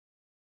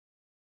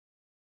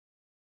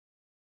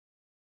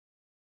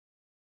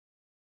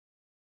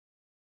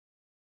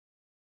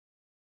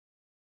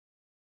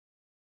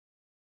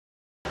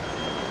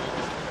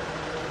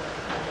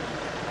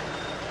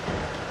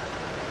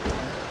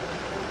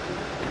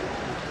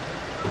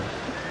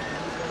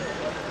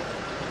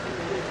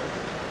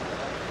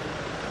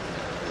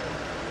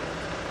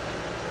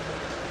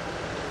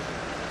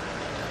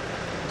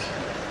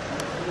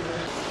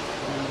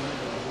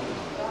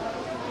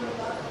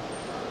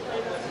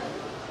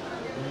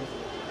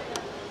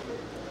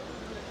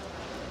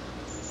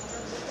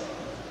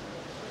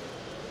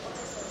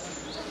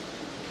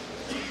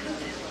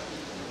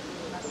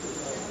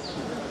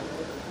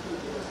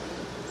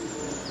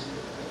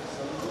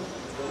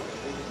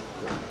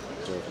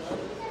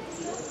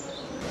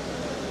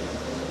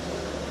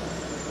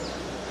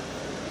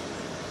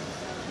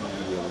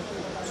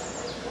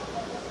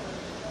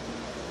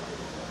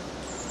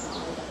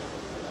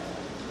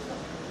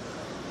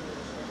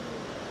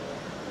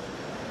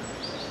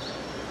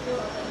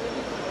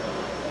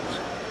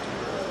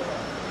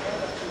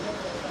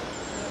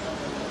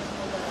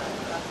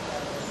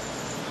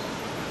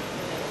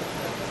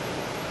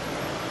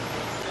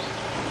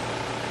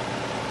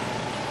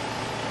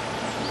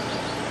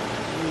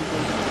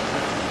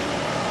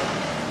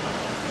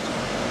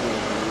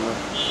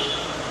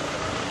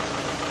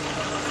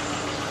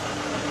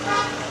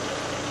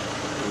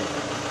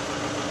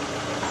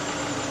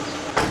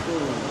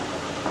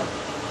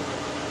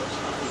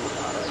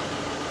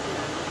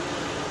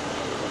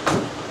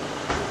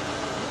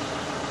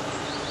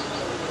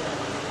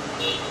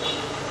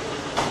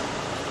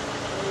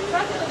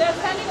They're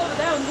standing over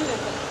there on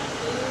the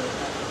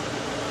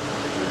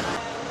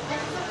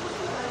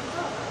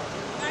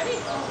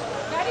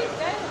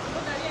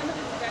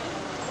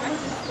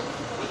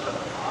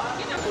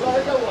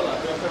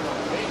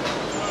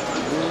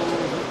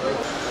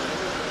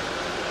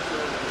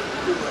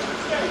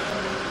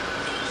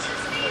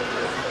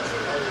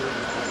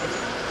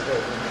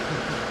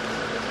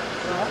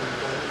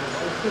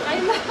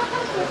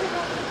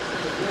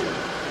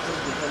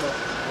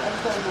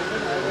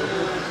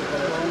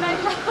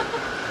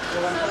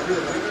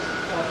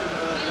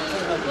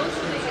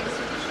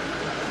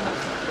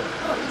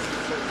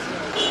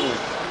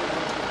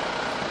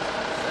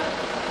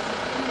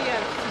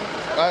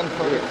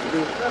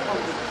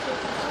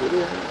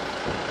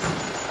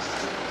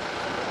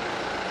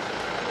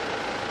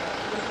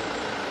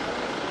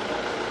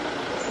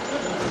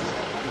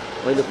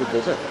मैले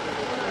पुग्दैछ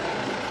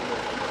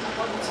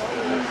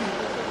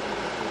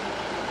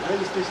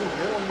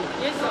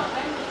Yes,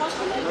 sir.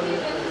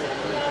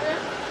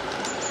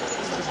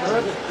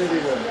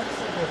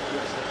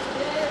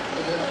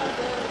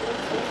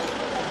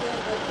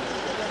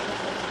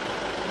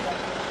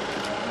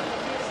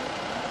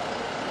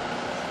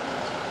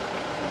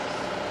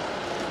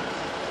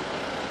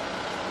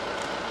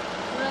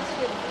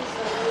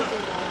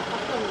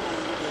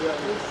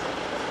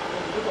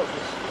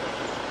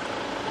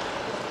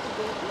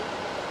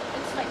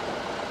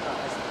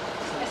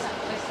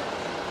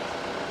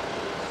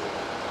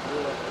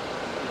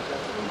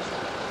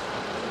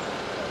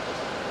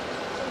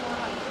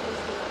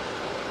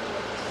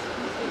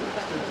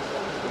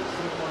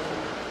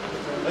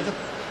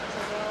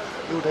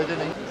 उठाइदिए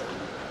नहीं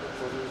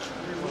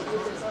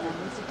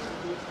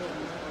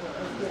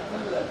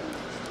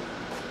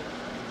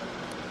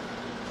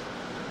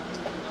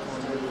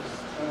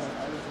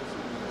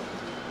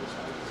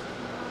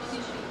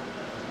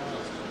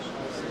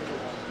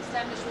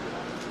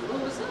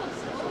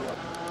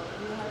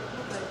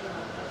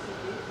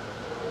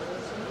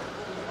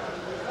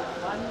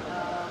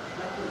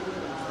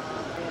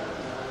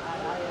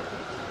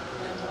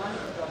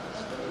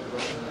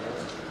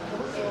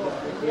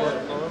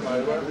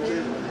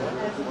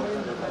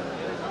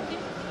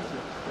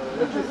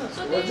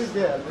What is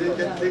there? They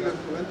can take it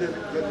when they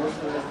get used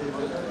to it.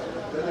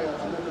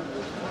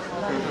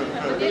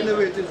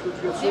 Innovators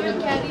could get so They will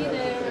many. carry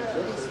their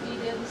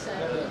experience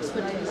and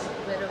expertise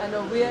wherever.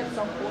 And we have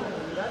some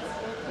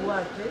who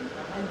are trained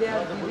and they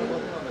are giving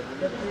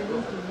the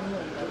training to me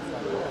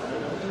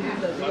during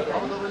the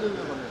daytime.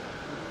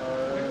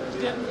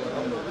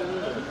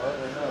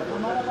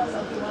 हमारा पास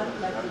अभिमान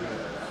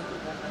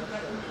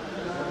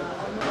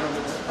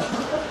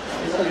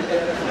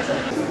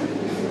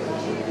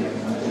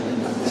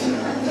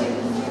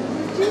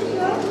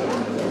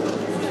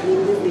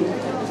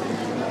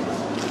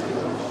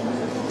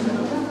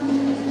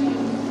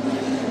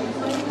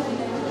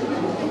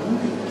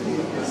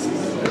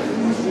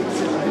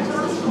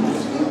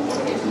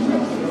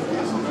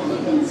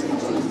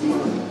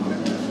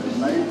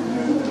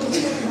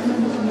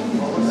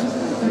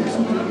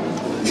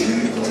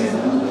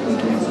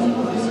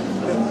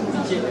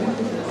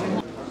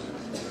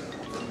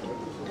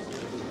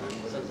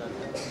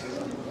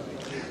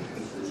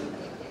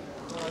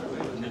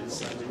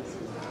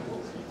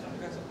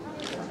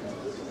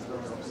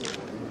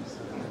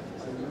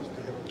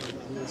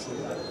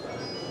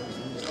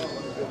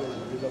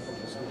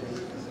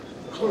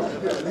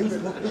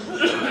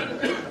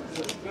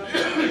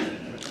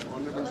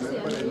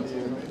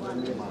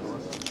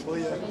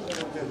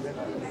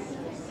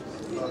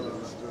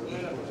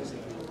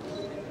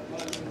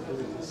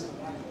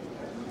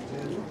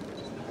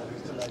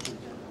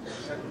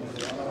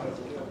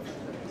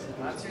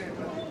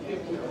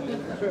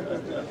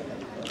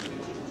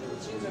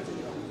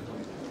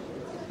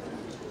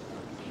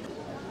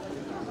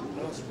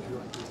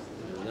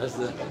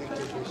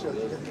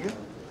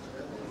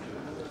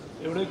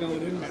एउटै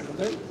गाउँले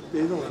भेट्दै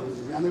त्यही त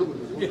बिहानै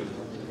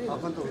बोलेको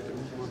आफन्त हो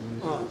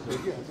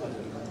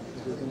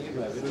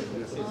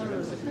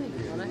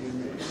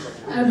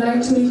I'd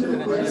like to make a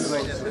request.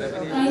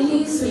 Kindly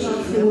switch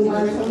off your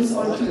mobile phones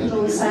or keep it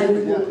on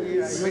silent mode.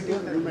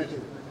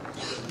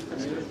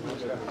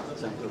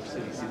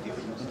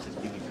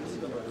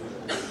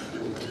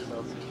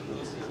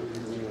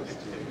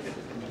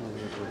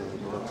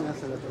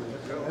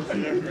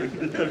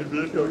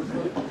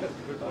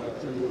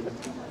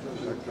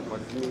 Dr.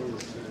 Bhakti is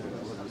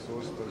a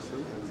resource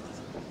person.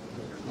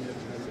 He has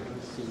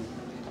seen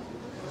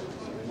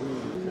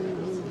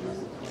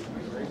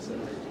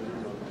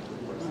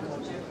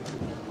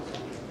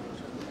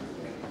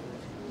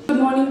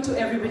morning to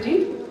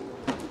everybody.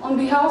 On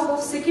behalf of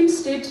Sikkim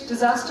State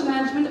Disaster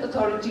Management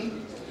Authority,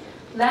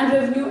 Land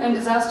Revenue and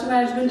Disaster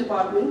Management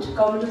Department,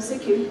 Government of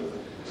Sikkim,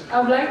 I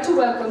would like to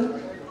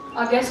welcome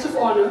our guest of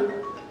honor,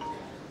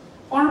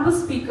 Honorable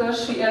Speaker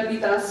Shri L. B.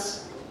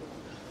 Das,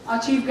 our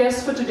chief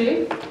guest for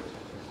today,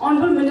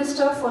 Honorable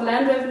Minister for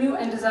Land Revenue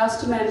and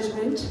Disaster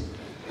Management,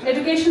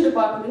 Education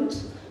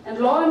Department, and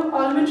Law and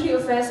Parliamentary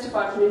Affairs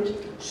Department,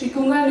 Shri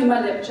Kunga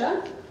Nima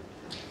Lepcha,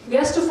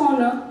 guest of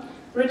honor,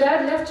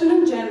 Retired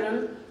Lieutenant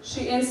General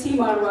Shri N.C.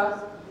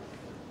 Marwa,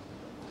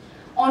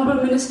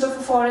 Honorable Minister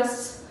for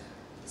Forests,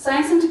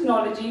 Science and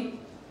Technology,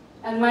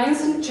 and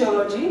Mines and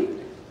Geology,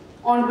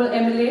 Honorable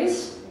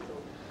MLAs,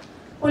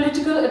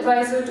 Political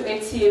Advisor to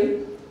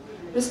HCM,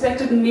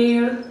 respected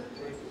Mayor,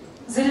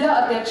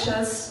 Zilla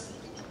Adhyakshas,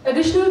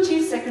 Additional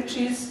Chief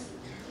Secretaries,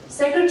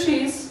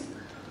 Secretaries,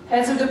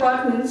 Heads of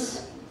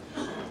Departments,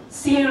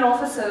 Senior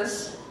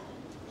Officers,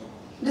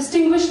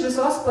 Distinguished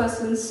Resource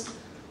Persons,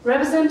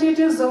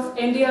 Representatives of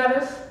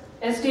NDRF,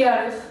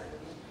 SDRF,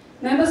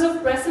 members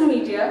of press and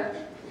media,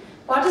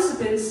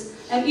 participants,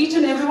 and each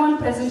and everyone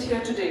present here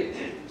today.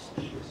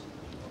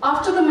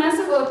 After the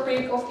massive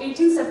earthquake of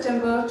 18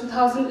 September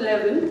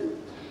 2011,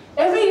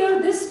 every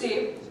year this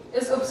day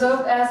is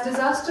observed as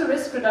Disaster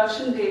Risk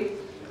Reduction Day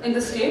in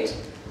the state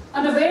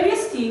under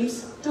various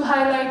themes to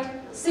highlight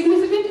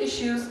significant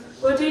issues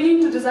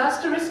pertaining to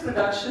disaster risk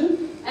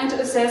reduction and to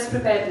assess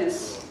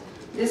preparedness.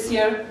 This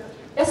year,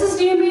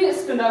 SSDMA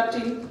is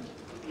conducting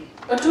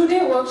a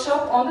two-day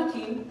workshop on the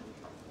theme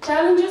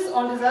Challenges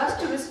on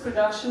Disaster Risk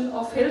Reduction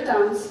of Hill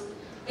Towns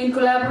in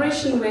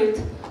collaboration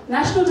with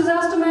National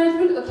Disaster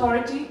Management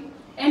Authority,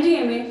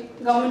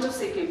 NDMA, Government of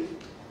Sikkim.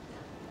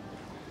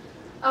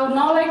 I would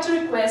now like to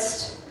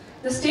request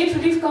the State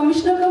Relief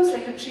Commissioner cum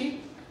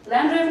Secretary,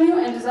 Land Revenue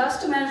and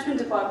Disaster Management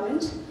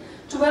Department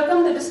to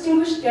welcome the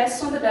distinguished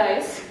guests on the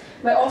dais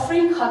by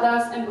offering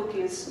khadas and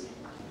bouquets.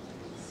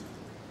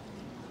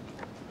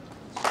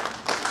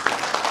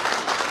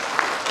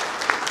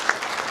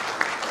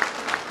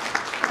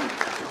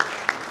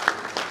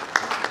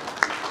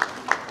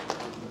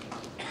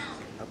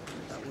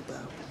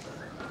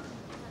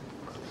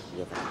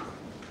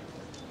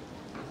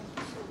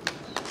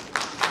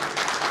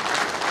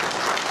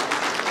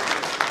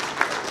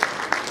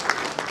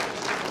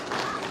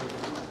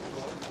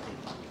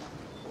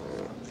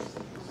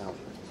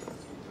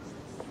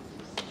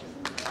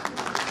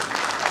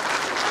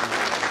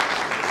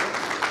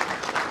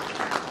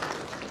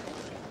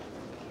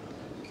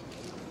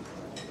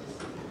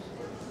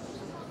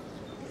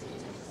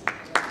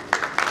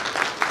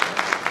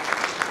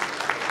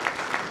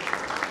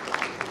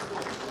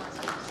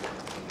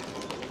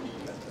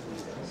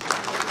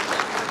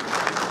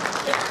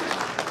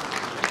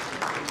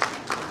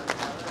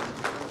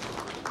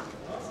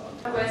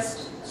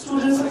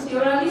 Students of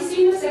Yorali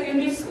Senior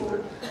Secondary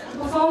School to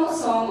perform a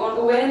song on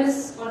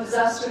awareness on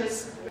disaster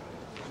risk.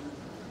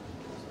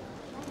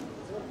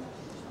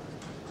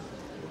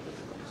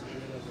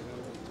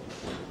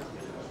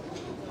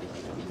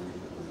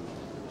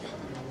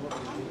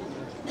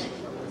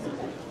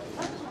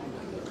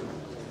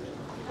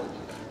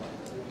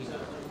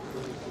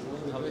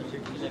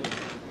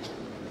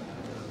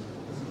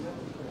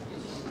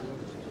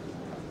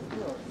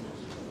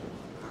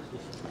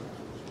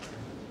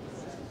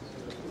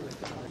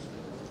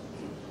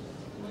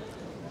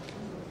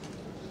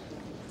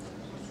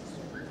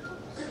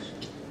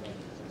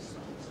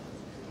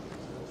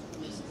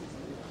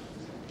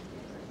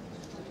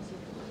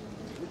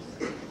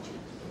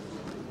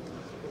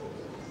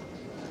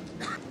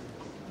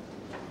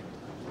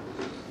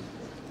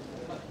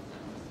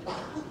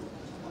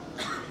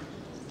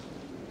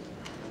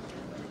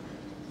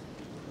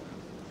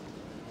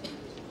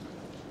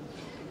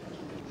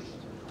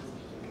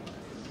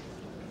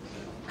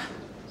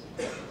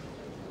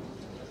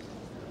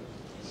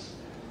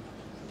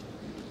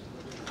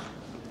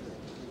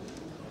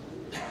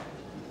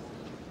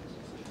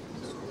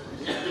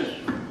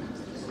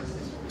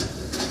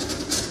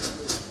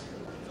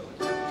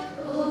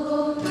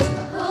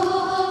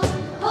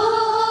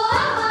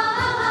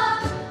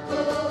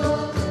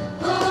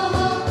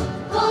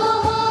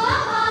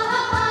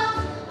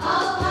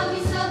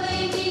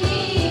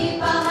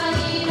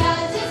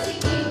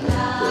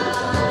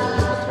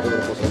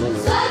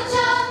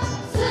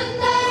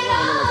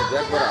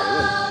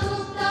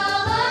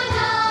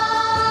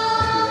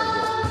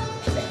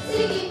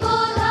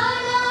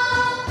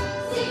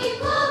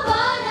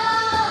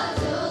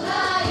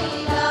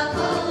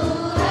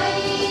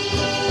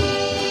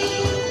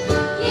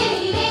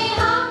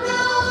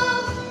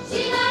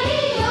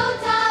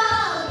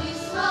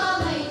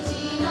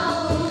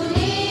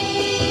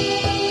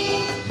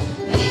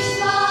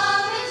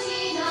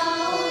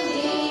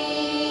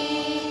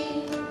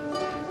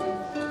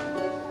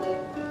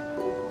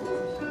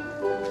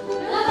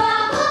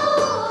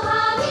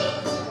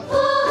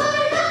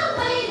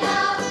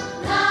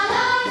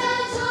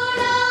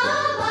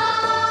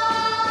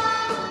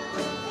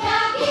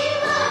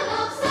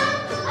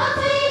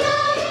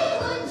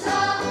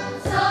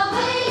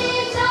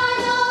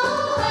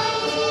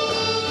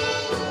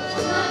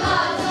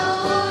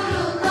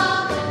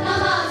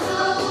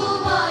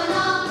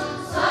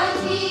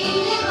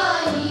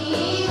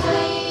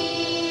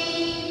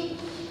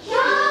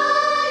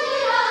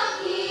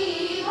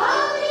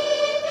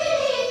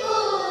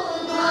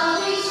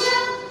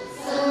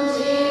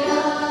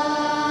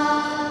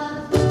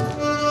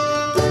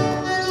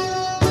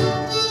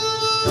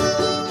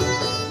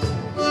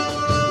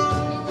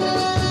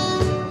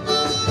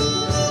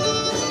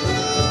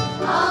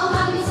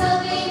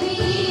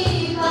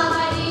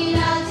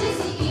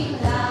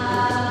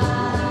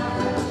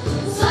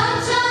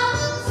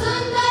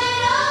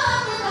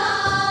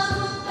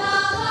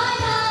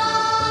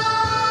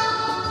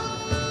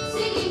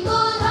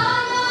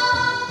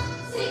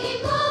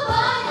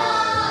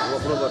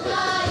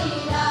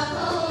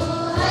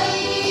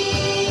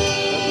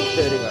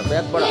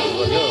 ब्याकबाट हाल्नु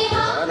पर्यो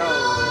भएन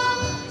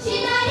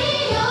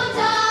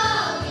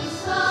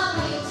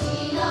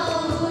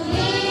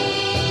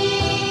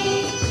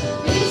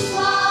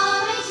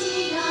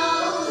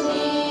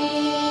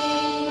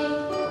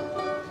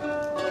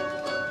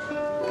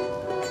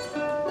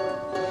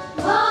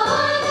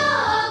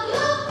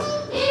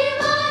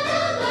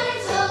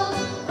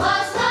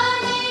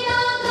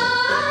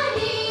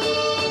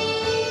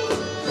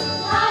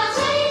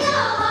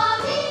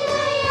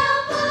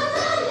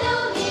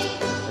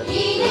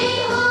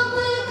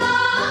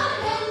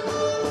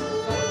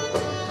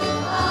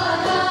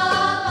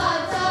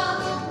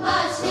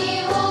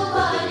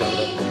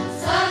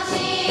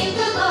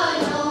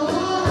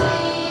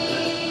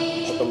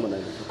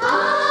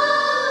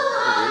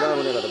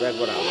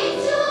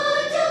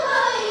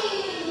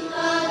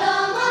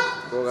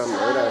programme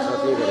भइरहेको छ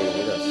त्यही भएर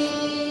हिँडिरहेको छ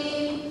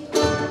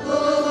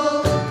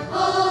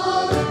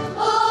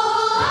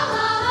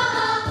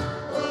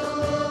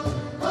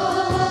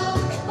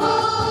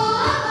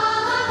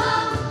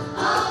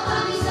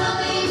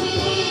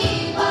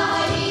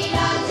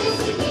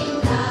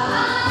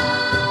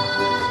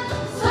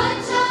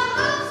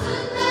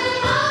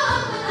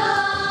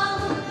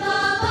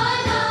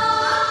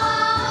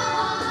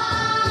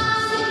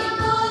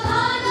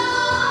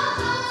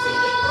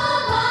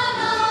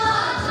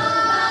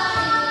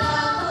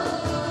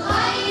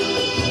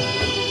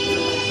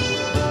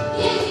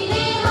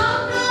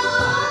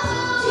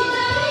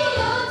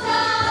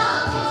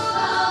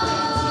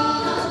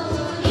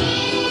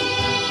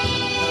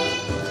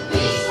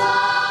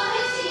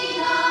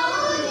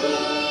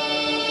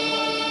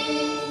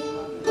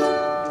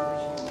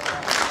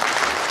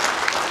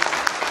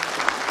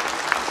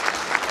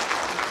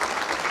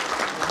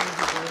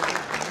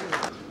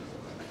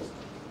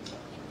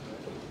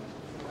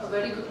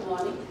Very good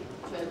morning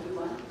to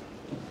everyone.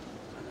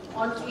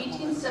 On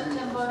 18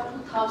 September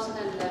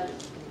 2011,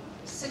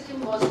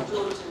 Sikkim was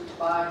jolted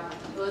by an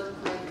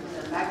earthquake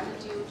with a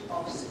magnitude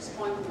of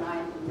 6.9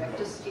 in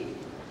Richter scale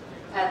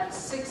at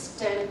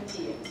 6:10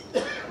 p.m.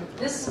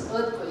 This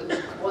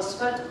earthquake was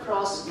felt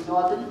across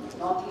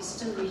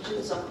northeastern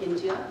regions of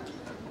India,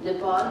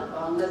 Nepal,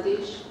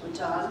 Bangladesh,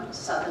 Bhutan,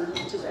 southern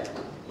Tibet.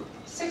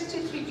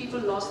 63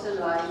 people lost their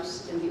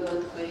lives in the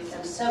earthquake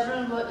and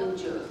several were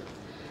injured.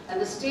 And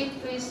the state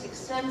faced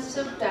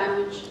extensive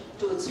damage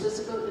to its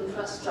physical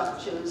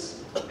infrastructures,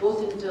 both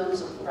in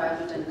terms of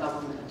private and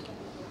government.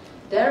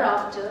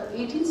 Thereafter,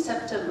 18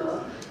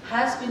 September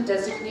has been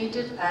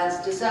designated as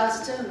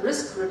Disaster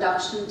Risk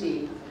Reduction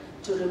Day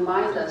to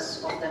remind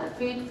us of that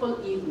fateful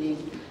evening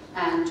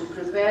and to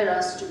prepare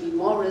us to be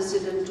more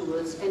resilient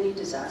towards any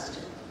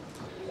disaster.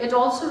 It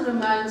also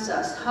reminds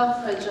us how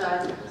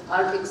fragile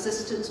our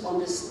existence on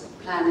this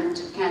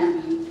planet can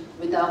be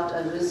without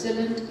a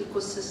resilient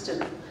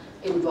ecosystem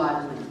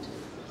environment.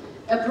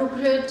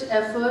 Appropriate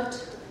effort,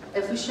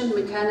 efficient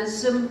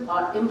mechanism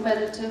are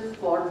imperative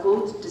for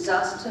both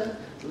disaster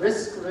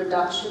risk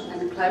reduction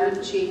and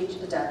climate change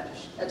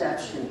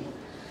adaptation.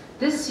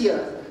 This year,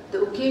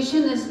 the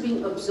occasion is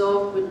being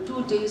observed with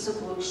 2 days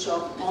of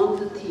workshop on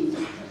the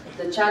theme,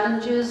 the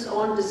challenges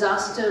on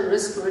disaster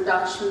risk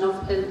reduction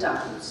of hill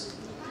towns,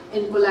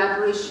 in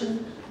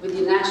collaboration with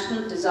the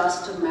National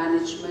Disaster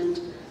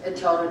Management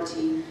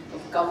Authority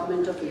of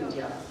Government of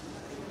India.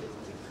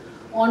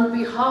 On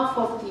behalf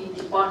of the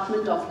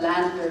Department of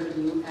Land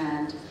Revenue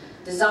and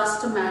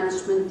Disaster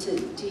Management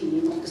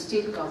team of the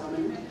state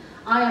government,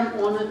 I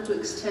am honored to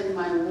extend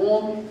my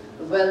warm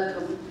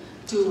welcome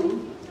to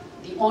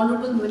the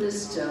Honorable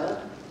Minister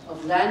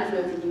of Land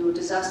Revenue,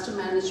 Disaster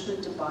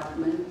Management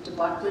Department,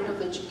 Department of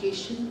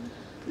Education,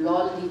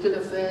 Law, Legal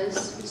Affairs,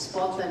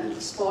 Sport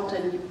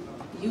and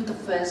Youth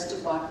Affairs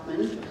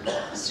Department,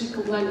 Sri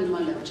Kumar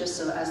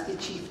sir, as the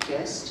chief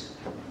guest,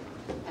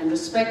 and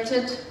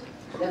respected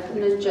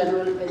Lieutenant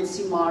General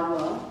N.C.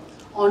 Marwa,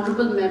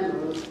 Honorable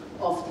Member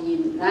of the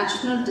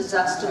National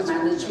Disaster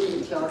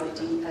Management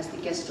Authority as the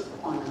guest of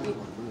honor.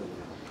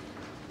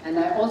 And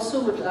I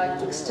also would like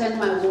to extend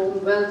my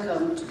warm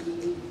welcome to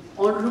the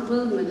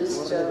Honorable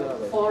Minister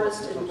of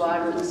Forest,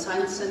 Environment,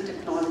 Science and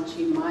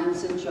Technology,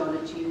 Mines and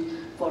Geology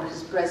for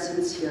his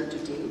presence here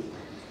today,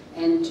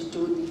 and to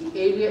the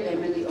area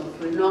MLA of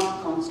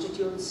Renock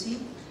constituency,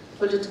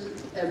 political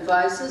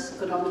advisors,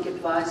 economic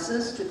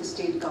advisors to the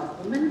state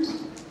government.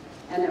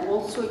 And I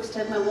also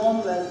extend my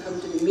warm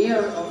welcome to the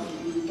Mayor of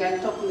the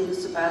Gangtok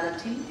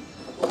Municipality,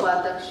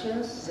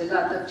 Upadakshas,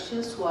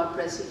 Ziladakshas, who are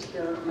present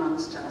here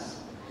amongst us.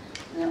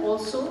 And I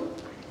also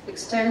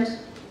extend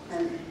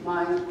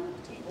my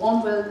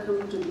warm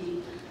welcome to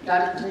the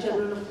Director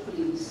General of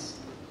Police,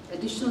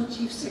 Additional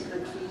Chief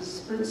Secretaries,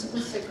 Principal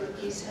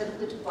Secretaries, Head of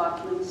the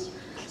Departments,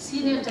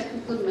 Senior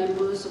Technical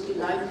Members of the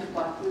line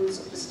departments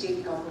of the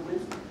state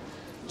government,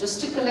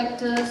 District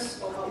Collectors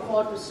of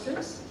our 4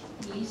 districts,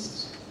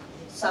 East,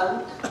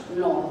 South,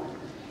 North,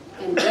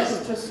 and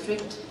West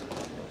District.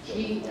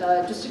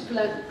 District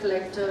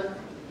Collector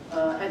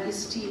and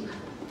his team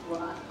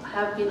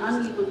have been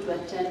unable to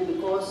attend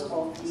because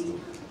of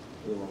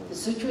the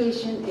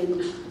situation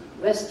in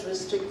West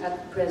District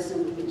at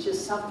present, which is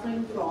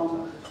suffering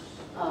from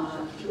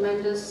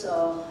tremendous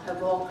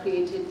havoc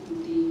created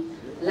with the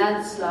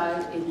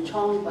landslide in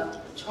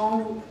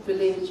Chong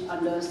village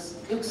under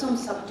Yuksum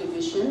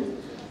subdivision,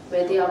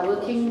 where they are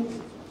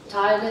working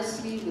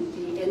tirelessly with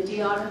the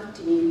NDRF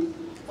team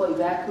for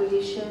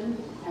evacuation.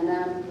 And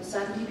I'm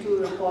sadly to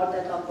report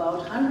that about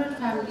 100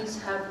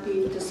 families have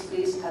been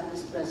displaced at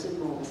this present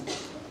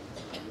moment.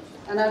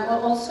 And I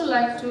would also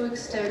like to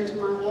extend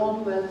my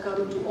warm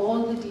welcome to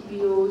all the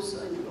DPOs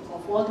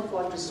of all the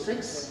 4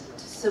 districts,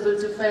 civil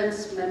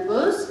defense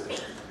members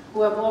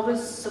who have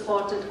always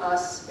supported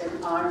us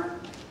in our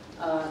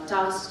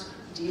task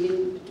to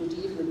deal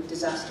with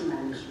disaster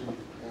management.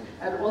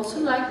 I'd also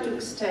like to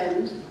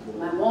extend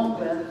my warm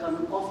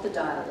welcome on the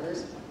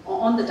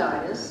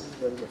dais,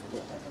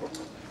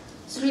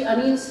 Sri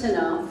Anil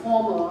Sinha,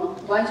 former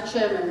Vice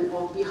Chairman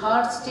of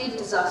Bihar State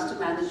Disaster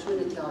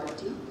Management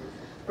Authority,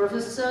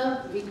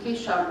 Professor V.K.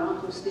 Sharma,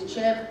 who is the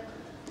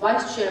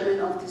Vice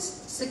Chairman of the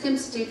Sikkim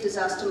State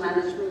Disaster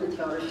Management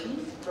Authority,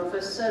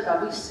 Professor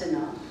Ravi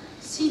Sinha,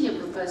 Senior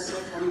Professor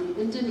from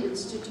the Indian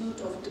Institute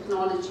of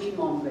Technology,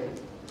 Mumbai.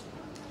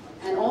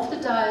 And off the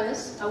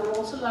dais, I would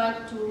also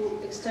like to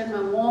extend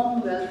my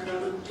warm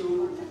welcome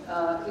to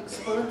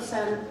experts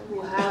and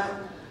who have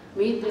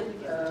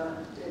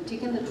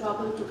taken the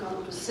trouble to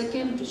come to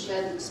Sikkim to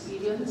share the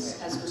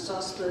experience as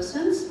resource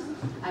persons.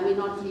 I may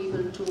not be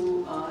able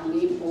to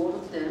name all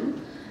of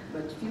them,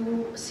 but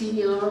few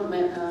senior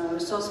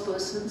resource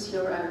persons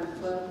here. I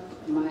refer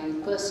my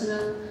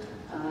personal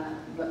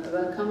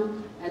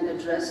welcome and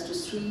address to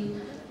Sri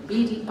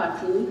B.D.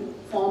 Patni,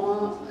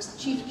 former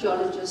Chief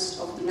Geologist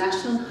of the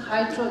National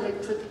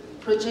Hydroelectric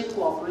Project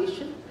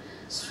Corporation,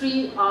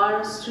 Sri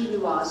R.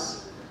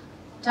 Srinivas,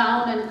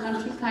 Town and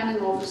Country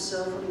Planning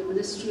Officer from the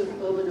Ministry of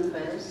Urban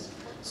Affairs,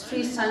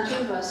 Sri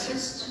Sanjay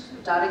Vasist,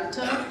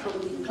 Director from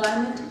the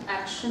Climate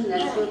Action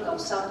Network of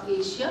South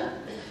Asia,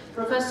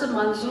 Professor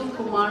Manzoor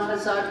Kumar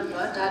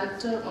Hazarika,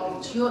 Director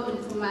of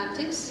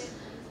Geoinformatics,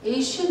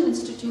 Asian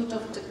Institute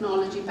of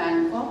Technology,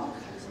 Bangkok,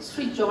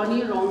 Sri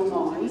Johnny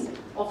Rongmoy,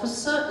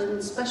 Officer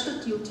in Special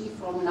Duty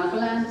from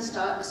Nagaland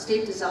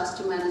State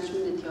Disaster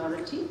Management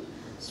Authority,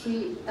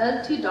 Sri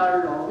L.T.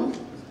 Darlong,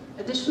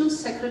 Additional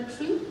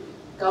Secretary,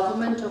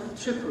 Government of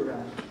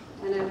Tripura.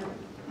 And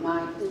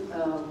my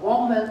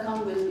warm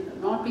welcome will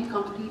not be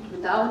complete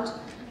without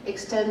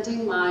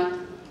extending my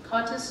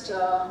heartiest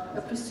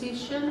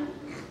appreciation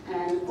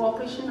and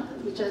cooperation,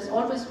 which has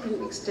always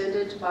been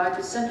extended by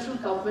the central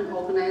government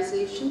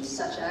organizations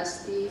such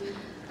as the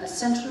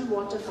Central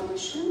Water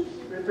Commission,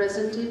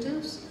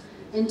 representatives,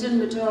 Indian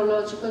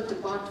Meteorological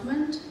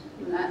Department,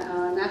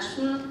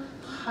 National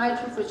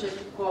Hydro Project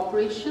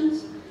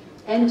Corporations,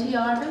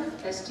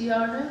 NDRF,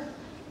 SDRF,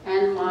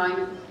 and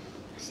my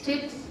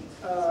Sikkim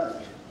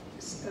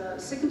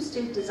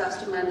State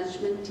Disaster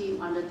Management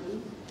team under the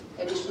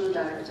Additional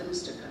Director,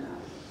 Mr. Kanal.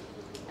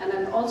 And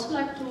I'd also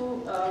like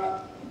to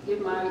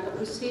give my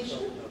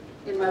appreciation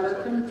in my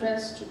welcome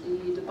address to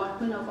the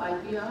Department of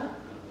IPR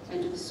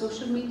and to the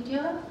social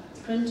media,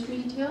 print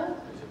media,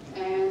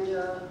 and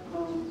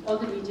all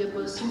the media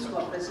persons who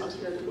are present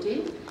here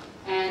today.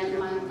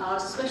 And our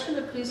special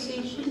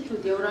appreciation to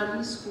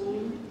Deorani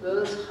School,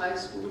 Girls High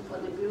School, for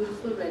the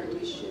beautiful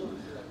rendition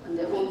and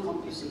their own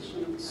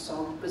composition of the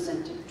song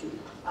presented to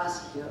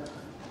us here.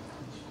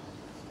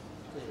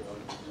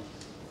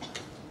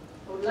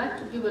 I would like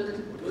to give a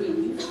little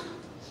brief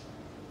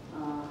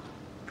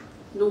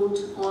note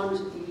on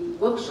the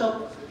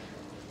workshop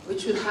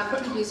which will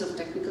happen. Today is a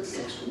technical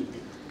session.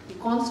 The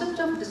concept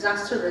of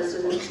disaster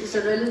resilience is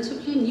a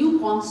relatively new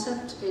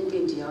concept in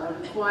India,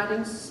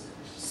 requiring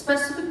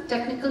specific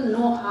technical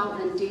know-how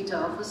and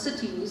data for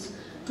cities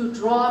to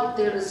draw up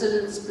their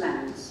resilience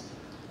plans.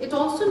 It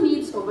also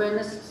needs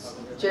awareness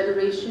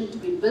generation to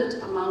be built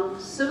among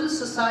civil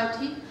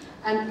society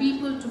and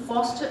people to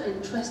foster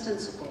interest and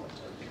support.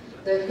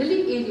 The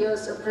hilly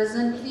areas are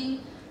presently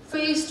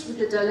faced with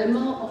the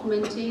dilemma of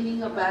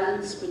maintaining a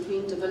balance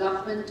between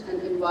development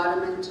and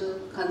environmental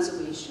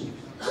conservation.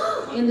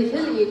 In the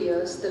hill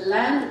areas, the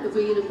land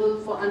available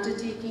for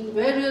undertaking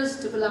various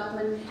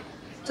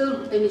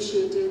developmental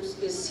initiatives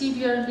is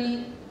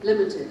severely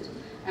limited,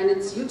 and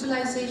its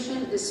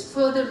utilization is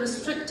further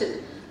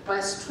restricted by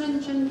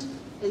stringent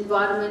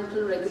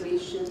environmental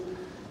regulation,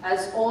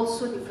 as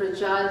also the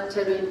fragile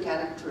terrain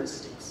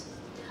characteristics.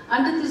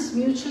 Under these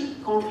mutually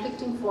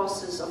conflicting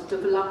forces of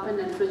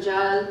development and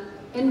fragile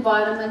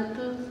environment,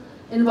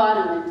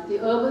 the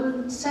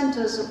urban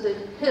centers of the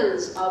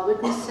hills are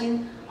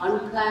witnessing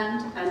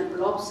unplanned and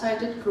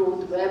lopsided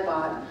growth,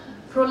 whereby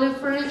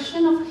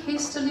proliferation of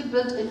hastily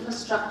built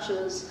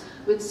infrastructures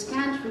with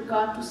scant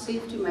regard to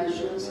safety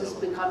measures is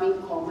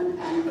becoming common,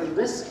 and a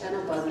risk and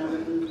a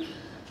vulnerability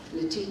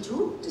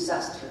to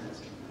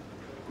disasters.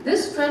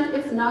 This trend,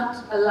 if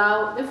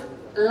allowed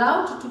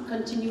to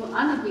continue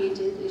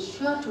unabated, is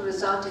sure to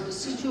result in a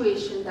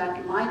situation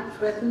that might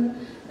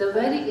threaten the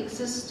very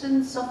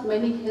existence of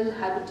many hill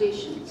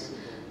habitations.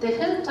 The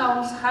hill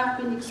towns have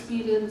been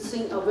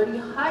experiencing a very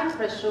high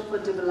pressure for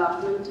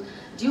development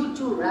due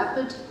to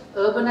rapid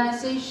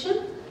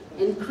urbanization,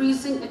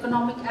 increasing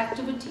economic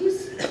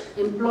activities,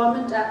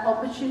 employment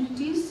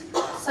opportunities,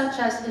 such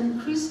as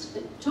increased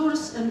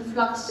tourist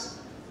influx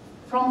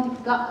from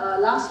the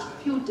last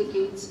few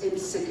decades in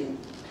Sikkim.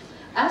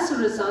 As a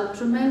result,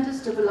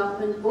 tremendous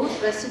development,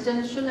 both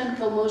residential and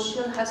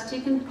commercial, has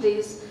taken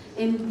place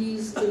in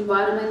these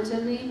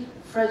environmentally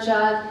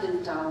fragile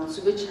hill towns,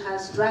 which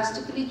has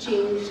drastically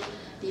changed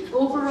the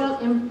overall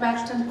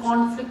impact and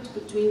conflict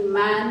between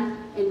man,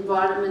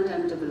 environment,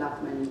 and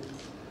development.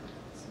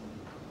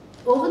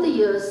 Over the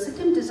years,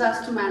 Sikkim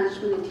Disaster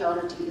Management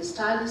Authority is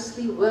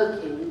tirelessly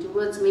working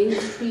towards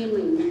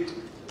mainstreaming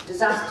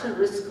disaster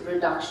risk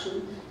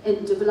reduction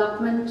in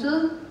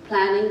developmental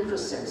planning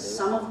process.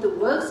 Some of the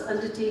works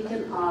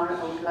undertaken are,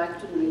 I would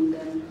like to name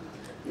them,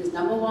 is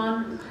number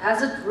one,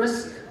 hazard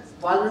risk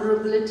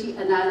vulnerability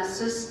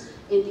analysis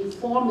in the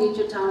 4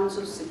 major towns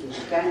of Sikkim: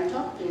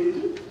 Gangtok,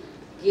 Indi,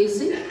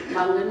 Gezi,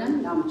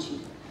 Manganan, Namchi.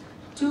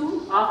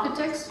 2.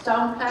 Architects,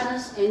 town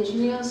planners,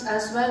 engineers,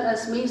 as well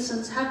as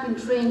masons have been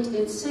trained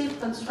in safe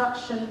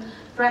construction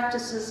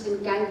practices in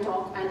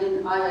Gangtok and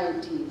in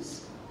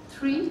IITs.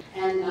 3.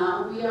 And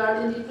now we are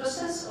in the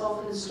process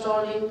of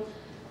installing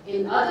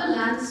in other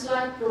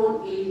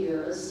landslide-prone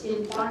areas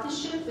in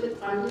partnership with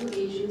funding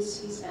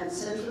agencies and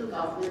central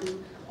government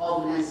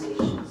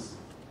organizations.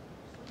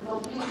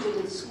 Completed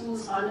in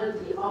schools under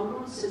the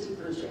Amrut City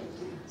project.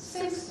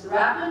 6.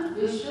 Rapid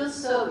visual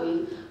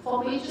survey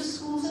for major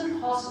schools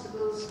and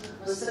hospitals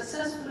was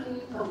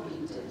successfully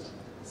completed.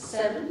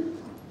 7.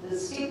 The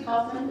state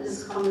government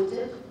is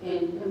committed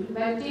in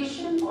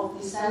implementation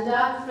of the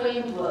Sendai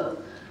framework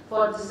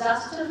for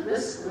disaster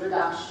risk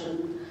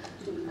reduction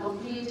to be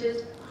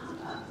completed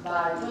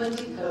by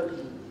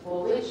 2030,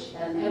 for which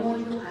an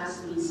MOU has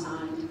been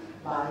signed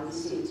by the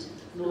state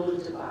nodal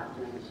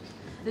department.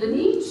 The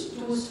need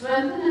to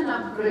strengthen and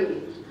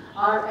upgrade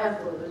our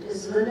effort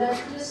is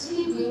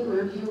relentlessly being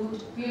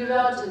reviewed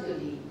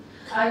periodically.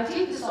 I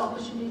take this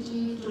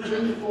opportunity to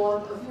bring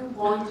forth a few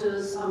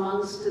pointers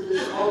amongst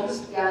this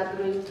August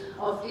gathering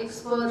of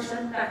experts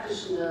and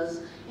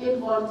practitioners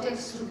in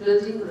context to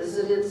building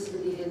resilience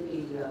in the hill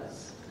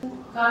areas.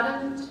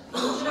 Current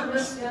future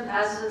risk and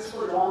hazards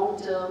for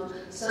long-term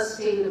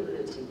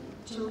sustainability.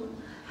 2.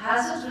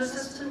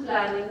 Hazard-resistant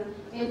planning,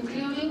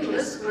 including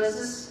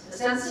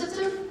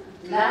risk-sensitive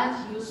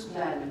land use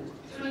planning.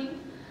 3.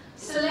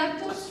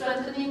 Selective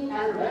strengthening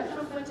and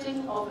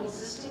retrofitting of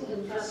existing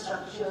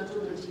infrastructure to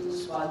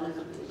reduce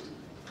vulnerability.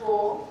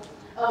 4.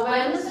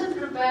 Awareness and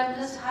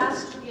preparedness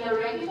has to be a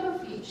regular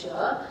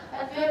feature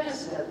at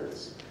various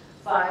levels.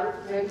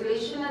 5.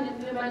 Regulation and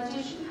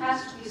implementation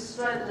has to be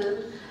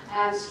strengthened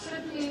and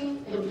strictly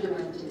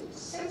implemented.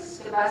 6.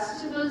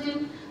 Capacity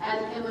building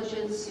and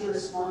emergency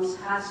response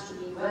has to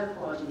be well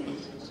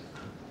coordinated,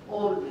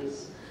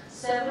 always.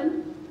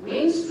 7.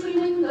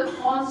 Mainstreaming the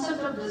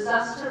concept of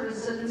disaster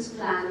resilience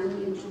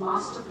planning into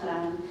master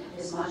plan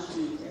is much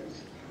needed.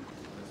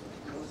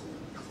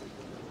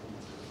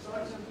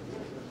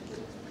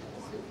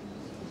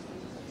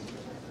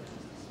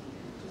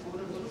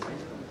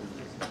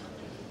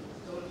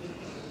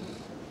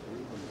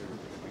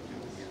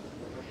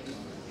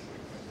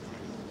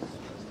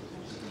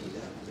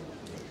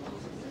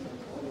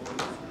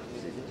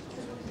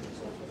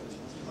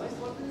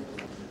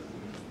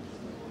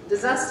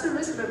 Disaster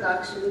risk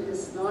reduction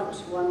is not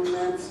one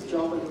man's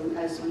job alone,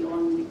 as we all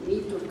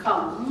need to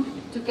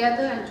come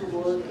together and to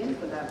work in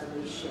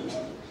collaboration.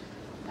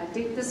 I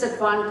take this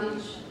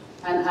advantage,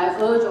 and I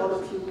urge all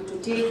of you to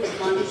take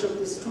advantage of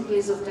these 2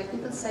 days of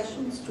technical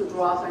sessions to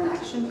draw up an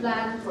action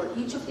plan for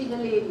each of the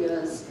hill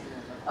areas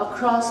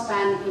across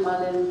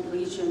Pan-Himalayan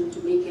region to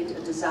make it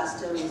a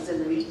disaster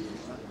resilient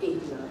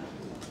area.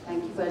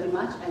 Thank you very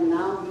much. And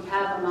now we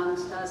have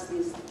amongst us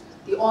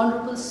the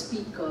Honorable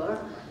Speaker,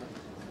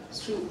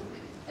 Sri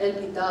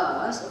L.B.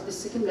 Das of the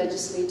Sikkim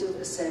Legislative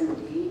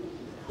Assembly,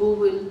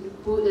 who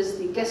is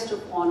the guest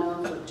of honor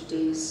for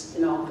today's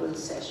inaugural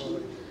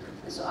session.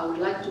 And so I would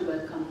like to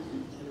welcome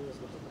him.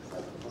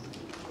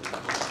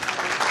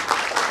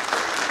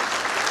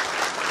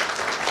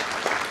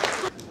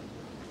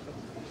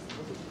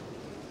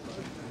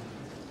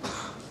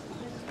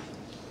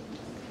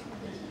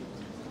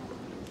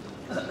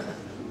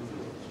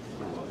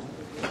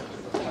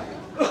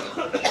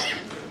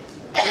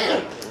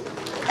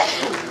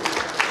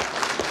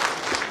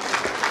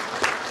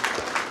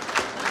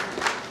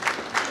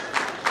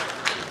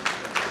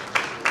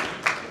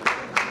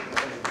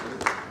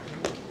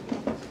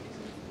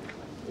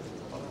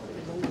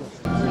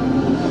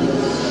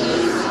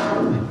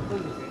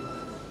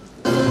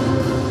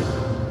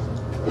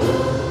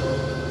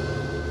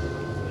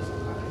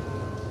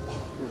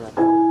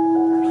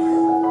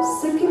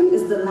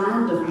 The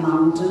land of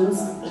mountains,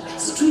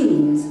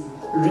 streams,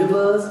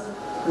 rivers,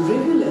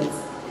 rivulets,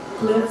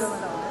 cliffs,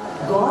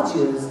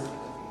 gorges,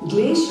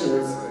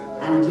 glaciers,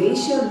 and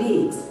glacier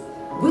lakes,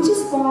 which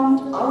is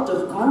formed out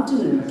of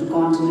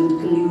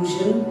continent-to-continent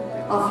collision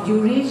of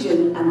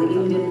Eurasian and the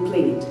Indian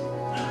plate.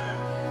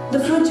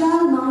 The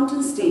fragile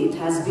mountain state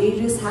has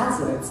various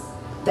hazards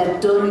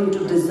that turn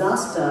into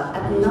disaster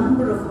at a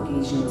number of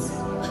occasions.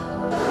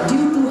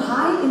 Due to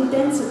high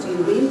intensity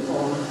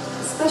rainfall,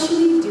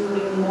 especially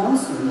during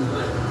monsoon,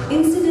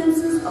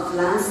 incidences of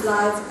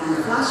landslides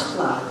and flash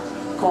flood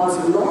cause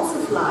loss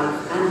of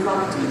life and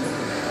property.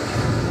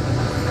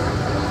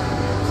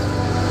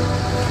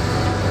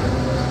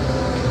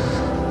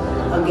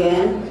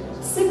 Again,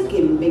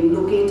 Sikkim being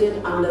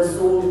located under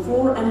Zone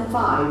 4 and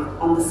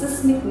 5 on the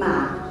seismic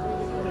map,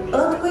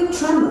 earthquake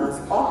tremors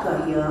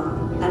occur here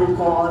and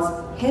cause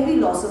heavy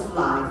loss of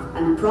life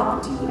and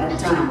property at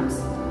times.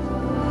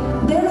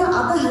 There are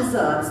other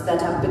hazards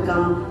that have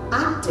become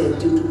active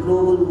due to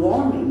global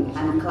warming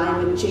and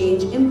climate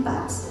change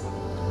impacts.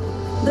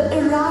 The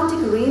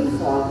erratic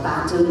rainfall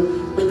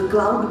pattern with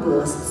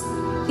cloudbursts,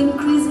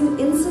 increasing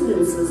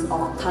incidences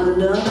of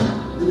thunder,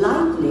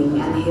 lightning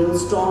and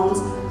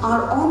hailstorms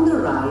are on the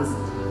rise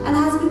and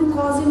has been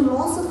causing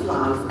loss of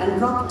life and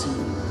property.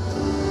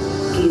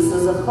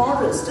 Cases of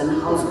forest and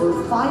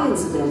household fire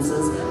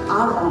incidences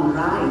are on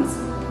rise.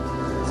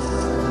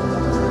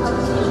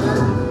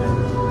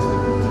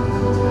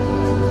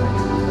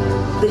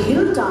 The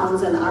hill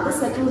towns and other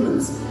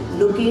settlements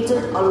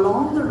located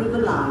along the river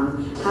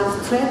line have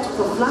threat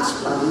for flash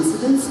flood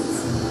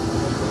incidences.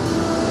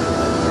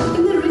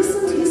 In the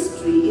recent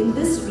history in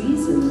this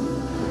region,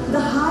 the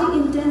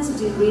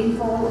high-intensity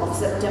rainfall of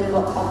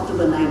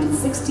September-October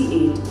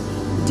 1968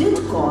 did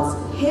cause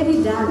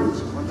heavy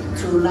damage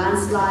through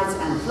landslides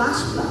and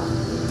flash flood.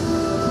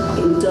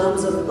 In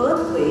terms of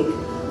earthquake,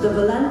 the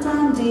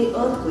Valentine Day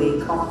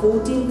earthquake of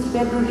 14th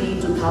February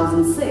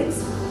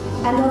 2006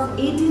 and of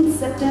 18th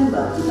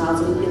September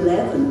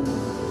 2011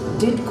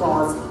 did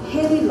cause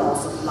heavy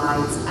loss of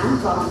lives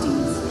and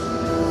properties.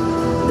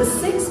 The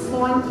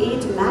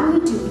 6.8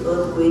 magnitude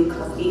earthquake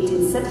of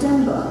 18th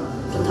September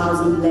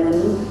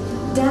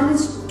 2011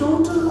 damaged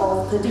total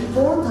of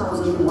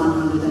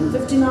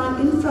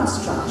 34,159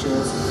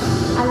 infrastructures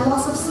and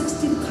loss of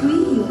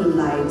 63 human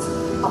lives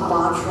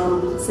apart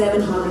from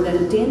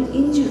 710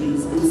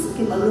 injuries in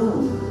Sikkim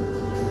alone.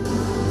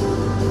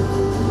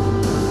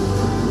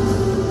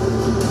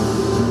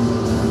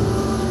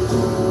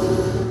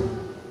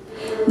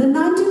 The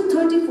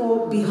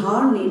 1934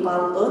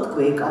 Bihar-Nepal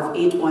earthquake of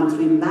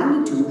 8.3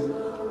 magnitude,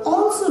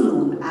 also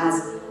known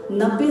as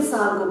Nabbe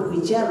Saal Ko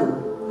Bhuichalo,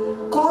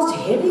 caused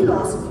heavy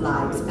loss of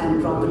lives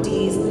and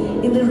properties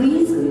in the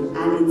region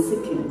and in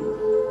Sikkim.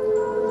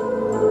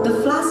 The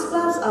flash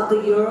floods of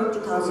the year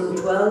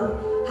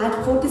 2012 had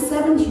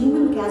 47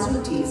 human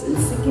casualties in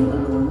Sikkim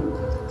alone,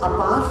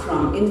 apart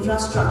from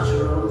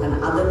infrastructural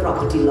and other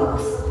property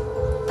loss.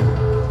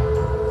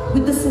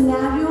 With the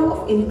scenario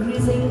of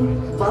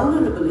increasing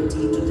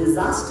vulnerability to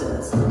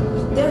disasters,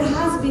 there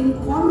has been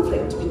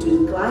conflict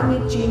between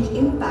climate change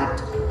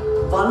impact,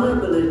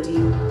 vulnerability,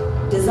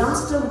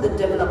 disaster with the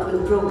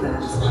development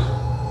programs.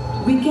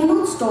 We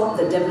cannot stop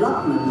the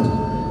development,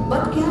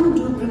 but can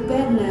do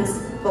preparedness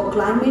for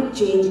climate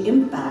change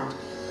impact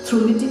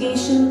through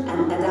mitigation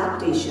and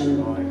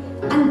adaptation,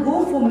 and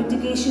go for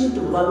mitigation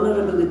to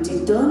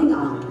vulnerability turning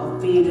out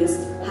of various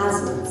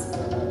hazards.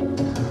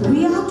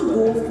 We are to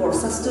go for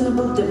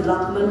sustainable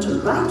development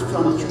right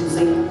from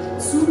choosing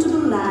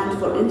suitable land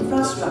for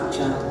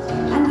infrastructure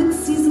and with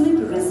seismic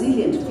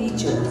resilient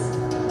features.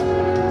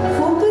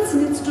 Focus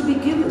needs to be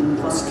given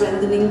for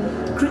strengthening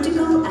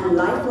critical and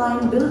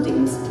lifeline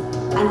buildings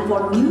and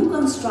for new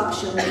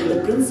construction with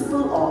the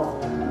principle of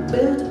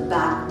Build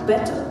Back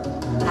Better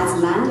as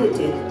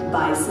mandated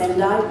by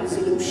Sendai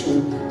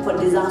Resolution for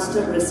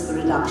Disaster Risk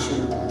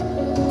Reduction.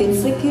 In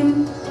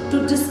Sikkim, to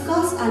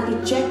discuss and to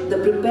check the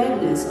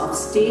preparedness of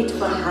state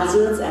for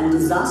hazards and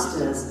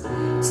disasters,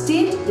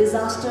 State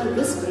Disaster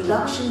Risk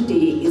Reduction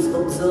Day is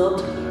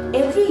observed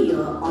every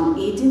year on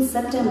 18th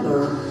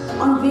September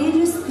on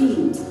various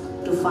themes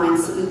to find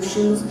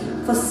solutions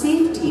for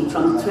safety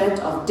from threat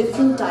of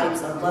different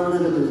types of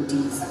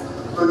vulnerabilities.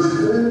 तो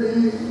जितने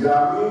भी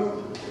ग्रामीण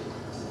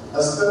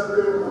स्तर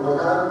पे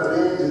मकान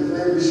बने,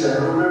 जितने भी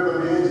शहरों में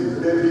बने,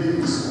 जितने भी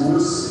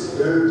स्कूल्स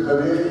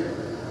बने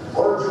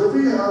और जो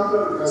भी यहाँ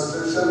पर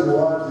कंस्ट्रक्शन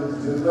हुआ,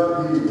 जितना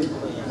भी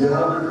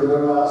यहाँ पे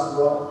पुनर्वास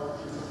हुआ,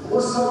 वो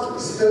सब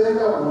इस तरह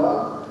का हुआ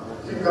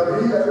कि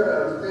कभी अगर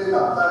अर्थक्वेक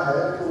आता है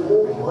तो वो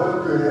भवन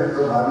जो है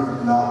प्रभावित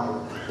ना हो।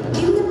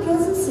 In the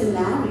present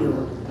scenario,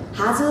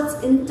 hazards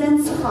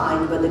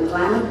intensified by the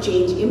climate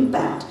change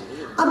impact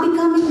are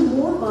becoming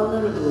more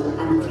vulnerable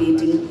and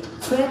creating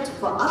threat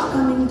for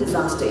upcoming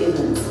disaster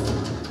events.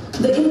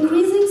 The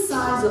increasing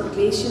size of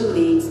glacial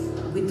lakes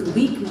with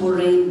weak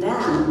moraine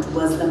dam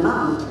towards the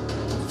mouth,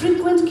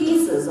 frequent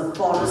cases of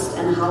forest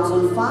and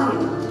household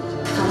fire,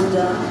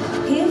 thunder,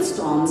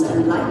 hailstorms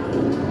and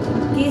lightning,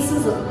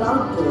 cases of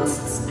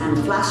cloudbursts and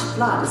flash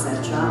flood,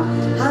 etc.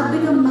 have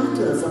become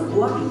matters of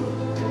worry.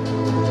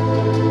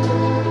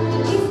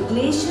 If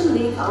glacial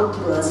lake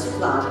outburst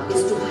flood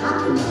is to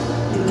happen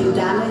due to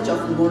damage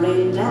of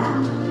moraine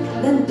dam,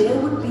 then there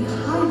would be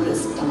high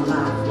risk on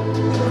life,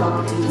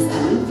 properties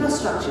and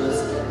infrastructures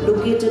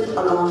located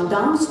along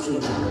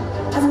downstream,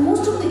 as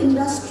most of the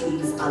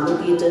industries are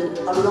located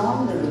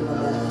along the river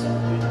belt.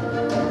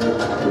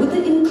 With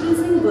the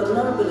increasing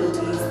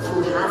vulnerabilities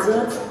through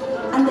hazards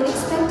and the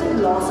expected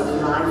loss of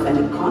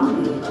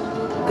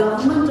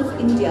Government of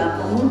India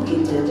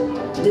promulgated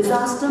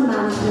Disaster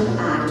Management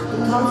Act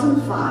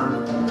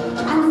 2005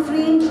 and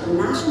framed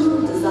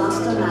National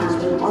Disaster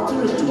Management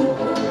Authority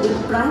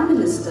with Prime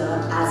Minister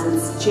as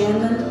its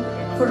chairman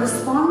for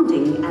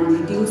responding and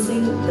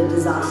reducing the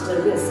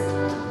disaster risk.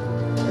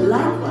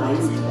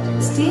 Likewise,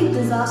 State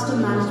Disaster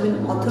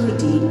Management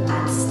Authority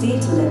at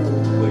state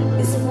level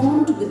is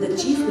formed with the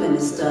Chief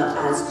Minister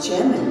as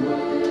chairman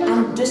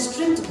and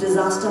District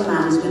Disaster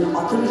Management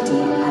Authority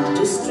at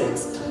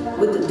districts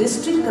with the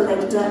District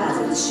Collector as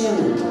its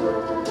chairman.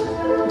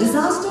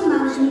 Disaster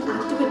management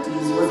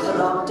activities was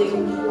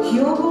adopting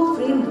Hyogo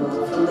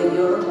framework from the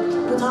year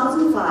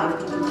 2005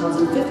 to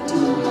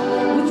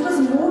 2015, which was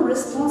more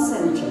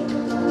response-centric.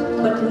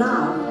 But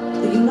now,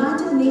 the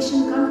United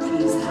Nations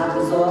countries have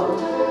resolved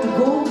to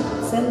go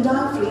with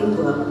Sendai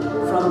framework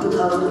from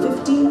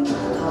 2015 to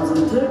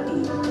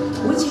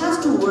 2030, which has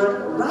to work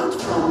right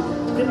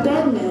from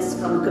preparedness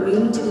from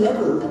community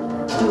level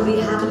to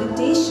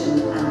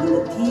rehabilitation and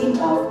with the theme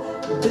of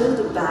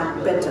Build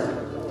Back Better.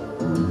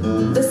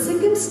 The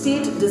Sikkim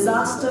State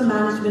Disaster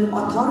Management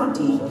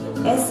Authority,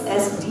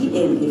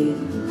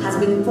 SSDMA, has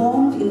been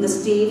formed in the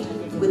state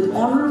with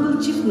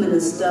Honorable Chief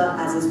Minister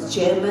as its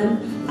chairman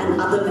and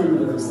other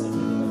members.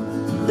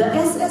 The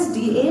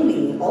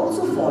SSDMA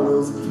also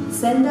follows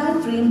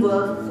Sendai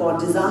Framework for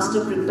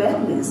Disaster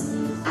Preparedness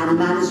and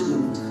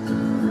Management.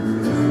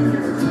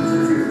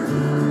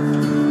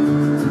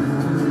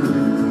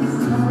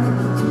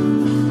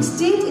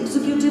 State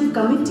Executive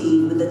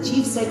Committee with the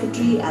Chief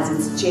Secretary as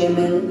its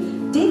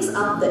chairman takes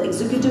up the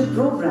executive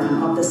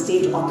program of the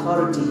state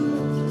authority.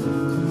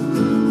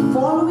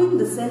 Following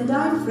the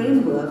Sendai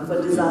Framework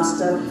for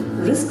Disaster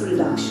Risk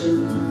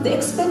Reduction, the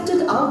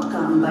expected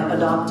outcome by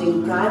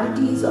adopting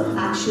priorities of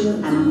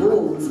action and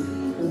goals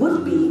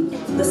would be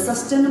the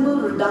sustainable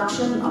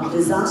reduction of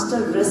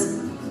disaster risk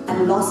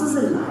and losses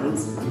in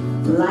lives,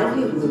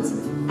 livelihoods,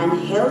 and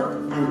health,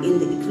 and in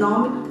the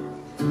economic,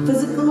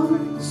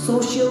 physical,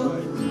 social,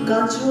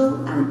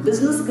 cultural, and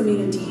business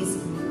communities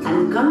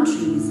and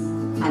countries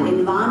and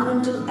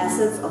environmental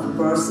assets of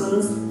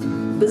persons,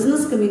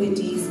 business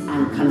communities,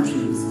 and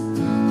countries.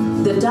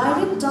 The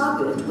direct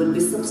target would be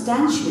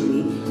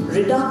substantially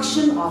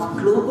reduction of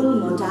global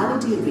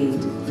mortality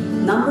rate,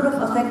 number of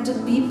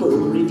affected people,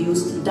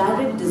 reduced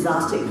direct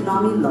disaster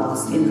economic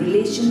loss in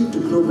relation to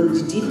global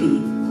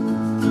GDP,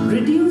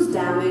 reduce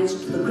damage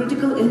to the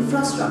critical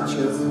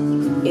infrastructures,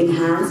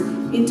 enhance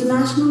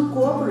international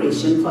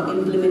cooperation for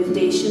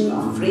implementation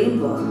of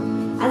framework,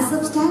 and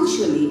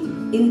substantially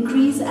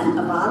increase an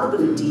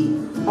availability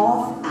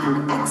of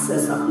and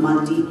access of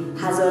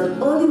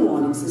multi-hazard early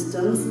warning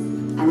systems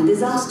and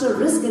disaster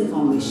risk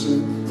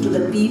information to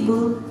the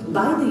people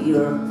by the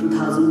year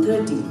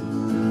 2030.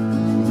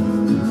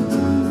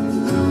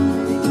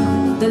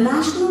 The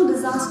National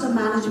Disaster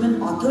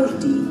Management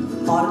Authority,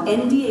 or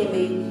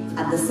NDMA,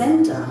 at the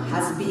center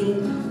has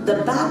been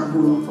the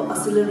backbone for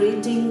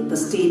accelerating the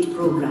state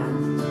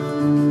program.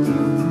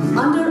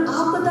 Under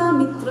Apada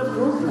Mitra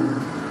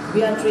program,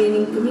 we are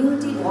training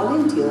community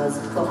volunteers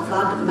for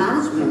flood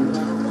management.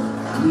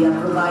 We are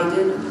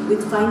provided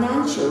with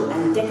financial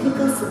and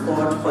technical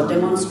support for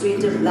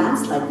demonstrative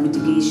landslide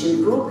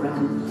mitigation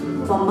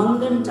program for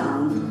Mangan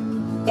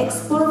town,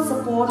 expert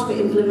support for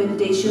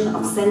implementation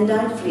of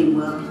Sendai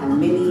framework, and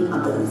many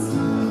others.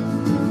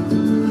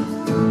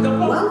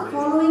 While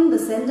following the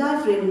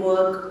Sendai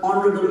framework,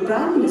 Honorable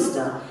Prime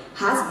Minister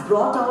has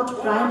brought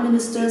out Prime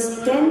Minister's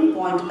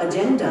 10-point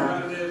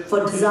agenda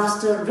for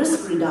disaster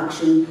risk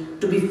reduction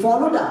to be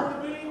followed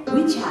up,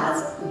 which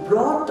has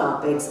broad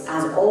topics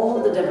as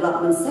all the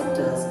development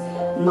sectors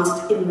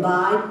must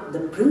imbibe the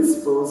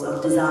principles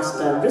of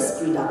disaster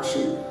risk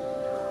reduction,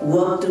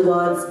 work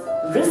towards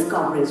risk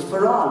coverage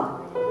for all,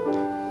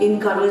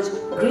 encourage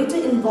greater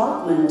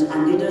involvement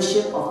and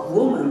leadership of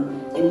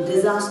women in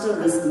disaster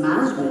risk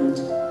management,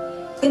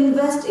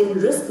 invest in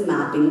risk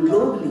mapping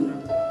globally,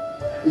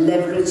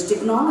 leverage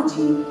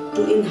technology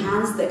to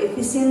enhance the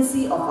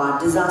efficiency of our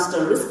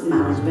disaster risk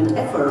management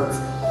efforts,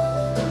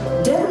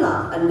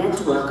 develop a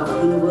network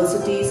of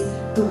universities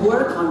to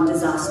work on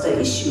disaster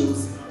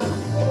issues,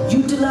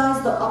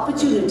 utilize the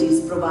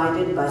opportunities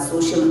provided by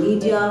social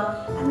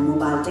media and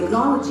mobile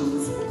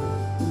technologies,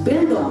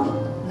 build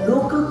on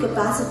local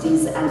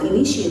capacities and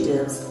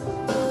initiatives,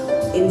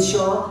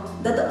 ensure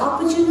that the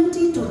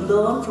opportunity to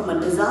learn from a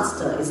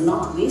disaster is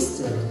not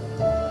wasted,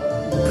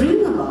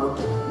 bring about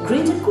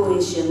greater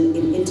cohesion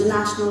in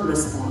international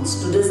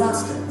response to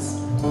disasters.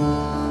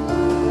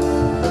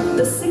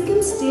 The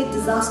Sikkim State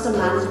Disaster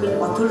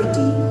Management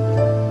Authority,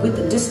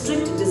 with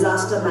district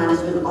disaster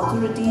management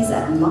authorities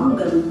at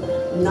Mangan,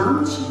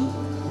 Namchi,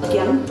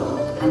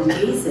 Gangtok, and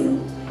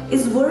Gazing,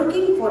 is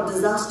working for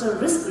disaster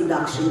risk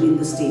reduction in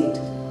the state.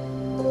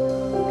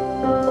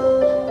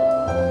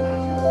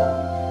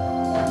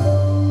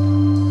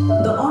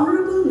 The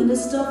Honorable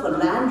Minister for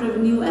Land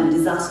Revenue and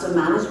Disaster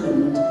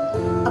Management,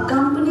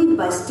 accompanied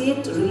by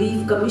State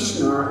Relief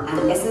Commissioner and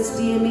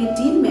SSDMA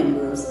team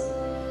members,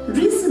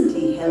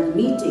 recently held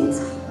meetings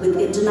with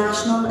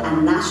international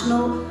and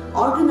national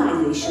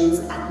organizations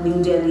at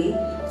New Delhi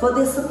for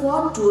their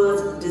support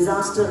towards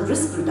disaster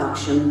risk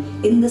reduction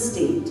in the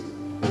state.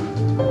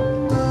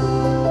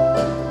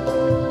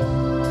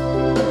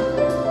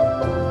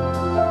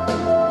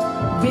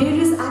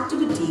 Various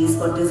activities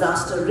for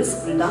disaster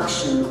risk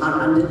reduction are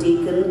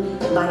undertaken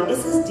by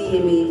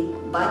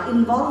SSDMA by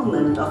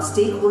involvement of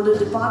stakeholder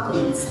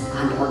departments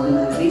and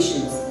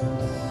organizations.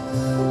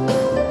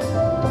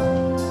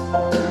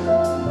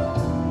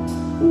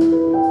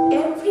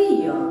 Every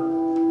year,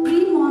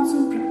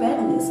 pre-monsoon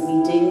preparedness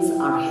meetings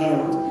are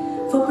held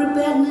for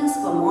preparedness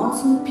for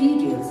monsoon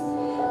periods,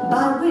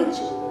 by which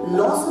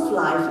loss of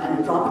life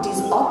and properties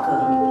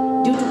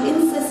occur due to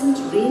incessant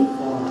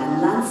rainfall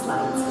and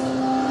landslides.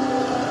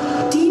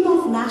 Team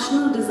of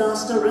National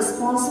Disaster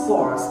Response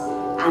Force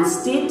and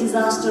State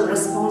Disaster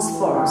Response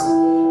Force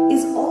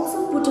is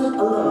also put on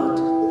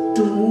alert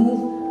to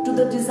move to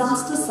the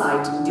disaster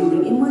site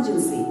during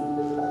emergency.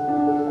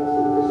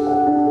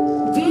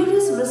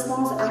 Various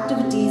response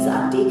activities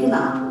are taken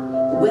up,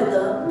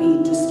 whether be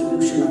it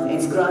distribution of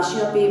ex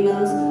gratia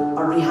payments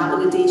or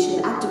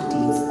rehabilitation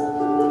activities.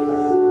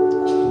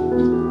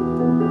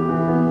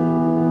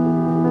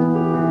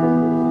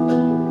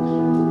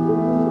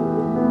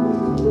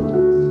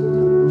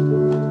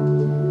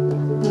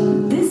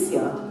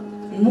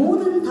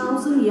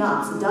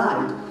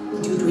 Died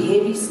due to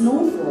heavy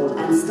snowfall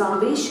and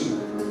starvation,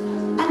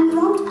 and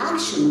prompt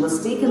action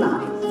was taken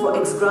up for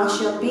ex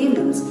gratia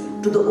payments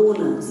to the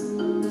owners.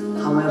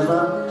 However,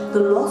 the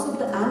loss of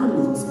the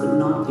animals could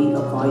not be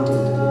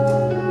avoided.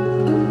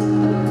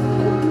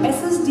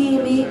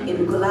 SSDMA,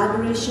 in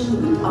collaboration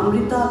with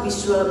Amrita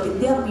Vishwa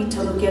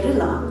Vidyapeetham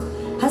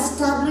Kerala, has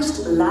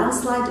established a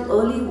landslide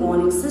early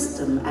warning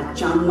system at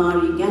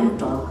Chanmari,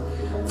 Gangtok,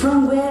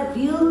 from where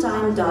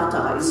real-time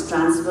data is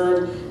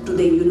transferred to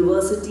the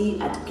university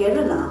at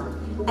Kerala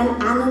and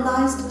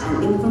analyzed,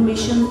 and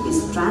information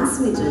is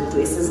transmitted to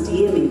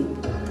SSDMA.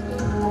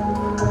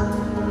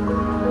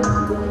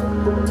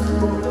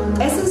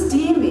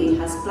 SSDMA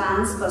has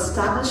plans for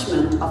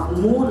establishment of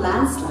more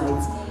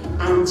landslides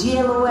and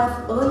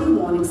GLOF early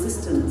warning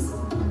systems.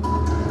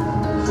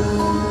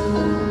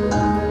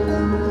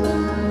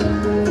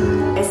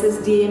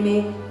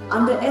 SSDMA,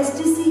 under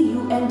SDC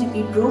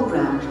UNDP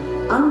program,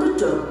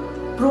 undertook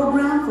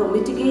program for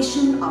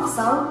mitigation of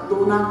South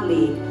Donak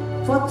Lake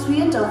for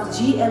threat of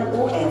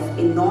GLOF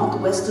in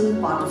northwestern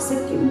part of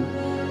Sikkim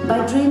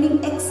by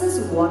draining excess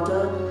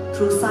water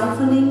through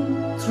siphoning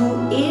through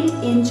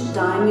 8-inch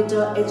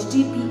diameter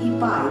HDPE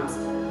pipes,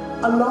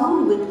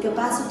 along with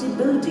capacity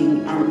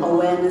building and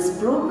awareness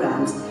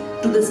programs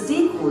to the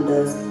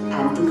stakeholders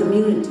and to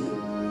community.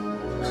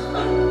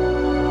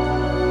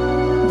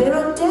 There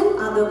are 10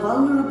 other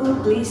vulnerable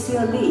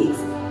glacier lakes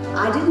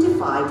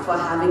identified for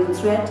having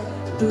threat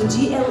to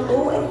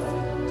GLOF.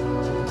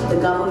 The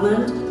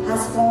government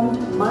has formed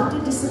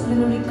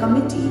multidisciplinary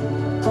committee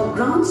for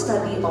ground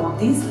study of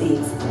these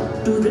lakes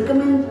to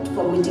recommend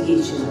for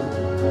mitigation.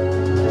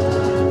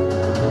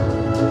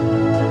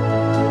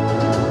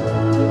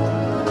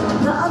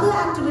 The other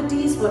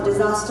activities for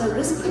disaster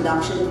risk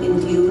reduction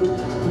include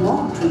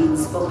mock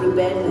drills for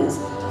preparedness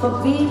for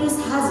various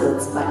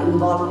hazards by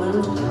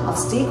involvement of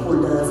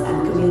stakeholders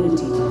and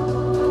community.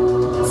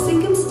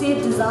 Sikkim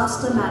State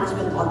Disaster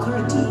Management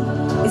Authority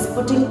is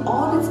putting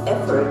all its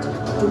effort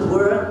to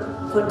work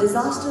for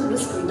disaster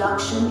risk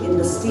reduction in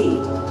the state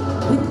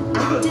with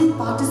active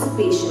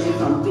participation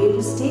from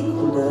various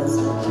stakeholders,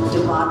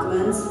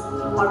 departments,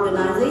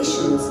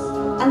 organizations,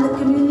 and the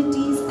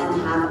communities,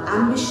 and have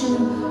ambition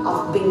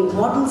of being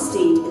model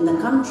state in the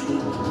country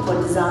for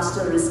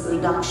disaster risk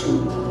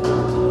reduction.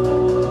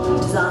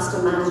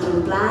 Disaster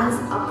management plans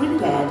are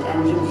prepared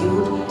and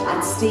reviewed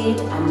at state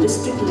and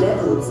district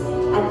levels,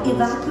 and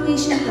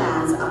evacuation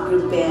plans are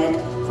prepared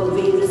for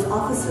various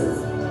offices.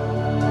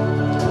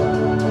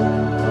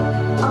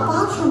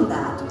 Apart from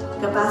that,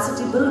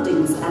 capacity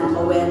buildings and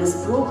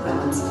awareness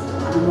programs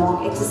and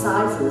mock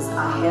exercises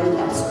are held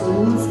at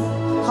schools,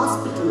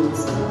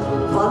 hospitals,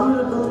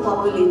 vulnerable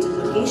populated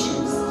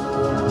locations.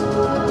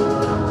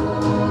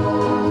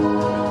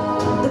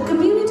 The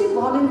community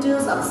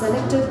volunteers of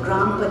selected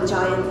Gram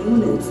Panchayat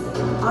units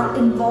are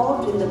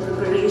involved in the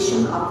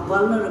preparation of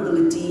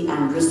vulnerability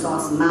and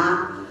resource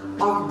map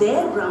of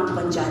their Gram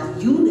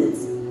Panchayat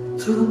units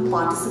through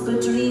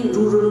participatory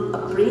rural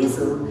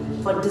appraisal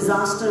for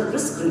disaster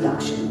risk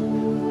reduction.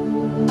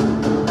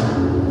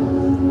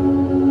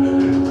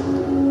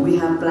 We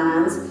have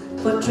plans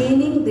for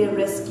training their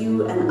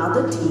rescue and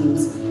other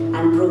teams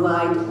and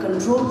provide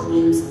control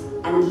rooms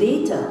and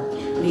later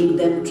make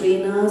them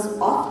trainers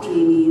of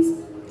trainees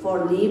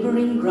for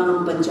neighboring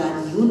Gram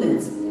Panchayat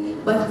units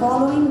by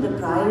following the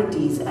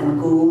priorities and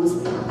goals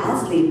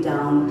as laid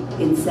down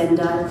in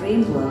Sendai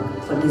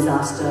framework for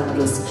disaster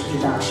risk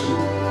reduction.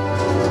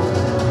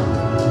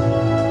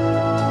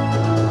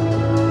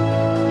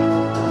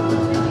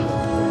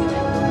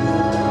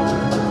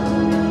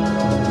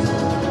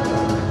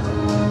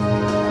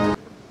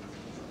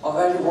 A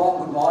very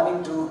warm good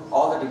morning to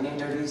all the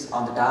dignitaries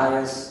on the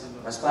dais,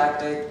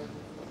 respected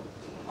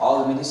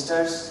all the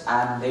ministers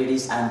and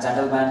ladies and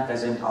gentlemen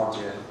present out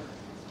here.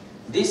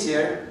 This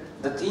year,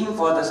 the theme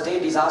for the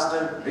State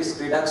Disaster Risk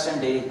Reduction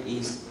Day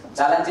is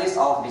Challenges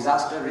of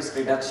Disaster Risk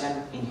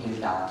Reduction in Hill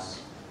Towns.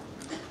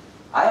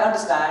 I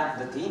understand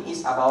the theme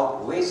is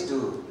about ways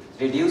to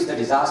reduce the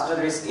disaster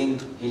risk in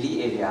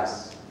hilly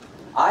areas.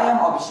 I am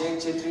Abhishek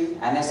Chetri,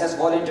 an NSS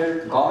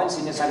volunteer, Government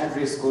Senior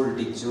Secondary School,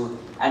 Dikju,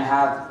 and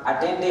have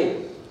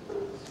attended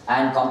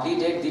and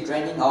completed the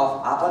training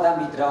of Apada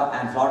Mitra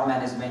and flood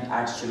management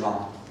at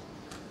Shillong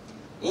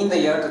in the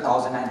year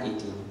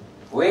 2018,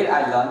 where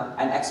I learned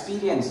and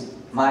experienced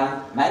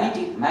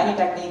many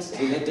techniques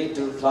related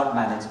to flood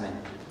management.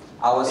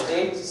 Our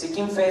state,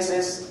 Sikkim,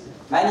 faces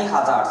many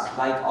hazards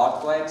like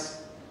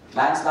earthquakes,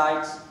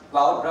 landslides,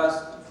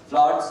 cloudbursts,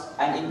 floods,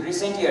 and in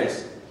recent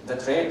years, the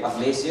threat of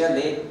glacier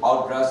lake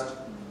outburst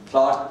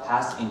flood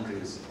has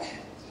increased.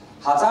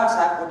 Hazards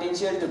have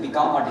potential to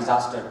become a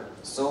disaster,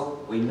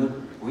 so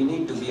we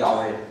need to be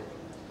aware.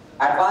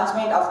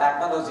 Advancement of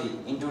technology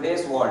in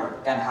today's world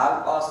can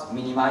help us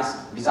minimize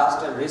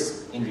disaster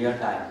risk in real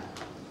time.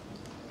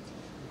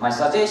 My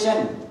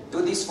suggestion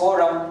to this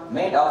forum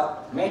made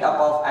up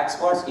of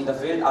experts in the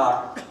field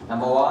are: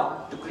 number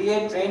 1, to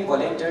create trained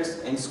volunteers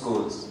in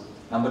schools.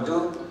 Number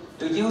 2,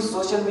 to use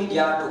social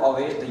media to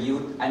aware the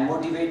youth and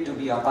motivate to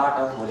be a part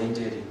of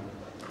volunteering.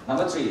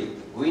 Number 3,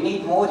 we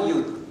need more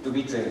youth to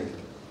be trained.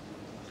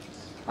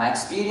 My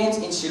experience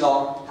in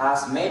Shillong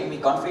has made me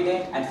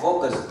confident and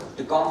focused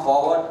to come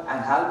forward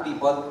and help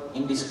people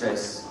in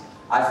distress.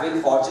 I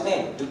feel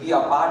fortunate to be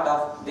a part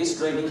of this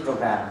training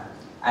program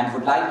and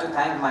would like to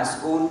thank my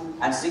school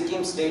and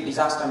Sikkim State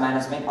Disaster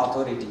Management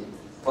Authority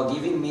for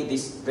giving me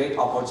this great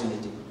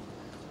opportunity.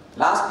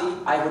 Lastly,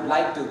 I would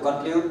like to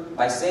conclude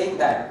by saying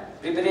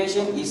that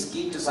preparation is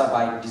key to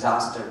survive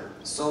disaster.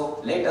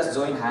 So let us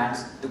join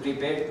hands to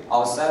prepare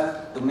ourselves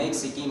to make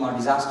Sikkim a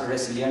disaster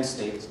resilient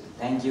state.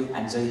 Thank you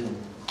and Jai Hind.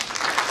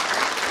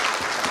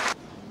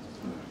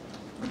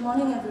 Good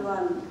morning,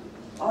 everyone.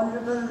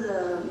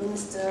 Honorable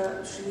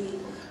Minister Shri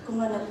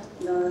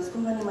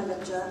Kumrani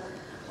Malakja,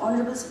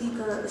 Honorable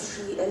Speaker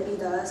Shri L.B.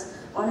 Das,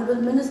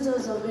 Honorable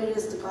Ministers of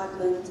various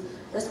departments,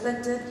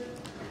 respected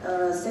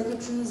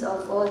Secretaries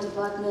of all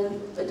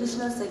departments,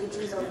 Additional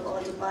Secretaries of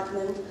all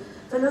departments,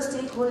 fellow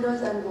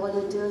stakeholders and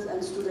volunteers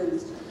and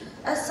students.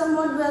 As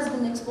someone who has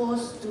been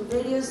exposed to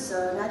various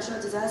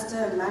natural disaster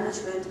and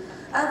management,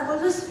 I've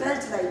always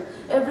felt like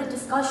every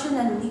discussion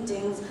and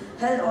meetings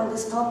held on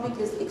this topic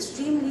is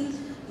extremely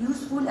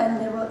useful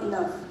and never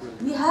enough.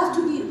 We have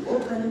to be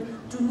open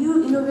to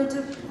new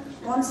innovative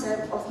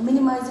concept of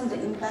minimizing the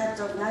impact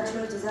of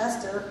natural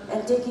disaster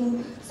and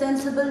taking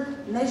sensible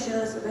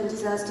measures when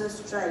disaster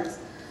strikes.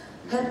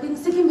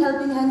 Sikkim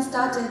Helping Hand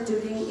started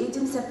during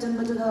 18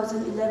 September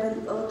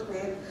 2011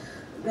 earthquake,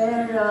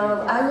 where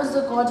I was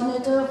the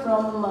coordinator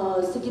from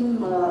Sikkim,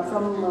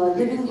 from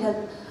Living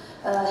Help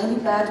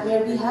helipad,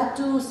 where we had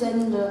to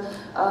send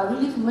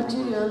relief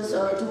materials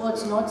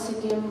towards North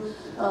Sikkim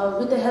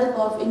with the help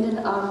of Indian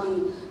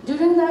Army.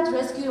 During that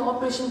rescue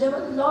operation, there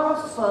was a lot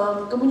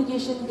of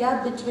communication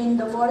gap between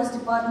the Forest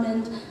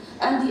Department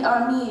and the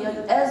Army.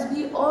 As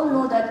we all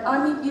know that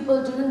Army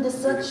people during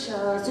such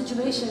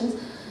situations,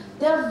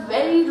 they are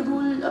very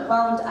rule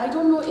bound. I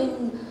don't know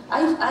in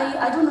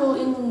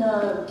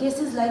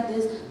cases like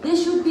this, they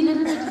should be a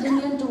little bit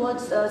lenient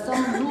towards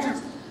some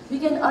rules. We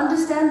can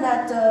understand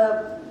that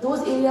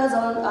those areas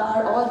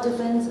are all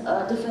defense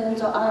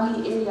or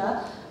army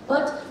area,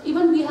 but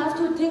even we have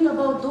to think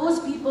about those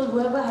people,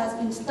 whoever has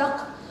been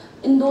stuck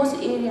in those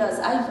areas.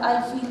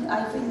 I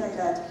feel like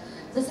that.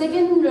 The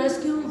second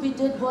rescue we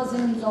did was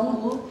in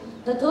Longhu.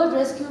 The third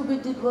rescue we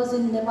did was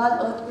in Nepal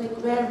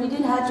earthquake, where we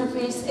didn't have to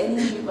face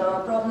any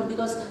problem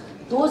because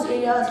those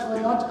areas were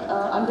not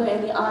under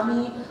any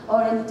army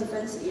or any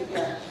defense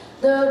area.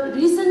 The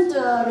recent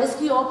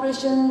rescue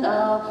operation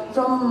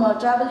from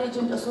Travel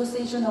Agent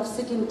Association of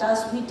Sikkim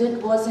task we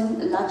did was in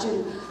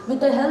Lachin,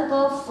 with the help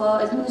of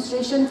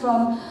administration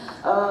from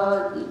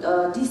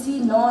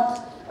DC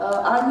North,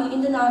 Army,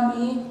 Indian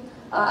Army,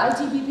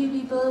 ITBP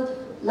people,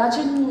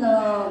 Lachin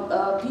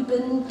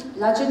people,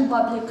 Lachin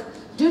public.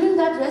 During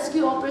that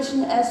rescue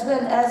operation, as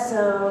well as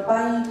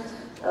by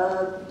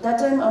that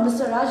time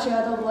Mr. Raj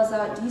Yadav was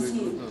our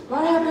DC.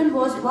 What happened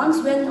was,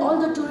 once when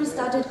all the tourists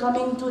started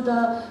coming to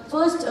the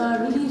first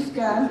relief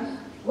camp,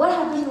 what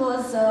happened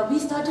was we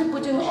started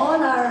putting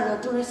all our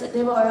tourists,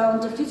 there were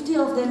around 50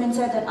 of them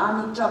inside that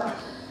army truck.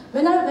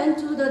 When I went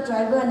to the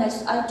driver and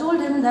I told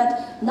him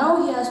that now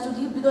he has to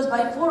leave, because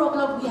by 4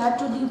 o'clock we had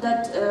to leave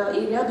that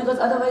area, because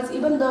otherwise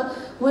even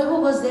whoever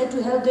was there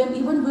to help them,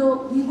 even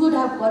we would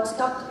have got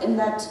stuck in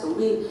that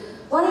way.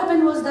 What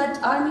happened was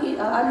that army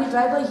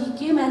driver, he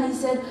came and he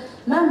said,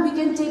 "Ma'am, we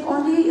can take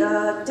only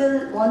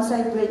till one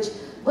side bridge."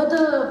 But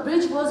the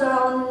bridge was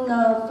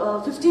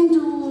around 15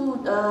 to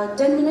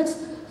 10 minutes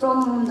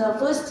from the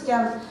first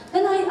camp.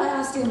 Then I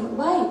asked him,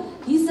 why?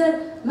 He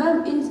said,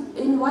 "Ma'am,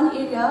 in one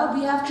area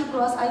we have to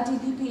cross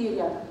ITBP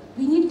area.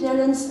 We need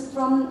clearance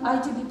from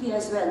ITBP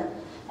as well."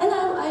 And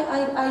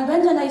I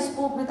went and I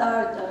spoke with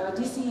our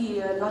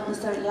DC, not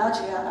Mr.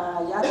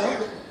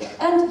 Yadav,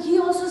 and he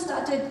also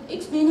started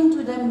explaining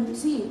to them,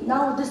 see,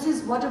 now this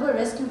is whatever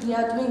rescue we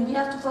are doing, we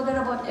have to forget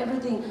about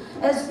everything.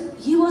 As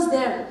he was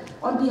there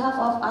on behalf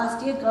of our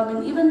state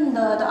government, even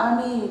the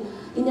army,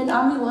 Indian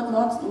Army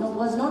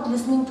was not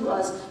listening to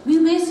us. We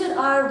wasted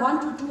our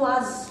 1 to 2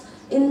 hours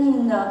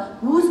in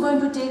who's going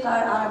to take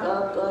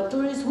our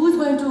tourists, who's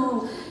going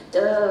to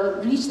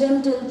reach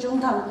them till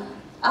Chungthang.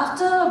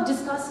 After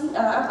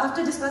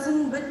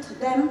discussing with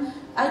them,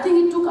 I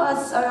think it took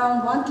us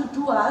around 1 to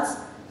 2 hours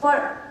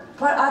for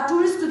our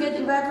tourists to get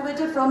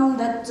evacuated from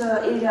that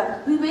area.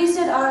 We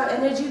wasted our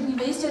energy, we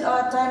wasted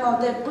our time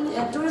out there.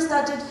 Tourists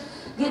started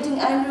getting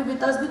angry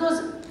with us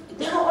because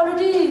they were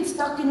already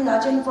stuck in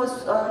Lachen for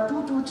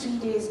 2 to 3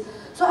 days.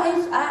 So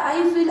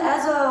I feel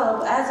as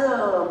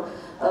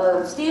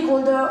a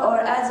stakeholder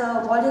or as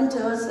a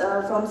volunteers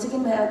from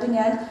Sikkim Helping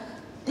Hand,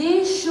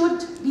 they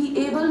should be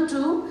able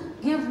to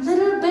give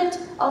little bit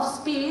of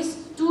space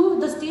to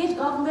the state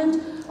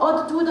government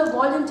or to the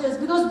volunteers,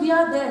 because we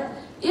are there.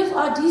 If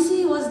our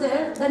DC was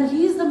there, then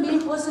he is the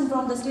main person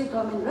from the state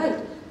government, right?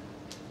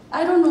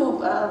 I don't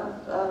know,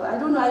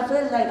 I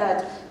felt like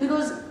that,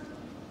 because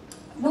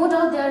no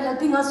doubt they are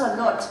helping us a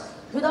lot.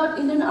 Without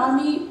Indian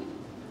Army,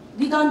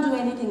 we can't do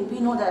anything, we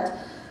know that.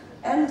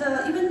 And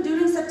even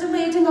during September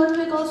 18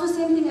 earthquake, also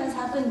same thing has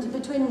happened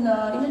between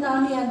Indian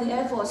Army and the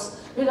Air Force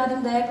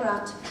regarding the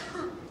aircraft.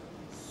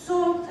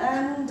 So,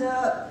 and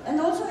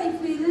also I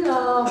feel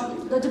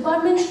the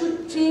department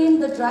should train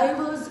the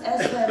drivers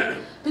as well,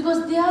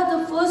 because they are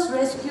the first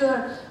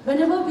rescuer.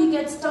 Whenever we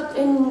get stuck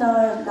in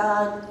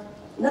Nathula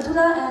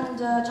and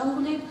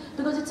Changulik,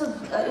 because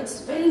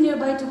it's very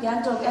nearby to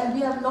Gangtok, and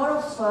we have a lot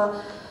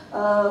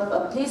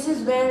of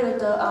places where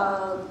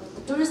the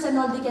tourists and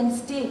all, they can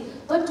stay.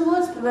 But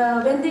towards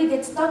when they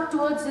get stuck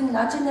towards in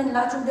Lachen and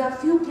Lachung, there are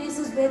few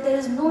places where there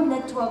is no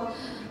network.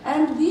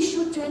 And we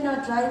should train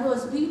our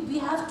drivers. We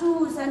have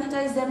to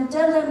sanitize them,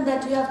 tell them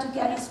that you have to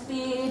carry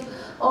spade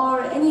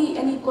or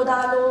any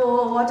kodalo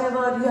or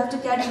whatever, you have to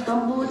carry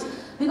gumboots,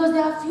 because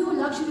there are few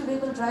luxury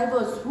vehicle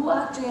drivers who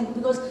are trained.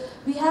 Because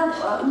we have,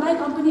 in my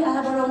company, I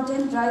have around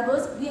 10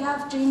 drivers, we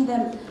have trained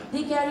them.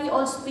 They carry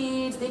all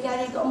spades, they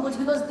carry gumboots,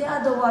 because they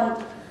are the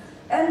one.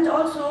 And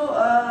also,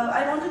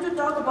 I wanted to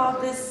talk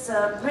about this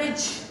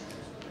bridge.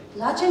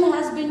 Lachen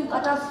has been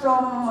cut off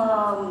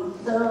from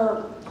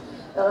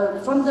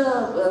from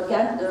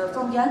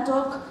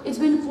Gangtok. It's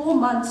been 4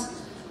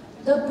 months.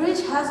 The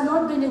bridge has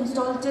not been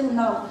installed till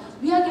now.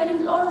 We are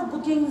getting a lot of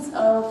bookings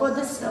for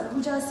this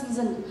puja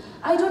season.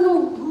 I don't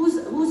know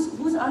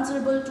who's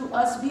answerable to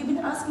us. We've been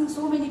asking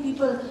so many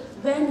people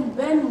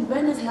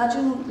when is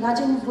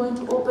Lachen going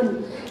to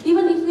open.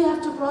 Even if we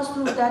have to cross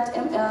through that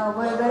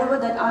wherever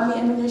that army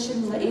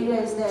ammunition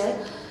area is there,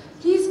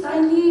 please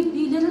kindly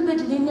be a little bit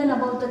lenient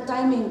about the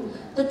timing.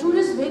 The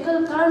tourist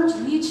vehicle can't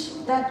reach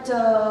that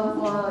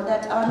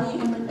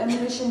army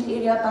ammunition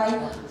area by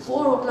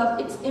 4 o'clock.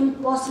 It's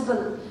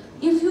impossible.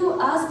 If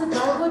you ask the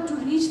driver to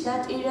reach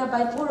that area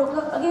by 4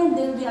 o'clock, again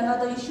there will be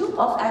another issue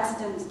of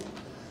accidents.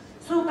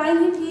 So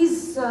kindly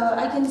please,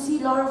 I can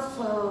see a lot of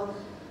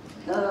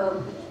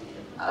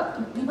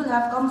people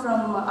have come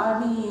from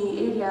army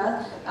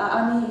area.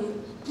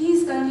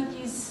 Please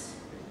please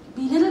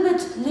be a little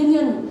bit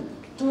lenient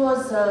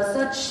towards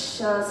such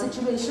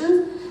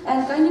situations,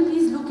 and kindly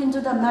please look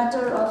into the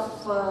matter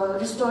of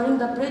restoring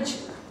the bridge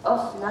of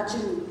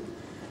Lachen.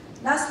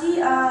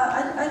 Lastly,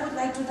 I would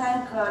like to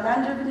thank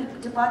Land Revenue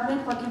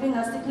Department for giving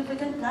a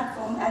significant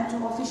platform, and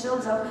to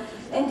officials of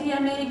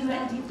NDMA,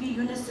 UNDP,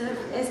 UNICEF,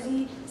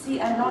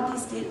 SDC and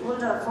Northeast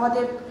stakeholder for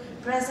their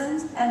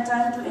presence and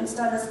time to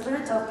instill a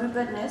spirit of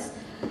preparedness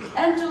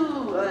and to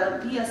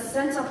be a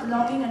sense of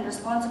belonging and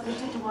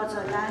responsibility towards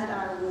our land,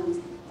 our homes.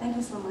 Thank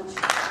you so much.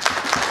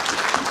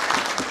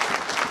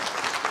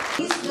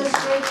 East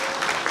District,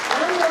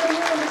 Land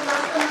Revenue and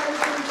Disaster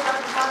Management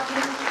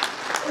Department,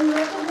 in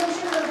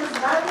recognition of his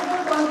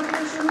valuable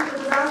contribution to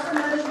disaster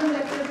management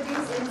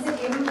activities in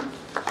Sikkim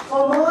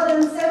for more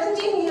than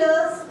 17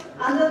 years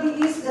under the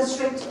East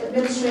District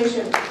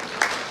Administration.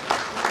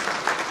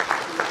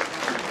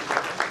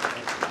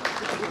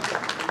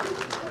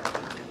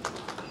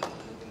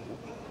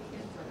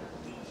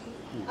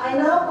 I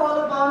now call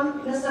upon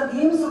Mr.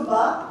 Bhim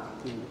Subba,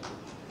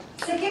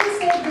 Sikkim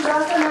State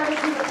Disaster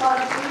Management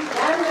Authority,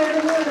 Land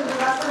Revenue and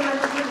Disaster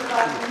Management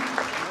Department,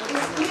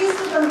 is pleased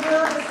to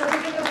confer the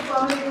certificate of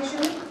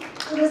commendation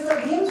to Mr.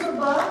 Bhim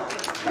Subba,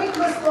 Quick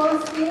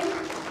Response Team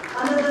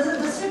under the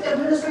District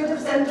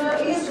Administrative Center,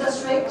 East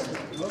District,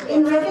 in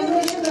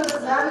recognition of his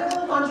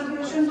valuable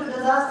contribution to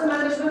disaster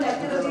management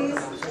activities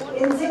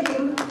in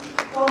Sikkim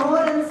for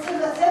more than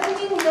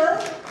 17 years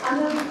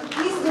under the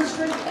East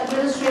District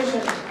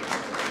Administration.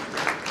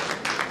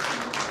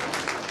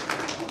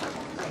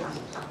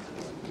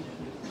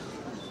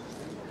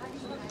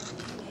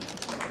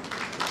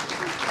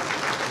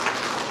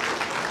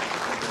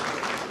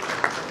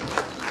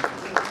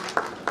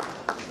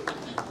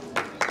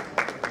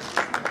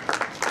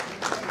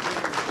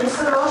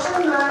 Mr.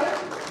 Roshan Rai,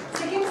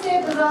 Sikkim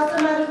State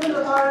Disaster Management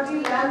Authority.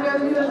 Land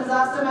Revenue and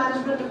Disaster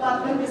Management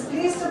Department is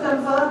pleased to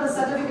confer the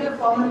certificate of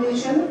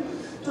commendation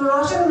to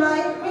Roshan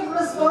Rai Quick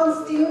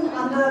Response Team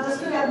under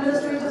District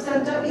Administrative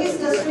Center, East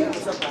District,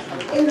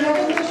 in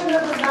recognition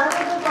of his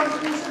valuable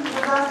contribution to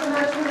disaster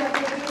management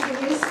activities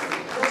in East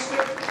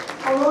District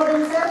for more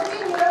than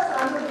 17 years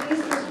under the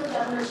East District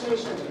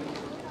Administration.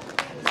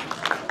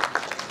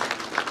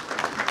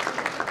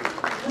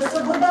 Mr.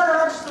 Buddha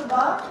Raj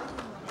Subba,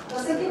 the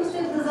Sikkim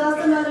State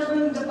Disaster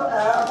Management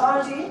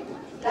Authority,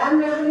 Land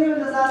Revenue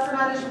and Disaster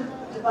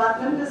Management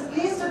Department is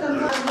pleased to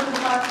confer the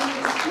certificate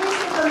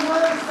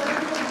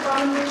of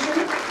commendation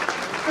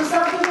to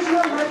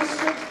Sub-Divisional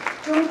Magistrate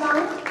Chintan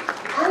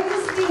and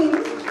his team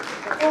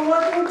for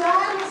working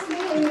tirelessly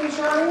in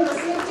ensuring the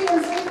safety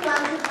and safe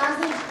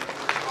passage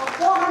of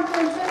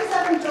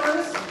 427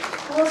 tourists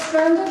who were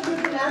stranded due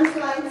to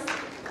landslides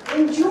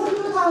in June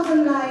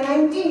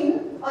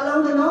 2019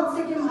 along the North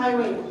Sikkim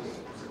Highway.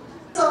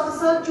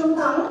 Officer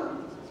Chintan,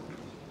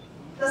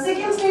 the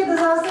Sikkim State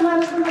Disaster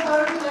Management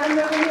Authority, Land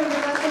Revenue and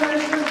Disaster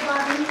Management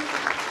Department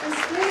is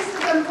pleased to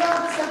confer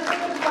the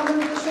certificate of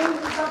commendation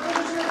to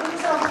Sub-Divisional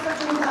Police Officer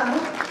Chintan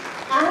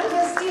and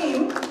his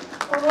team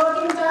for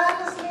working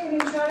tirelessly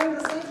in ensuring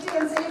the safety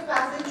and safe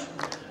passage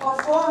of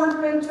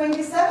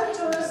 427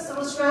 tourists who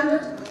were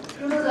stranded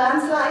due to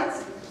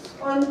landslides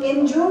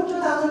in June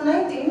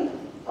 2019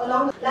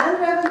 along the Land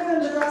Revenue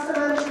and Disaster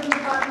Management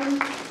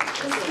Department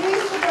is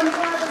pleased to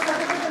confer the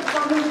certificate of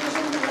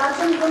commendation to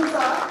Lachin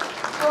Gunsa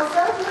for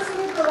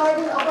selflessly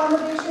providing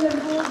accommodation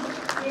and food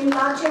in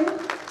Lachin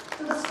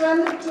to the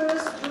stranded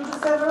tourists due to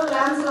several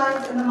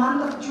landslides in the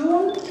month of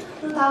June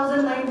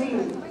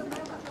 2019.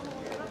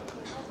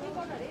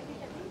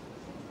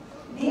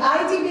 The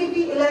ITBP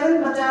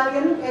 11th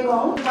Battalion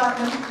Pegong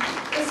Department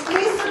is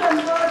pleased to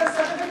confer the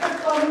certificate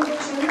of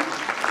commendation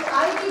to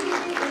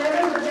ITBP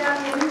 11th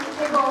Battalion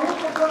Pegong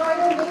for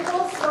providing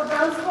vehicles for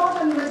transport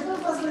and medical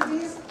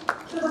facilities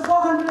to the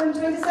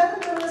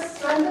 427 tourists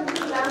stranded due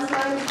to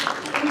landslides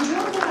in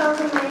June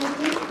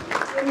 2019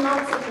 in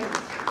North Sikkim.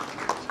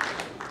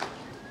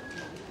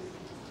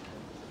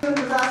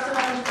 Disaster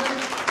Management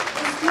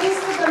is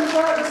pleased to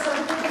confer the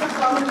certificate of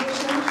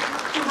commendation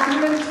to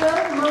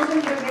 112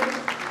 Mountain Brigade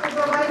for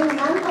providing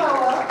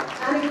manpower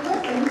and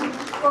equipment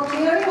for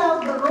clearing out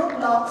the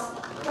roadblocks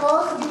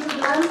caused due to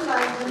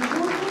landslides in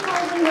June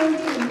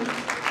 2019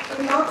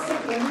 in North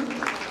Sikkim,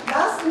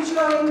 thus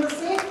ensuring the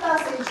safe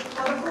passage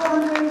for the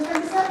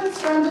 427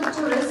 stranded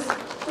tourists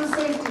to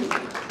safety.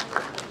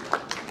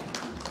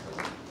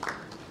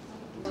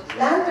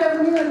 Land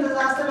Revenue and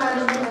Disaster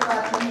Management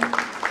Department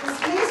is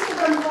pleased to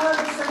confer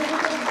the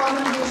certificate of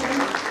commendation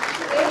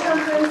to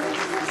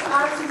 866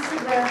 RCC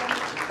rep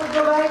for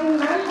providing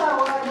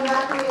manpower and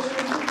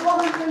evacuation to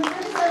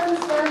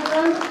 427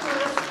 stranded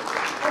tourists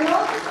and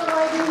also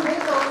providing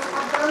vehicles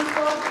of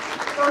transport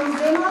from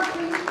Zema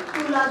Creek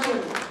to Lachin.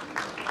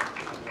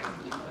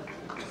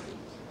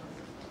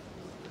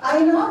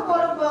 I now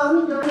call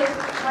upon the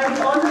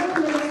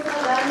Honorable Minister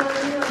of Land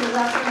Revenue and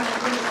Disaster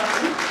Management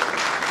Department.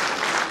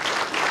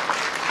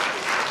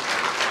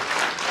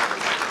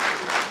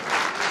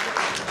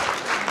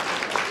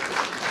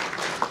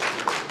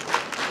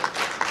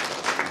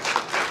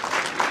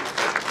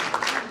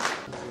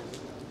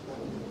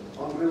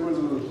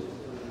 Honorable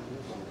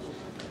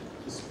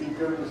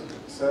Speaker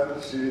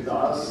Sir Shri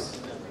Das,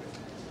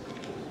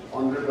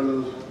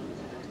 Honorable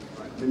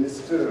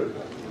Minister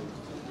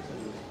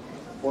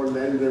for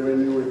Land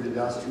Revenue and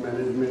Disaster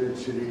Management,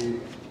 Shri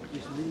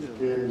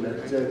K.N.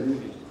 Lecturer,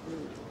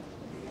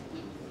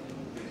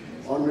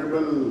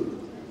 Honorable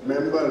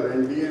Member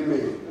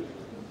NDMA,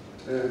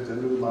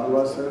 General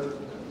Marwa Sir,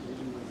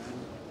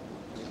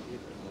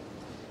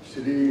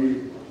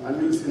 Shri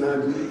Anil Sinha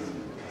ji,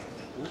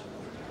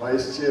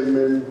 Vice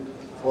Chairman,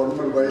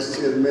 former Vice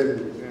Chairman,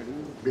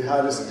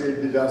 Bihar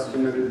State Disaster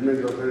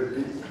Management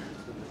Authority,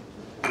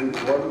 and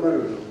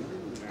former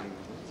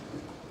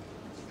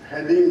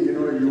heading,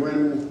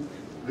 UN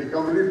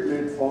recovery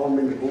platform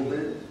in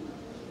Kobe,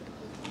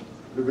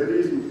 the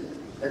very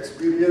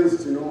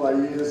experienced,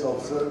 IAS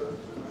officer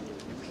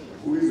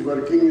who is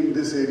working in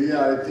this area,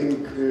 I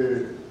think,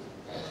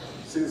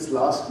 since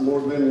last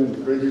more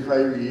than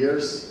 25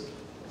 years.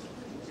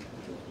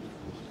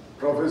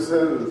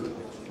 Professor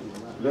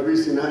Ravi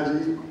Sinha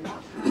ji,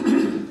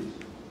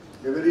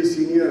 a very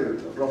senior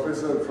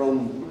professor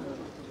from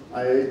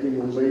IIT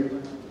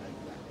Mumbai.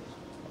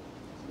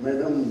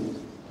 Madam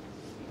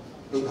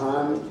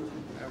Bhawan,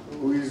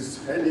 who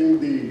is heading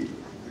the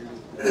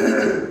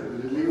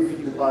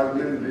Relief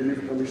Department, Relief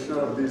Commissioner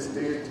of the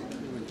state,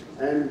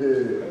 and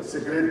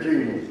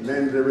Secretary,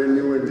 Land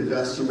Revenue and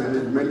Disaster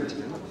Management,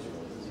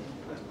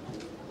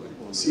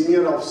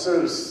 senior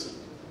officers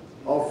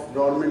of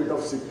Government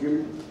of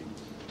Sikkim,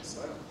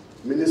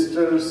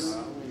 ministers,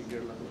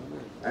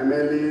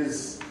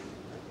 MLAs,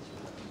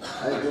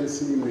 I can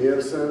see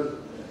Mayor Sir,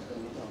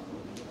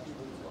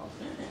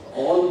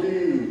 all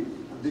the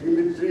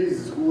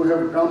dignitaries who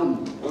have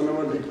come on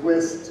our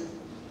request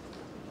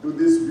to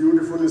this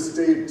beautiful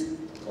state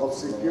of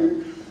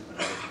Sikkim.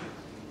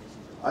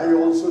 I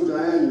also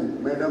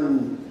join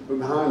Madam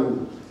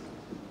Pradhan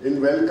in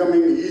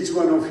welcoming each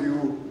one of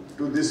you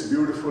to this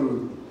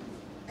beautiful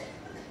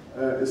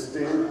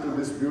state, to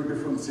this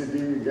beautiful city,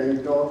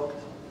 Gangtok.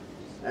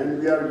 And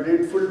we are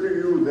grateful to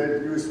you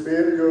that you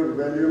spare your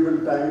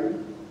valuable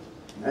time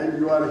and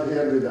you are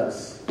here with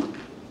us.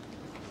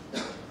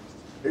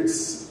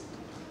 It's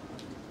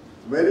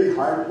very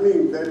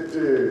heartening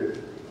that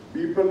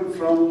people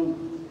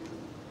from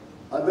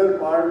other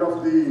part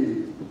of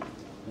the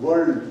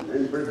world,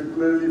 and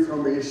particularly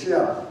from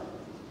Asia,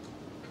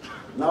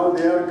 now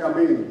they are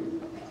coming.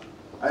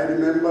 I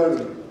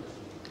remember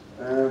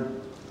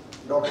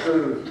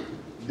Dr.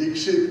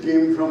 Dikshit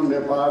came from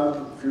Nepal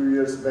a few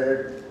years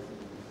back,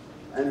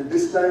 and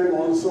this time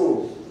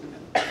also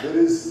there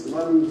is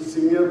one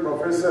senior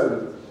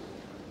professor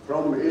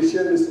from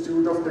Asian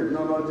Institute of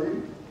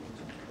Technology.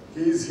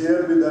 He is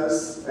here with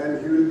us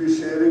and he will be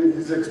sharing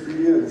his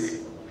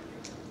experience,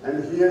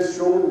 and he has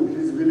shown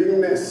his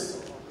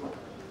willingness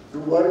to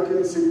work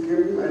in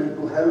Sikkim and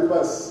to help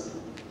us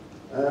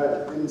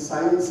in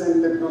science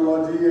and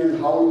technology, and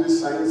how this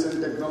science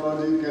and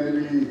technology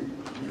can be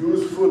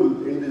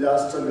useful in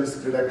disaster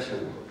risk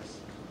reduction.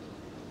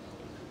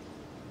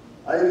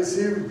 I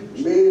received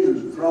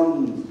mail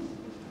from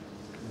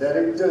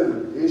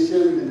Director,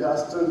 Asian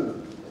Disaster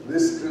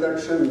Risk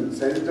Reduction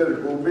Center,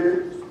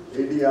 Kobe,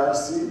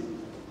 ADRC.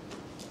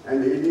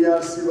 And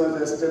ADRC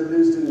was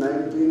established in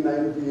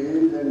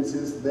 1998, and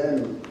since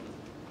then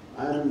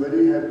I am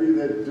very happy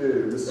that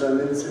Mr.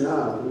 Anil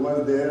Sinha, who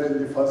was there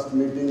in the first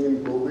meeting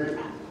in Kobe.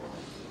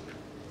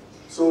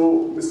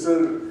 So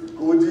Mr.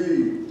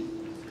 Koji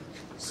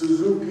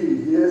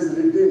Suzuki, he has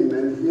written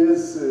and he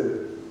has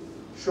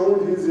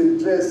shown his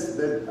interest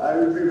that I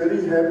will be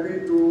very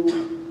happy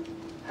to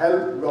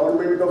help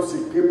Government of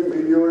Sikkim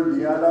in your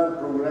DRR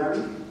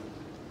program.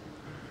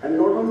 And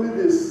not only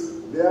this,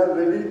 they are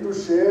ready to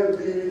share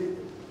the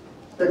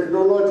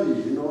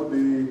technology,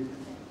 the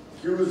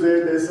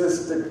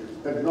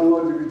QZSS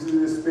technology, which is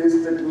a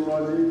space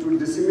technology, to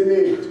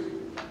disseminate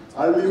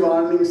early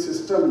warning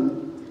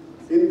system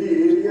in the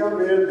area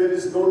where there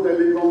is no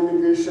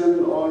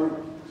telecommunication or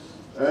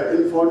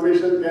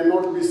information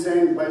cannot be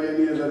sent by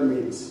any other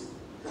means.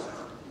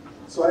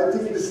 So I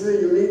think this is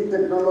a unique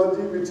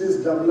technology which is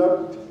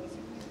developed,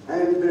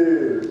 and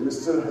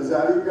Mr.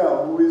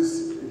 Hazarika, who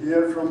is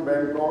here from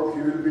Bangkok,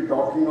 he will be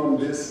talking on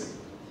this.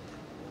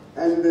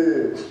 And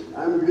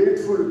I'm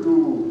grateful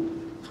to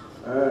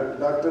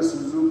Dr.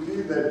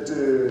 Suzuki that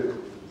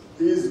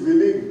he is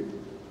willing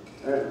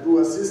to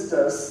assist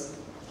us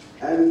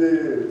and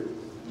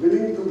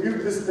willing to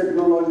give this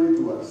technology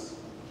to us.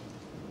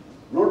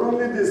 Not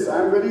only this,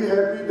 I'm very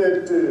happy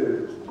that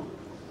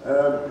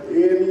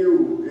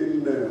ANU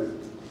in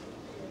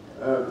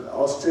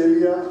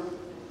Australia,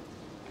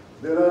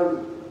 there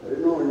are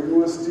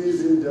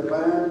universities in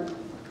Japan,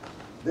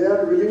 they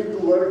are willing to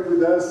work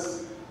with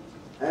us,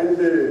 and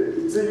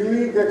it's a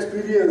unique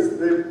experience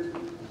that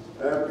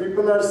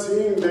people are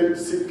seeing that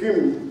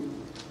Sikkim,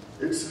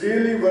 it's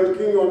really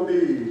working on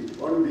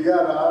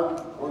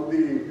DRR, on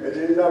the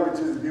agenda which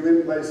is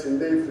given by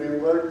Sindai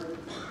framework.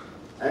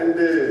 And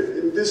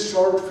in this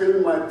short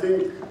film, I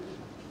think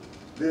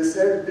they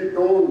set the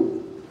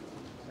tone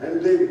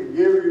and they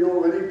gave,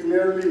 very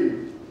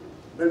clearly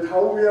that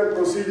how we are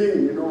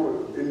proceeding,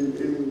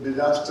 in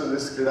disaster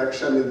risk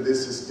reduction in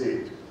this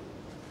state.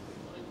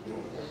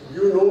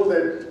 You know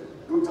that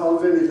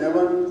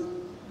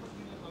 2011,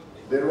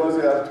 there was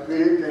an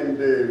earthquake and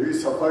we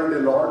suffered a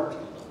lot.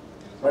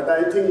 But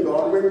I think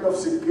government of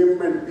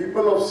Sikkim and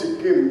people of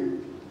Sikkim,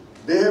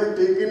 they have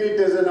taken it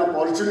as an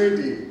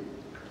opportunity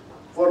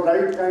for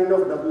right kind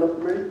of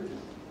development,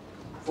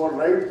 for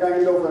right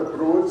kind of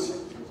approach,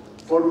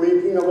 for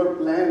making our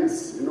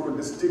plans,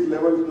 district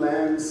level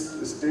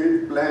plans,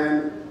 state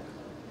plan,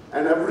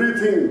 and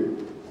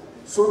everything,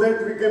 so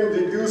that we can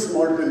reduce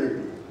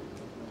mortality,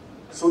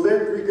 so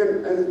that we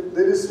can, and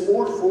there is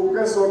more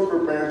focus on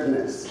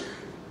preparedness.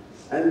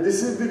 And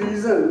this is the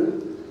reason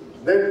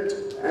that,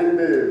 and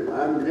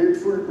I am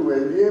grateful to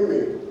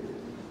NDMA,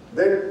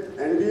 that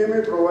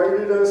NDMA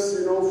provided us,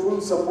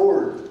 full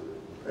support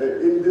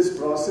in this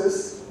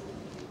process,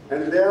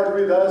 and they are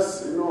with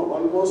us,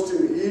 almost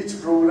in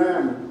each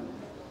program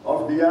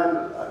of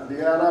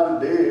DRR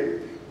Day.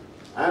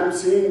 I am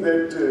seeing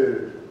that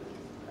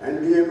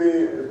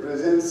NDMA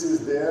presence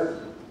is there,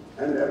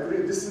 and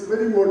this is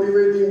very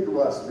motivating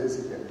to us,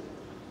 basically.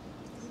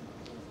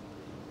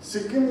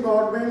 Sikkim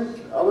government,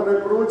 our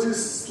approach is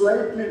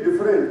slightly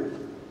different,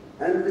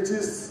 and which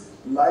is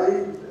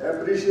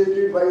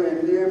appreciated by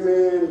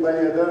NDMA and by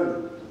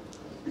other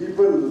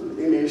people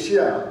in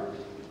Asia.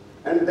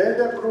 And that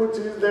approach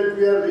is that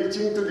we are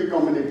reaching to the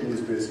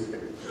communities, basically.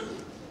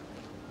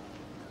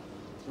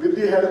 With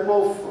the help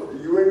of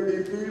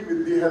UNDP,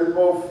 with the help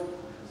of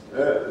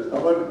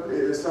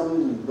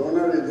some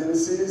donor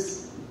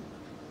agencies,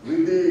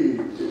 with the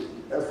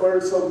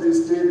efforts of the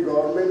state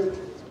government,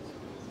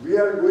 we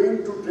are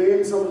going to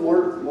train some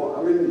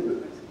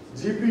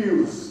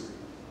GPUs.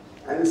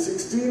 And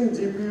 16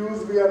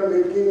 GPUs we are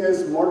making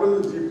as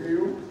model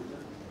GPU,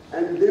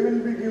 and they will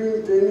be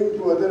giving training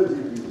to other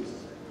GPUs.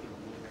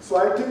 So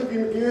I think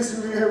in case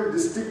we have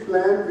district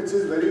plan which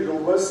is very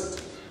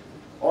robust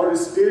or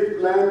state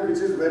plan which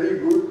is very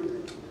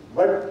good,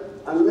 but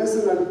unless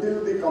and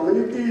until the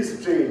community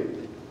is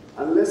trained,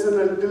 unless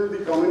and until the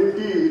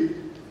community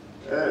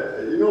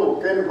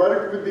can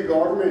work with the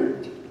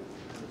government,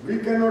 we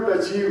cannot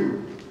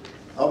achieve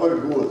our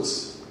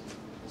goals.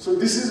 So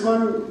this is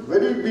one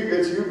very big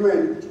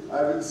achievement,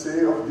 I will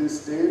say, of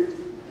this state,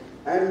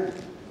 and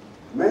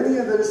many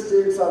other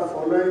states are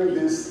following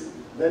this,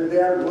 that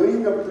they are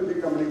going up to the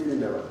community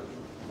level.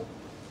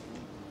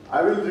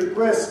 I will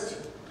request,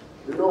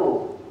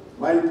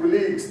 my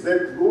colleagues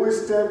that go a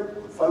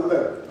step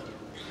further,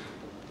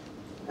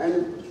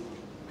 and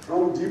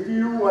from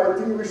GPU, I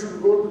think we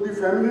should go to the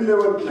family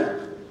level plan.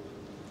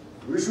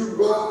 We should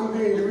go up to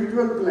the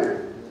individual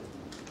plan.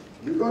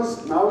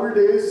 Because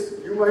nowadays,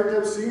 you might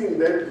have seen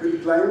that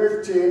with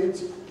climate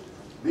change,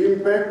 the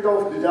impact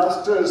of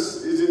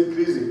disasters is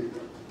increasing.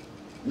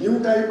 New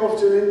type of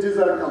challenges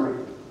are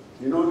coming.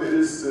 There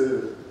is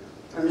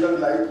thunder,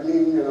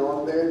 lightning and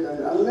all that,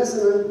 and unless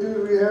and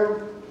until we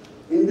have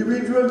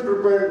individual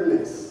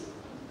preparedness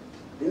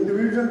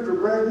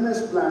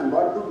plan,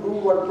 what to do,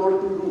 what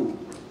not to do.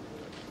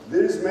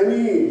 There is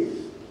many,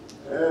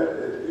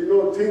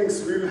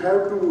 things we will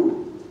have to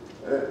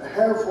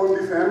have for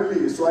the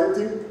family. So I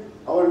think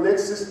our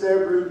next step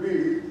will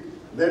be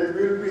that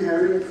we will be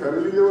having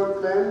family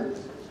level plan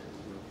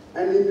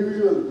and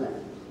individual plan.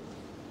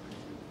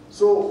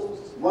 So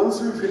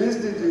once we finish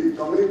the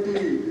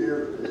community,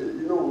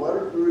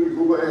 work, we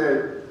will go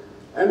ahead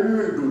and we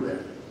will do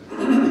that.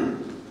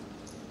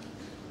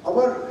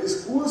 Our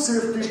school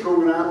safety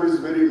program is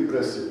very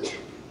impressive,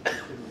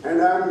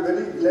 and I am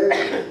very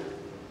glad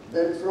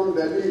that from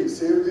Delhi,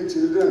 Save the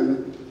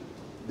Children,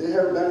 they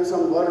have done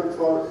some work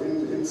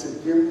in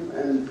Sikkim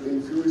and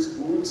in few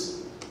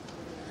schools,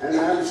 and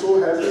I am so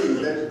happy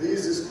that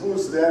these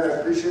schools, they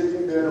are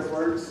appreciating their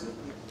efforts,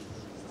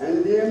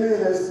 and DMA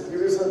has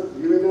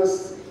given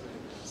us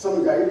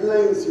some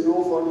guidelines,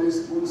 for the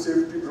school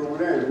safety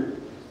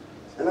program,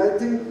 and I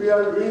think we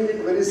are doing it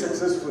very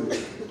successfully.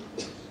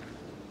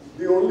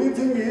 The only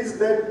thing is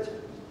that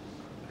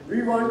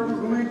we want to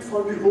do it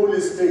for the whole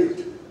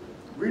state.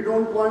 We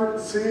don't want to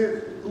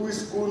say 2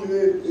 schools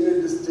in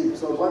a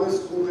district or 1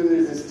 school in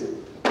a district.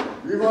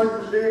 We want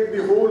to take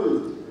the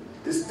whole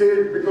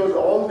state, because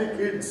all the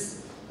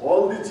kids,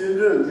 all the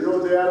children,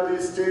 they are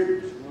the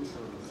state,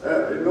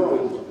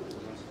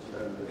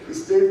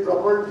 state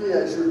property,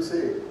 I should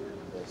say.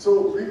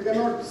 So we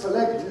cannot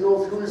select,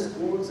 few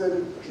schools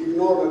and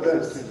ignore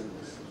others.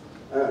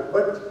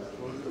 But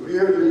we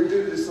have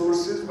limited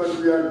resources, but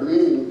we are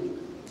doing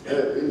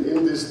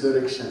in this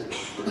direction.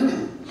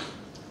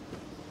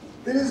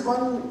 There is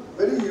one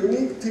very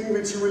unique thing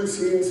which you will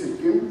see in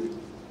Sikkim,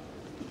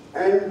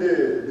 and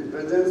the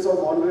presence of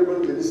Honorable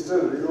Minister,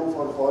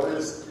 for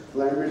Forest,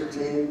 Climate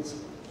Change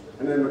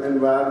and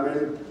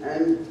Environment,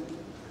 and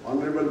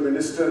Honorable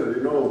Minister,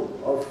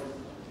 of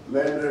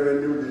Land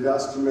Revenue,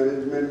 Disaster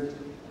Management,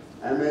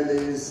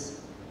 MLAs,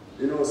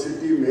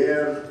 City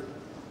Mayor.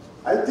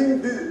 I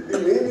think the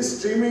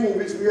mainstreaming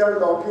which we are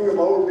talking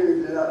about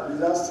in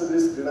disaster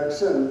risk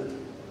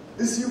reduction,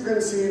 this you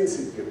can see in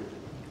Sikkim.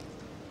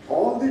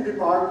 All the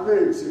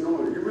departments,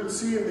 you will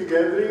see in the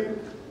gathering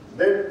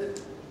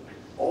that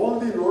all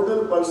the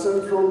nodal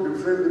persons from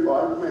different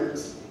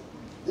departments,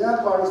 they are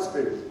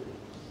participating.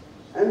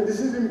 And this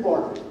is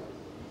important,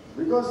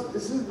 because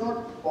this is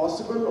not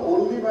possible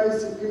only by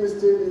Sikkim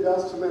State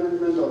Disaster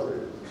Management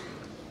Authority.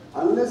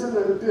 Unless and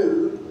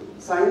until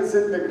science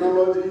and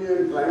technology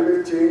and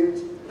climate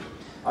change,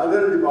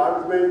 other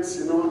departments,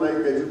 like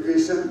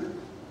education,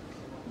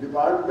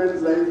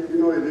 department like,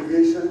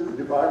 irrigation,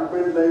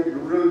 department like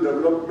rural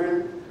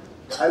development,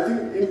 I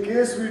think in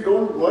case we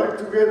don't work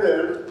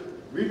together,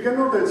 we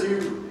cannot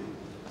achieve,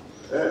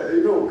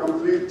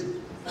 complete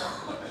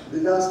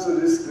disaster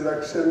risk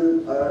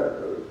reduction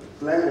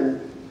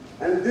plan.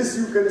 And this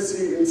you can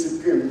see in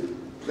Sikkim,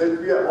 that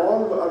we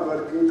all are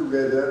working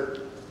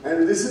together,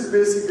 and this is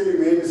basically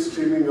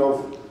mainstreaming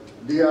of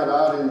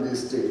DRR in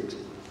this state.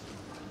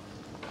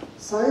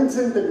 Science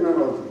and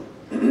technology.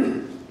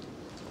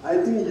 I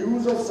think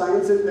use of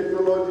science and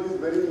technology is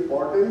very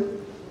important,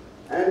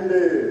 and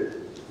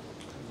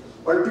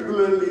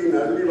particularly in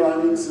early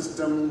warning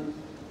system,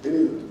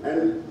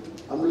 and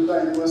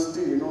Amrita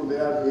University, they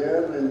are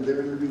here and they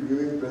will be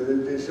giving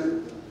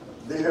presentation.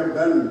 They have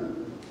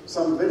done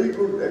some very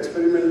good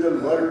experimental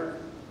work,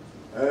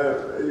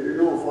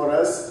 for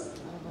us,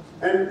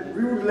 and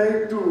we would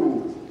like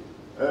to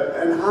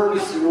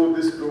enhance,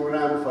 this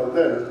program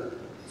further,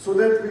 so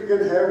that we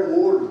can have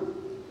more,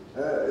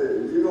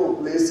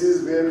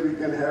 places where we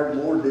can have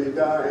more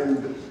data,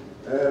 and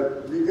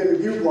we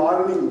can give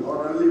warning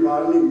or early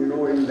warning,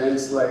 in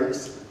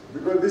landslides,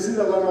 because this is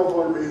one of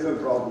our major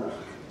problems.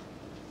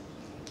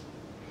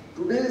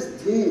 Today's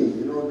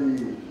theme,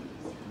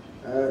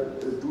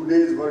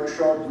 today's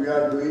workshop we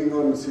are doing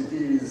on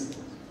cities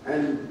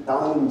and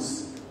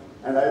towns,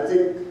 and I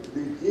think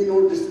the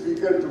keynote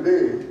speaker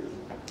today,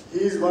 he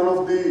is one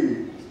of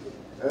the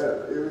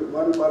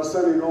one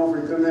person, of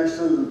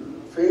international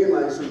fame,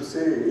 I should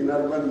say, in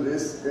urban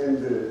risk,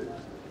 and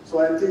so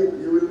I think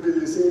you will be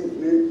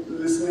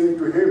listening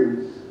to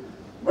him.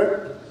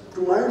 But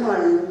to my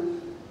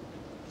mind,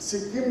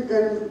 Sikkim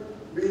can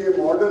be a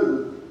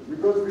model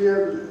because we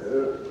have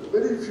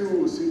very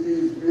few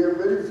cities, we have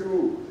very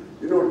few,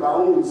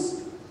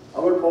 towns.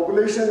 Our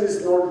population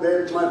is not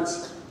that much,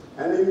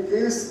 and in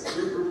case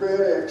we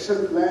prepare an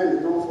action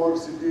plan, for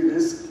city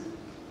risk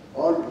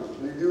or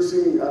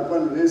reducing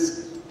urban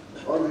risk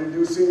or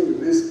reducing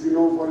risk,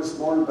 for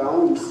small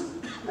towns,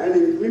 and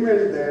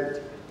implement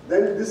that,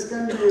 then this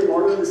can be a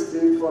model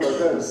state for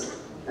others,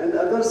 and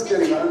others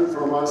can learn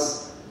from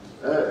us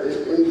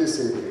in this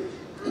area.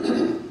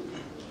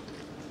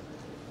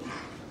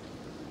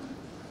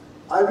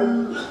 I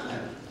will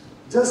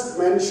just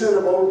mention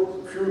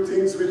about few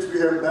things which we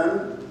have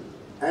done,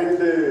 and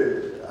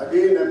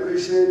again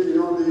appreciate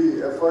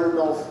the effort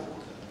of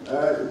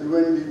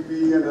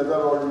UNDP and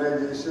other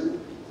organizations,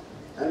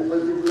 and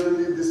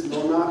particularly this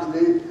Monarch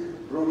Lake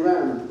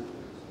program,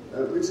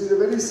 which is a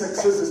very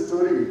success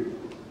story.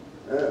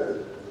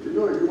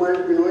 You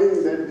might be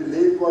knowing that the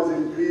lake was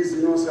increased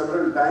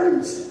several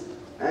times,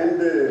 and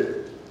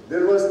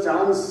there was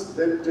chance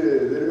that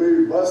there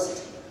may be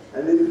burst,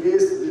 and in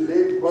case the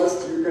lake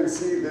burst, you can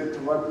see that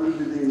what will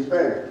be the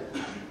impact.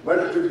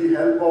 But with the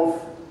help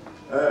of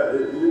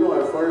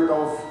effort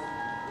of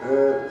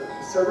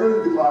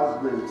several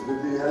departments,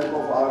 with the help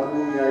of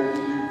Army,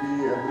 ITBP,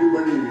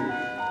 everybody,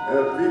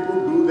 we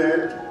could do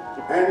that.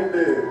 And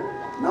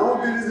now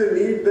there is a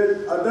need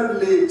that other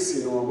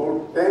lakes,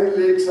 about 10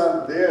 lakes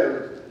are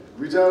there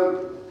which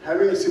are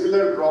having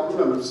similar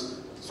problems.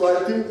 So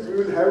I think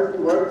we will have to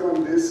work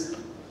on this,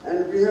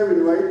 and we have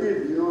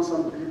invited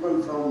some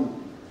people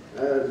from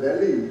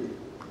Delhi,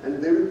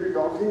 and they will be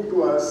talking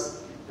to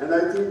us, and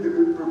I think they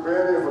will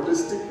prepare a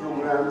holistic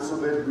program so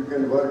that we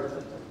can work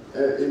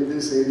in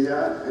this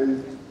area,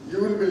 and you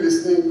will be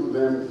listening to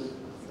them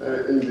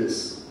in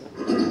this.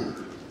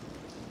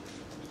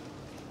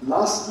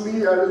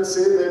 Lastly, I will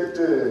say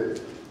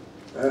that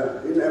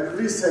in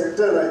every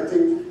sector, I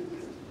think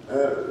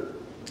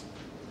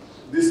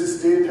this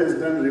state has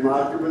done a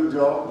remarkable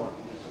job,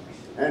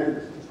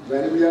 and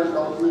when we are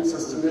talking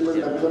sustainable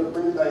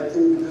development, I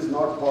think it is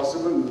not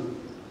possible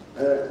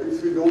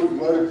if we don't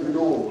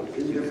work,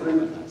 in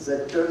different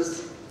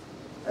sectors.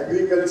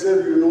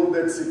 Agriculture,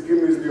 that Sikkim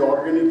is the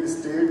organic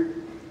state,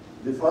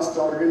 the first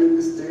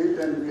organic state,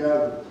 and we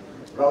are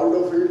proud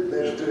of it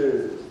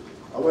that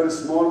our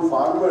small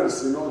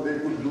farmers, they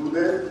could do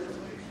that.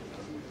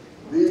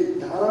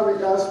 The Dhara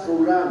Vikas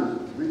program,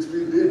 which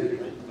we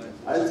did,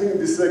 I think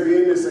this is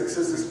again a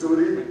success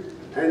story,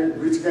 and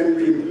which can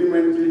be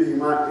implemented in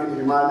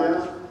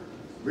Himalaya,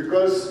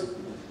 because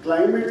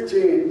climate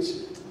change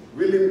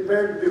will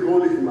impact the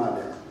whole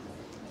Himalaya,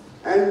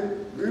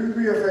 and we will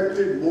be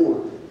affected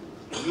more.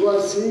 You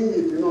are seeing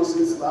it,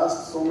 since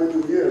last so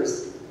many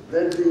years,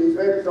 that the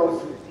impact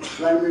of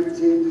climate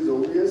change is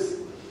obvious.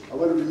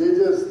 Our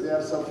villagers, they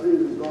are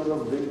suffering because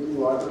of drinking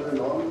water and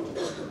all.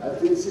 I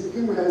think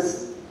Sikkim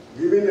has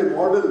given a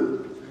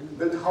model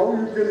that how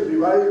you can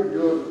revive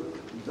your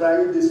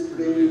dried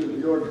spring,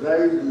 your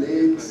dried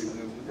lakes,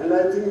 and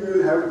I think we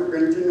will have to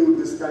continue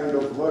this kind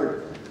of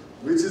work,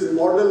 which is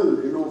model,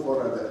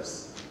 for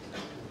others.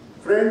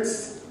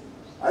 Friends,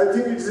 I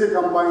think it is a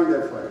combined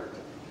effort,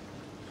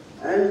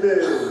 and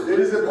there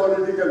is a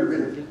political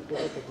will,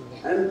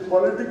 and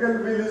political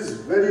will is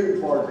very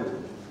important.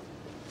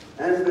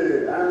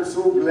 And I am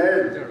so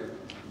glad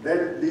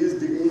that these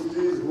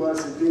dignitaries who are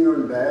sitting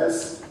on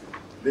dais,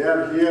 they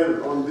are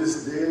here on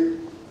this day.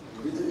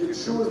 It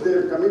shows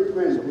their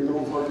commitment,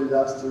 for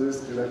disaster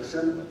risk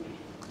reduction.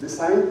 The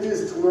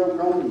scientists who have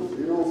come,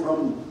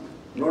 from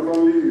not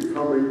only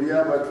from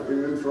India but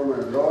even from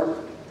abroad,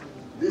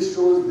 this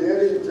shows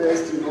their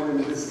interest, in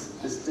this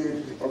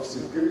state of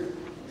Sikkim.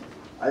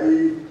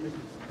 I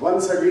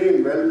once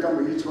again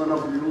welcome each one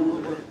of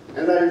you,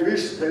 and I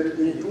wish that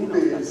in 2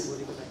 days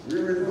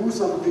we will do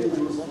something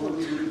useful.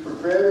 We will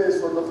prepare a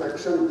sort of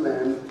action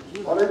plan,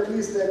 or at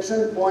least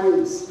action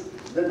points,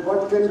 that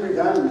what can be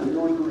done,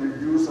 to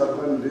reduce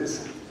urban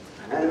risk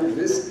and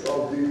risk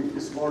of the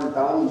small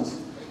towns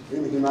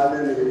in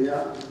Himalayan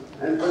area,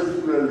 and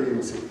particularly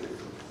in Sikkim.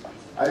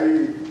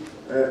 I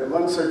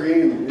once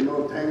again,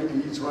 thank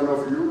each one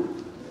of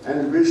you,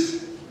 and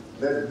wish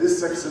that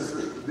this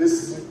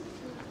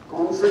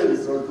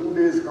conference or 2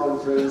 days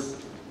conference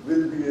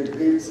will be a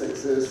great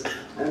success,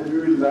 and we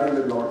will learn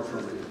a lot from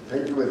it.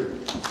 Thank you very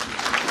much.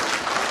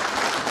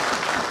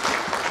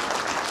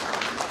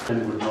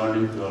 And good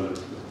morning to all of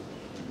you.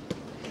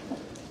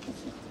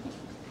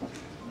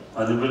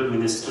 Honorable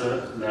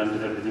Minister, Land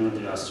Revenue and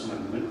Disaster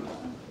Management,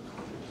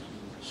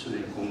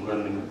 Shri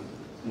Kungan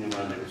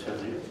Nima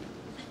Lecture,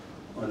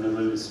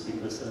 Honorable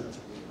Speaker Sir,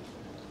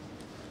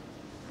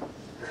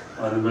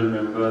 Honorable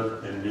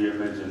Member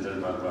NDMA General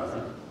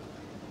Bhawan,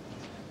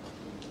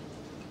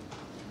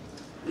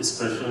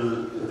 Special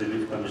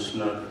Relief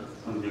Commissioner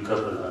Ambika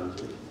Pradhan,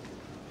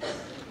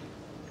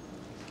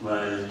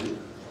 my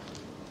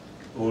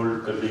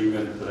old colleague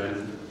and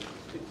friend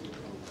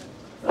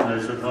And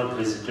I should not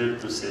hesitate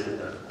to say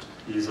that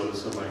he is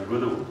also my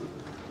guru,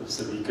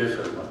 Professor V.K.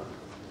 Sharma.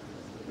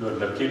 You are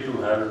lucky to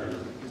have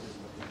him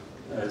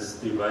as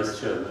the Vice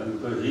Chairman,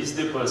 because he is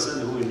the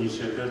person who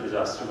initiated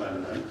disaster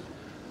management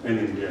in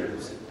India.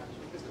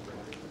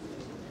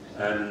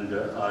 And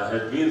I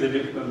had been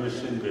relief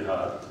commissioner in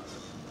Bihar,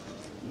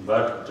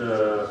 but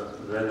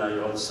when I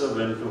also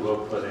went to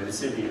work for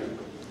NCDM,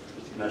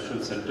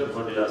 National Center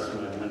for Disaster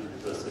Management,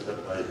 which was set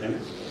up by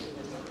him,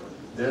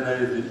 then I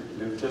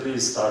literally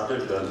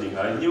started learning.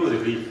 I knew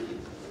relief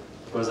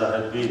because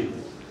I had been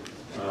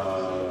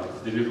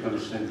relief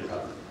commissioner in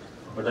Bihar,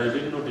 but I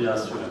didn't know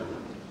disaster management.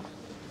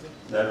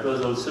 That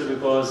was also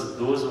because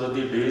those were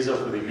the days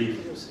of relief.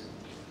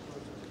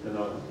 You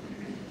know,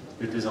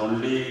 it is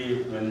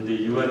only when the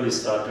UN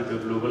started a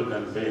global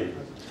campaign,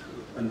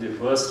 and the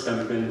first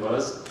campaign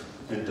was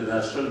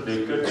International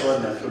Decade for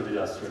Natural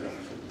Disaster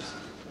Reduction.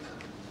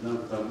 Now,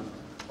 from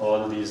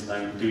all these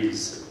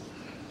 90s.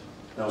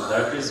 Now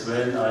that is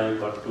when I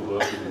got to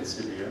work in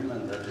NCDM,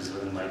 and that is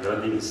when my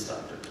learning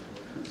started.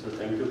 So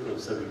thank you,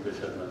 Professor V.K.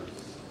 Sharma.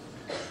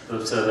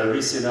 Professor Ravi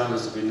Sinha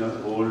has been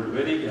an old,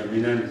 very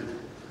eminent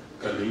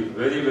colleague,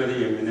 very,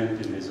 very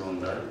eminent in his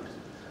own right.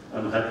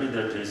 I'm happy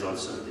that he is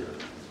also here.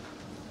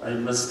 I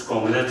must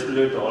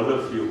congratulate all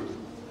of you,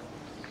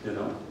 you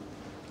know,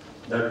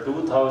 that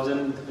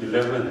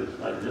 2011,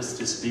 I'll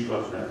just speak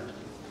of that.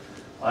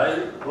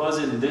 I was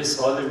in this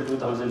hall in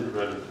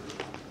 2012,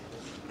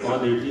 on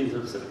 18th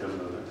of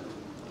September.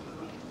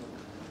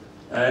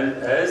 And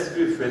as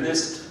we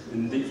finished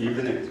in the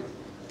evening,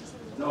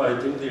 no, I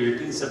think the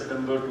 18th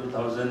September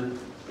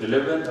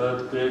 2011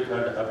 earthquake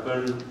had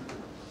happened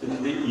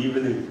in the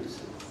evening,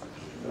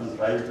 around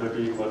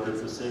 5:30,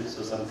 5:45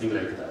 or something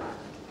like that.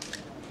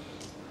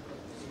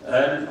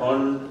 And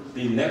on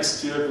the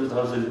next year,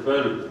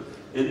 2012,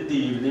 in the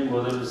evening,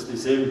 more or less the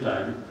same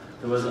time,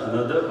 there was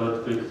another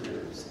earthquake here.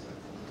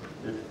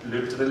 It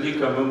literally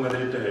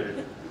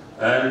commemorated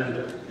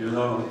and, you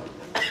know,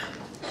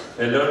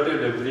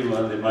 alerted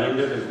everyone,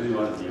 reminded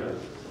everyone here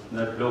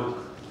that, look,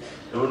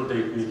 don't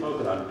take me for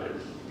granted.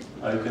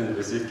 I can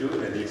visit you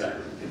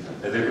anytime,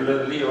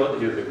 regularly or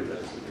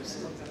irregularly.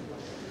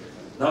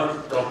 Now,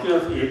 talking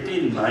of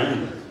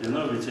 1809, you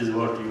know, which is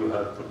what you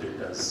have put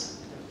it as.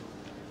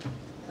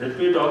 Let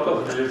me talk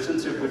of the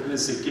relationship between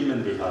Sikkim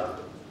and Bihar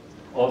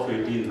of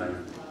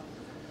 1809.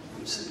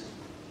 You see.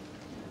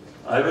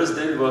 I was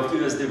then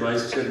working as the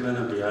Vice Chairman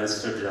of Bihar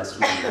State Disaster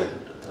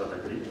Management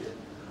Authority.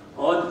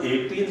 On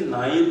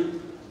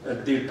 1809,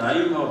 at the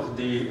time of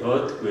the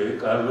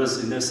earthquake, I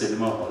was in a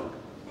cinema hall.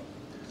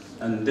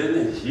 And then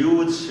a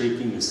huge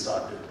shaking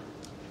started.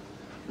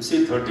 You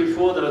see,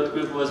 34th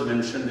earthquake was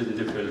mentioned in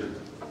the film,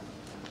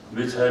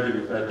 which had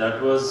impact.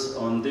 That was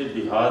on the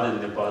Bihar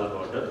and Nepal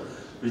border,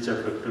 which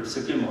affected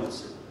Sikkim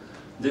also.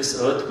 This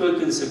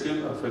earthquake in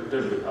Sikkim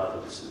affected Bihar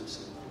also.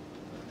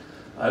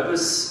 I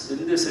was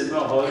in the cinema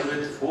hall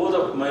with 4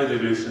 of my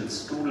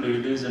relations, 2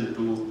 ladies and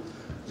 2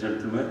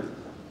 gentlemen,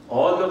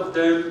 all of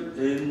them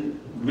in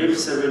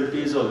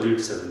mid-70s or late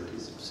 70s.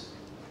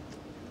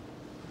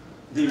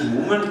 The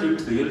moment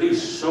it really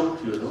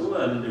shook, you know,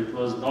 and it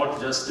was not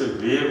just a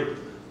wave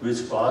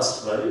which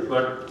passed by,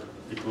 but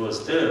it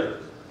was there.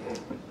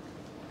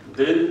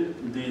 Then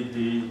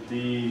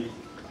the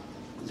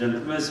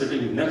gentleman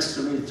sitting next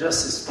to me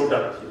just stood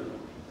up, you know.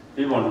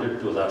 He wanted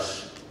to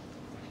rush.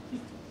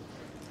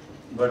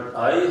 But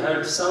I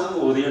had some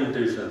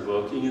orientation,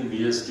 working in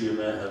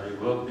BSTMA, having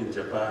worked in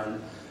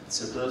Japan,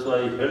 etc. So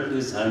I held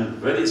his hand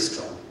very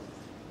strong.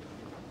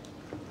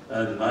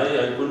 And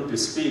I couldn't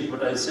speak,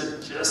 but I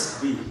said,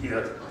 just be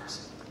here.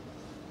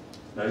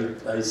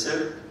 I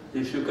said,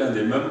 if you can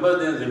remember,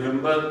 then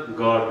remember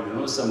God, you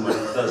know, some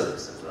mantras,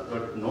 etc.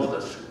 But no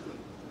darshan.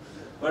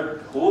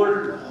 But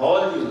whole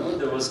hall, you know,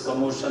 there was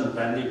commotion,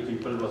 panic,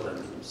 people were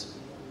running.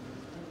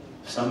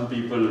 Some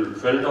people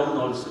fell down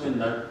also in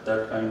that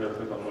kind of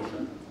a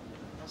commotion.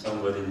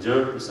 Some were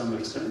injured to some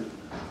extent.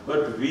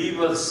 But we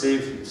were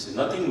safe, you see.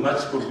 Nothing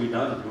much could be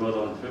done. We were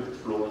on 5th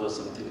floor or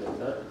something like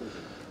that.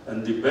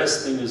 And the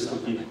best thing is to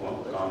keep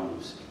calm,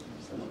 you see.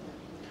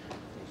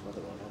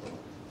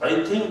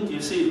 I think,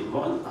 you see,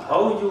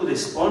 how you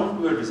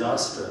respond to a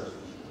disaster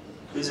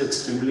is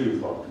extremely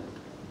important.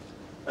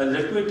 And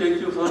let me take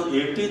you from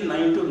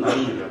 1809 to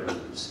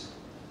 9/11, you see.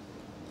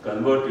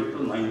 Convert it to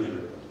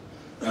 9/11.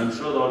 I'm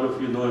sure all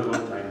of you know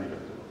about 9/11.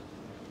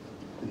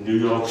 In New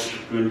York,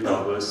 Twin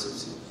Towers, you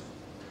see.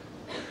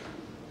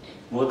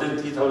 More than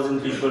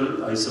 3,000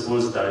 people, I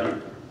suppose,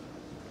 died.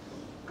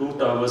 2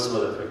 towers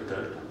were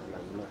affected.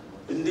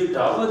 In the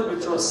tower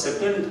which was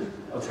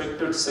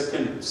affected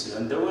second, you see,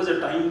 and there was a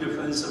time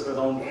difference of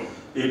around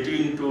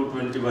 18 to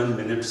 21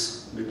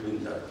 minutes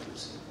between that, you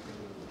see.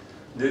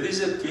 There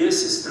is a case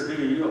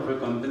study of a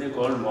company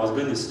called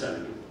Morgan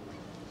Stanley,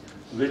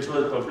 which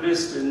was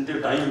published in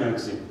the Time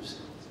magazine.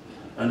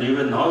 And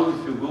even now,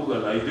 if you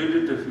Google, I did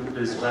it a few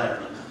days back,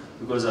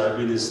 because I've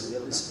been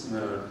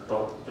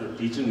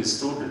teaching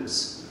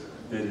students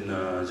in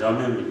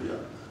Jamia Millia.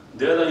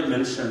 There I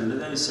mentioned,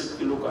 and I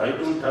said, look, I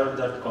don't have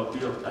that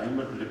copy of Time,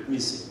 but let me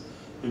see.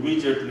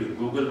 immediately.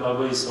 Google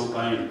Baba is so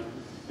kind.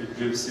 It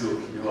gives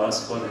you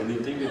ask for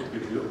anything, it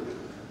gives you,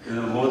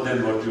 more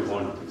than what you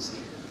want, you see.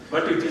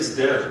 But it is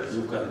there,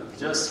 you can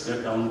just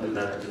get down to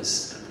that case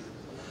study.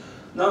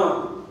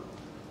 Now,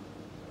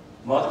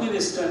 Morgan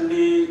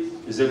Stanley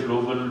is a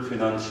global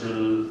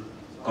financial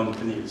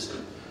company, you see.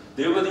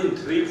 They were in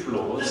 3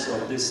 floors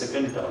of the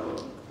second tower,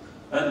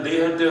 and they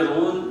had their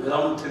own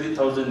around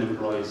 3,000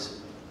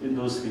 employees in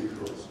those 3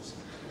 floors.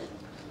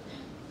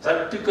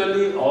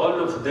 Practically all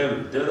of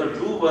them, there are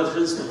 2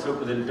 versions which are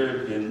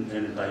printed in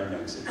Time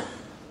magazine,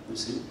 you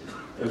see.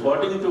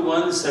 According to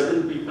one,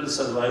 7 people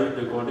survived.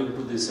 According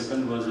to the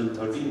second version,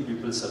 13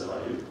 people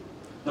survived.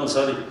 No,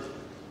 sorry,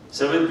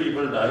 7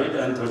 people died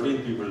and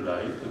 13 people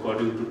died,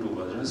 according to 2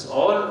 versions.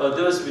 All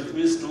others, which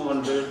means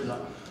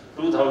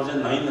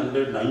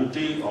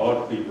 2,990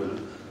 odd people,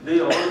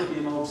 they all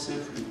came out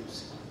safely.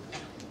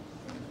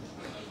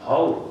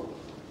 How?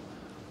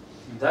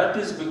 That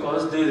is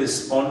because they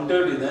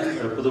responded in an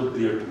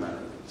appropriate manner.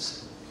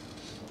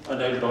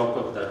 And I'll talk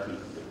of that a little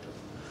later.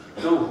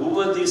 Now, who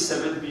were these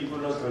 7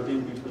 people or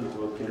 13 people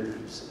who were killed?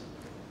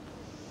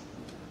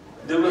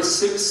 There were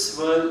 6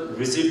 were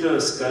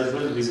visitors,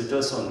 casual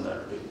visitors on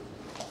that day.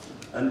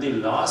 And the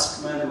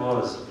last man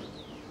was,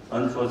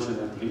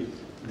 unfortunately,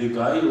 the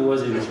guy who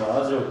was in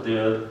charge of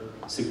their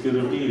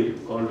security,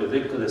 called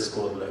Rick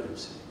Rescorla.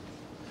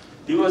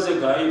 He was a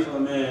guy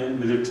from a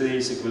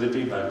military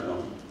security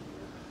background.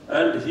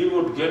 And he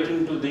would get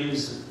into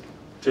these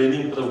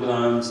training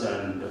programs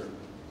and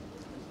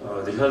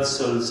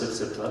rehearsals,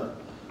 etc.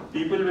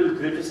 People will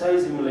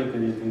criticize him like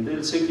anything.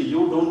 They'll say,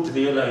 you don't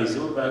realize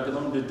your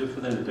background is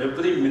different.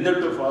 Every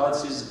minute of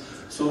ours is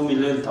so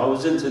million,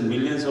 thousands and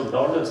millions of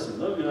dollars.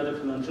 We are a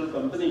financial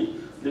company,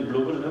 the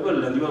global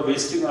level, and you are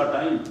wasting our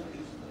time.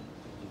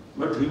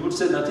 But he would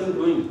say nothing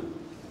doing.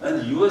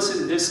 And US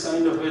in this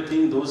kind of a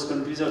thing, those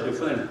countries are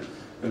different.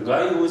 The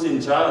guy who is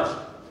in charge,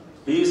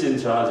 he is in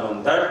charge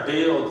on that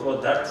day or for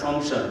that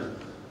function.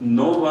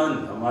 No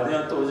one, हमारे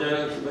यहाँ तो हो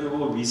जाएगा कि भाई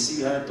वो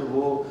VC है तो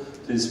वो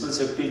प्रिंसिपल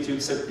सेक्रेटरी, चीफ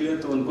सेक्रेटरी है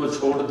तो उनको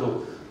छोड़ दो,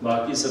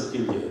 बाकी सबके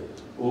लिए.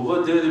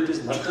 Over there it is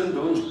nothing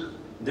doing.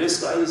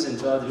 This guy is in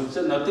charge. You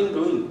say nothing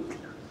doing.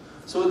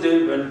 So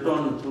they went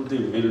on to the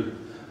mill,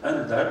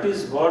 and that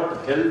is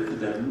what helped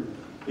them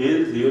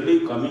in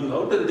really coming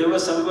out. And they were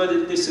somewhere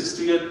in the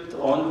 60th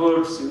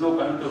onwards,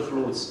 kind of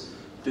floors.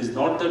 It is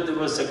not that they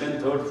were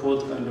second, third,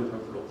 fourth kind of a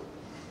floor.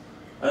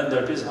 And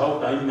that is how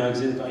Time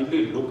magazine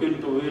kindly look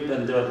into it,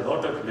 and there are a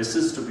lot of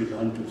lessons to be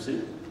learned, you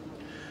see.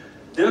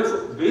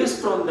 Therefore,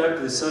 based on that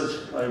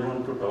research, I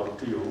want to talk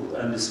to you,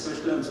 and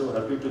especially I'm so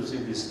happy to see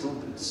the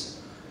students,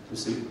 you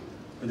see.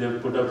 They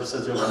have put up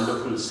such a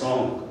wonderful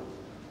song.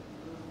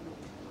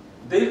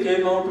 They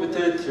came out with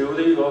a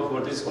theory of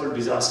what is called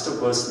disaster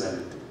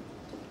personality.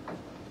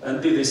 And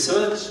the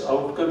research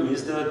outcome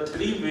is there are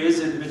 3 ways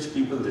in which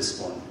people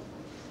respond.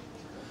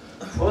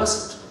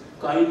 First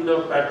kind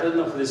of pattern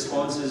of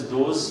response is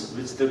those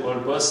which they call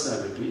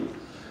personality,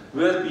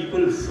 where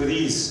people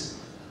freeze.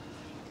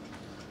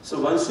 So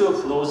once you are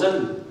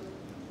frozen,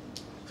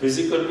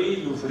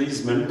 physically, you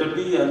freeze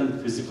mentally and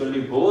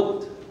physically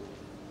both.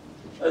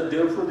 And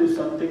therefore, if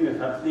something is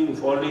happening,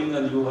 falling,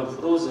 and you have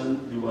frozen,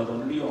 you are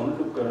only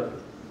onlooker,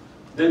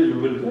 then you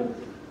will get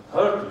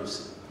hurt, you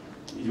see.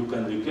 You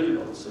can be killed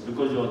also,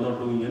 because you are not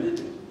doing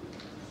anything.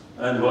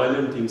 And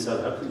violent things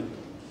are happening.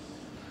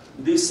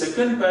 The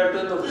second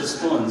pattern of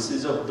response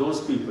is of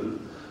those people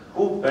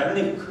who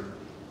panic.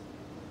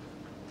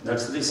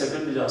 That's the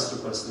second disaster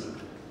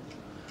personality.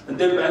 And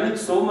they panic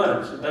so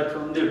much that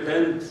from their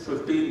 10th,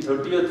 15th,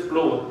 30th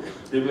floor,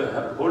 they will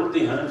hold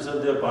the hands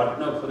of their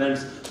partner,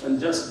 friends, and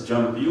just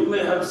jump. You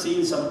may have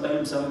seen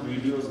sometimes some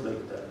videos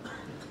like that.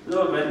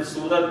 When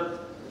Surat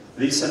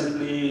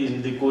recently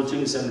in the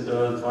coaching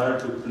center, fire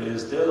took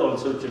place, there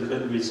also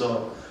children we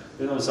saw,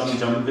 some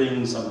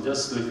jumping, some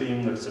just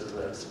slipping,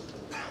 etc., etc.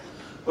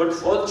 But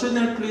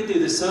fortunately, the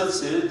research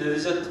says there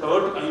is a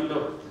third kind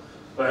of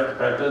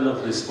pattern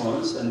of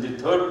response, and the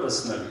third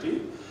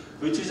personality,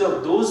 which is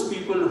of those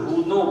people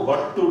who know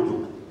what to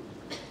do,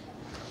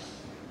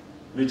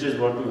 which is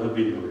what you have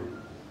been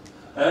doing,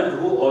 and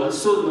who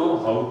also know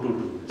how to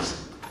do it.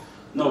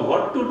 Now,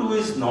 what to do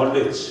is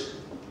knowledge,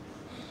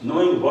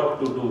 knowing what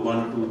to do,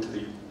 1, 2,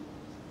 3.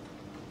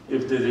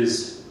 If there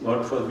is,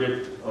 God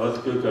forbid,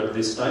 earthquake at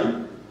this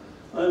time,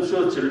 I am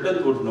sure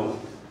children would know.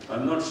 I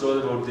am not sure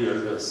about the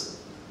elders.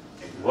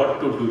 What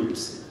to do, you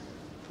see.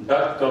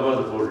 Duck,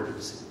 cover, hold,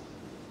 you see.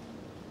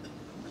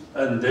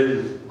 And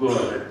then go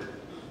ahead,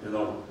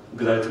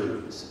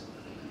 gradually.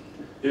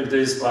 If there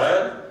is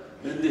fire,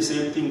 then the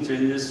same thing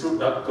changes to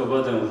duck,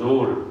 cover, and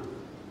roll.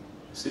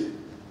 See,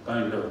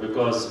 kind of,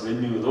 because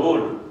when you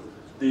roll,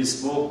 the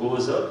smoke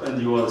goes up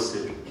and you are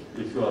safe.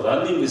 If you are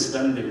running,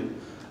 standing,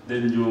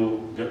 then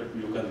you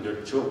can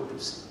get choked, you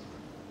see.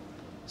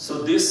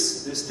 So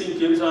this thing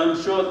came, so I'm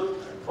sure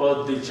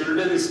for the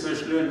children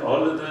especially and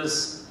all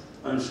others,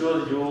 I'm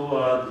sure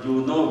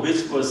you know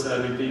which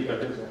personality,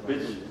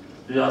 which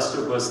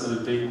disaster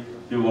personality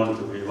you want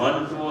to be,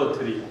 1, 2, or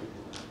 3.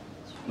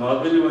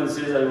 Normally one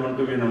says, I want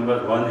to be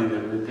number 1 in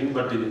everything,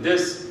 but in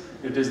this,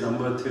 it is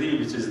number 3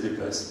 which is the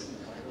best.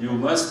 You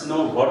must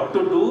know what to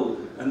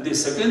do, and the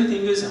second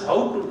thing is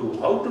how to do.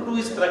 How to do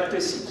is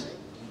practicing.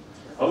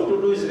 How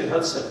to do is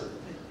rehearsal.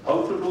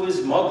 How to do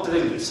is mock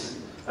drills.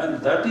 And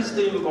that is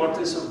the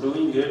importance of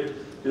doing it,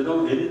 you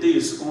know, in the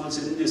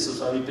schools, in the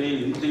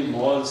society, in the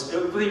malls,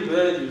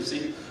 everywhere you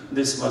see,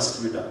 this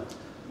must be done.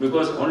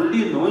 Because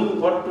only knowing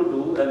what to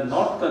do and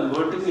not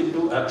converting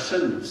into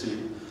action, you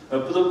see,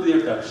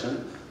 appropriate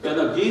action, can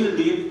again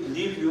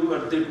leave you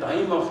at the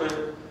time of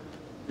a,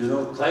 you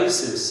know,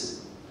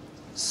 crisis,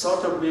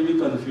 sort of maybe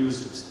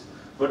confused.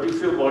 But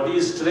if your body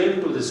is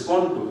trained to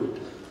respond to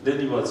it,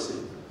 then you are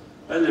safe.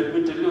 And let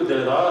me tell you,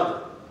 there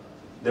are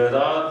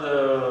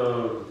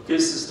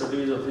case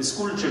studies of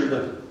school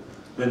children.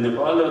 When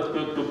Nepal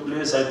earthquake took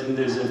place, I think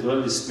there is a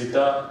girl,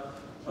 Smita,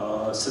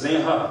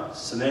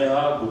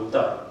 Sneha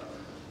Gupta.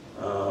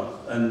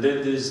 And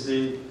then there is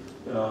the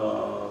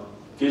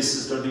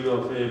case study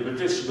of a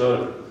British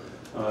girl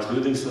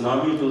during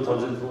tsunami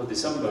 2004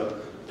 December,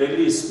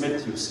 Telly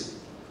Smith, you see.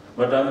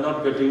 But I'm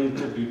not getting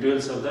into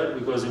details of that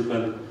because you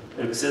can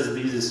access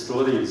these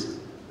stories,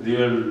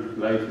 real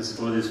life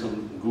stories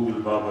from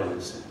Google Baba,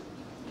 you see.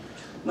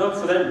 Now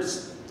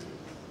friends,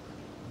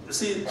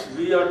 see,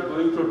 we are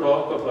going to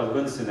talk of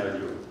urban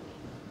scenario.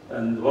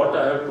 And what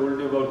I have told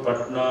you about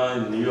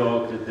Patna and New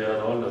York, they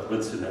are all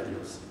urban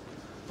scenarios.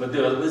 But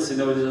the urban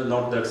scenarios are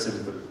not that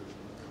simple.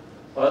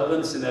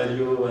 Urban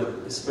scenario,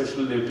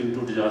 especially relating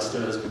to disaster,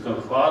 has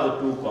become far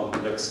too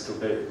complex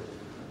today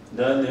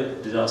than a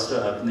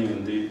disaster happening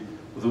in the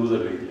rural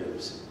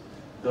areas.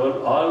 There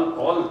are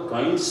all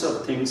kinds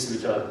of things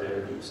which are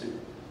there, you see.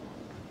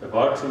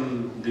 Apart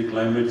from the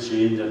climate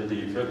change and the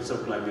effects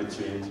of climate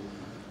change,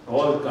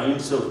 all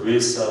kinds of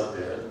wastes are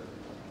there.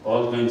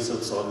 All kinds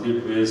of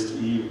solid waste,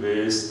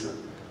 e-waste,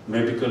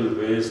 medical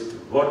waste,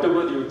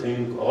 whatever you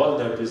think, all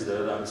that is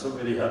there. I'm so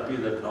very happy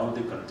that now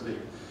the country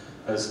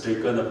has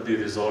taken up the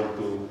resolve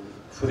to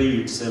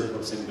free itself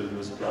of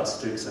single-use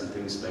plastics and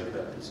things like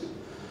that, you see.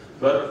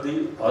 But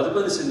the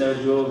urban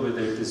scenario, whether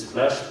it is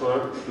flash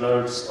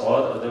floods or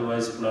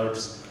otherwise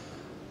floods,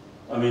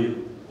 I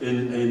mean,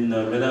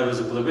 when I was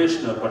a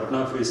probationer,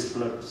 Patna faced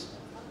floods.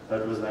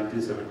 That was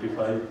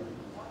 1975.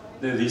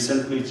 Then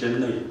recently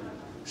Chennai,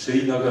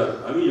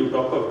 Srinagar. I mean, you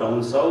talk of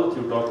down south,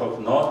 you talk of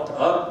north,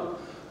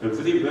 up,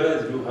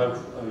 everywhere you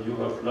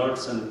have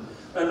floods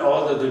and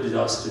all other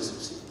disasters, you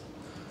see.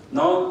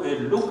 Now, a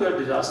look at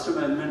Disaster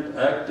Management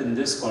Act in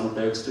this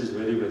context is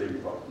very, very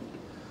important.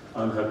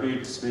 I'm happy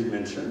it's been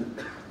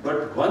mentioned.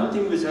 But one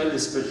thing which I'll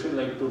especially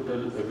like to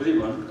tell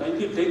everyone,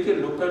 kindly take a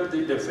look at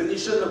the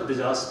definition of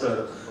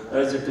disaster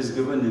as it is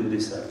given in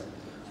this Act.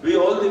 We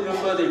all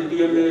remember the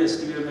NDMA,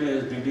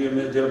 SDMA,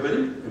 DDMA, they are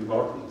very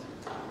important.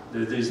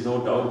 There is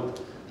no doubt.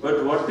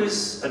 But what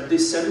is at the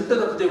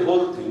center of the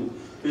whole thing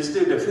is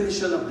the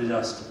definition of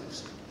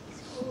disasters.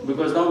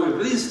 Because now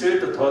every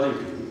state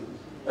authority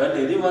and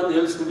anyone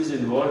else who is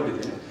involved in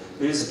it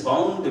is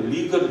bound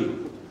legally,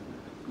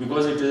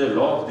 because it is a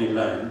law of the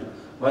land,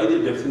 by the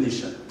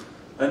definition.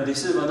 And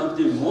this is one of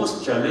the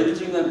most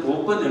challenging and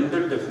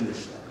open-ended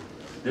definitions.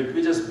 Let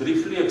me just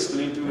briefly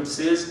explain to you. It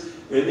says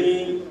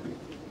any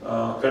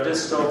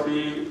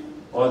catastrophe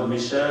or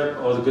mishap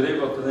or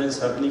grave occurrence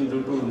happening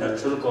due to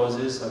natural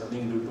causes,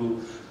 happening due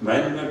to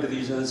man-made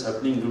reasons,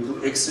 happening due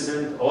to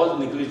accident or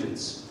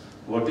negligence.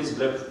 What is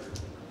left?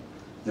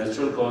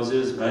 Natural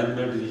causes,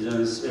 man-made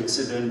reasons,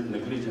 accident,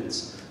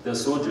 negligence. They are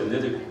so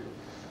generic.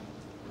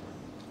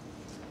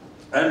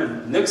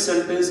 And next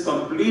sentence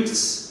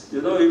completes,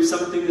 you know, if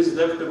something is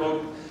left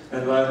about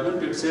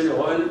environment, it says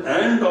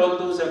and all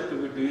those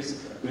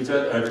activities which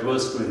are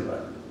adverse to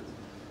environment.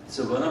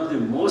 So one of the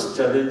most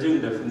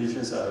challenging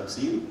definitions I have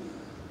seen.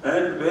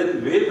 And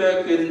when way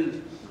back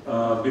in,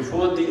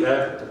 before the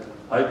Act,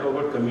 High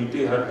Powered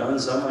Committee had done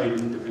some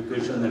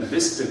identification and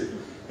listed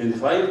in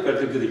 5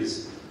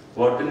 categories: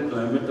 water and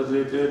climate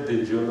related,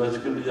 then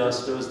geological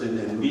disasters, then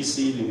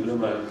NBC, nuclear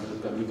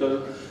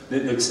biochemical,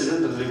 then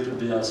accident related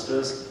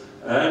disasters,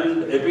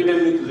 and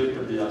epidemic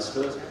related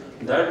disasters.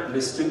 That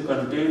listing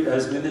contained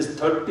as many as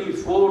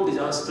 34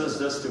 disasters,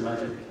 just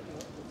imagine.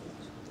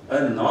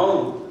 And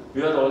now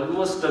we are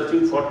almost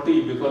touching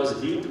 40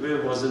 because heat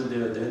wave wasn't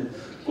there then,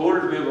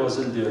 cold wave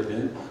wasn't there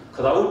then,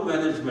 crowd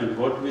management,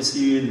 what we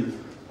see in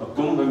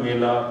Kumbh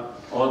Mela,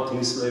 all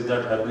things like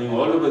that happening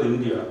all over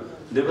India,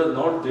 they were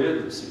not there,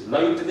 you see.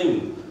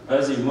 Lightning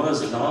has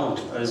emerged now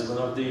as one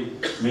of the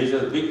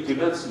major big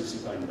killers, you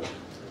see, kind of.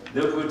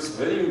 Therefore, it's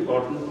very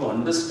important to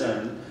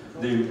understand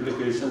the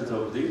implications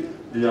of the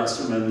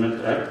Disaster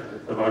Management Act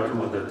apart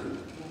from other things.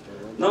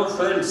 Now,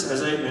 friends,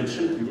 as I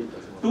mentioned to you,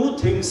 2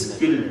 things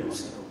kill you.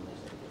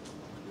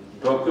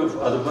 Talk of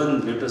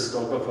urban, let us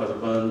talk of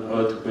urban,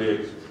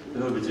 earthquake, you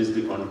know, which is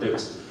the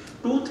context.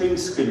 2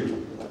 things kill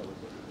you.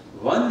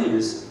 One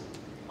is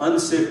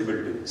unsafe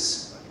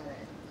buildings.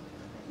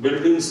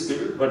 Buildings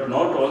kill, but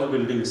not all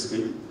buildings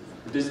kill.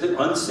 It is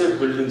the unsafe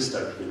buildings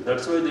that kill.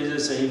 That's why they are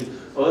saying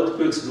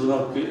earthquakes do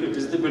not kill, it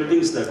is the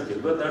buildings that kill.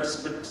 But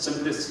that's a bit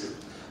simplistic.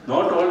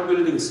 Not all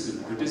buildings kill.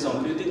 It is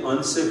only the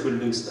unsafe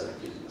buildings that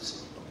kill.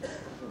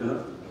 You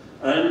know?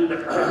 And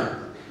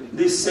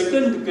the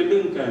second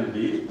killing can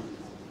be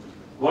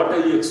what I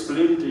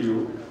explained to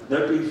you,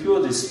 that if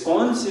your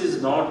response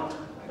is not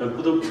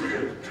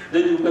appropriate,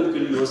 then you can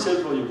kill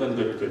yourself or you can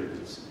get killed.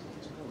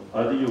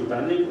 Either you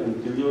panic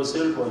and kill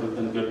yourself, or you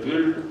can get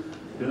killed,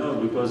 you know,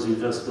 because you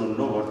just don't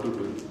know what to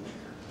do.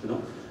 You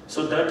know?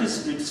 So that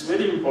is, it's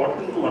very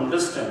important to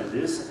understand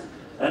this.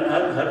 And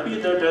I'm happy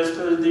that as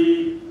far as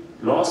the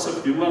loss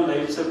of human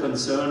lives are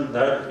concerned,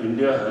 that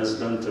India has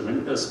done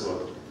tremendous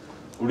work.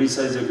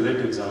 Odisha is a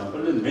great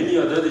example, and many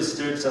other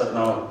states are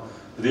now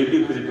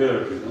really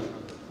prepared, you know.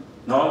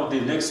 Now the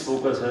next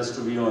focus has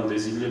to be on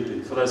resilient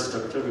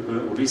infrastructure,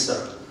 because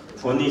Odisha,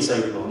 Foni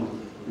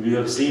cyclone, we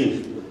have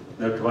seen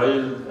that while,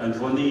 and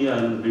Foni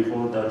and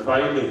before that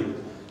filing,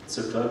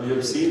 etc., we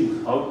have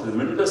seen how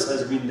tremendous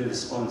has been the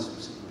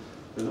response.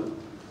 You know,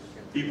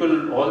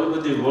 people all over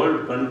the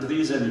world,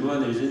 countries and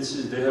UN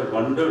agencies, they have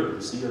wondered,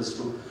 you see, as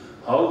to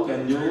how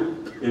can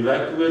you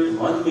evacuate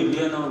 1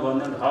 million or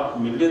 1.5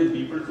 million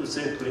people to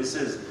safe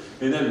places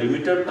in a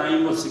limited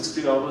time of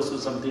 60 hours or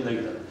something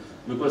like that.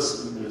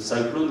 Because the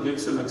cyclone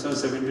gives you maximum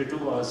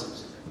 72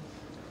 hours,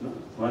 you know,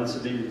 once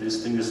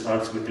this thing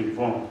starts getting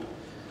formed.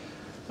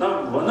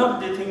 Now, one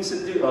of the things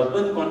in the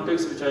urban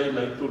context which I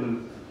like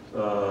to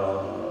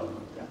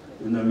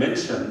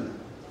mention,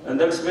 and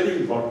that's very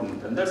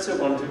important, and that's a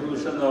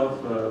contribution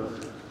of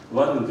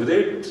one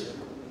great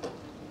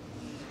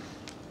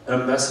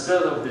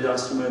ambassador of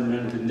disaster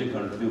management in the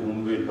country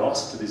whom we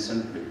lost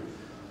recently,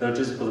 that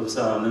is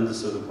Professor Anand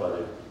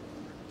Swarupare.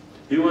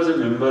 He was a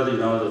member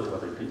in our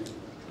authority.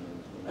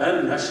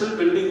 And National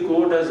Building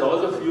Code, as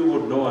all of you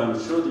would know, I'm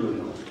sure you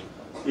know,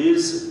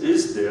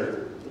 is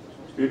there.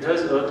 It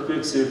has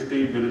earthquake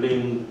safety,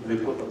 building,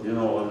 you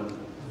know,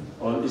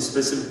 all the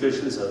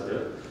specifications are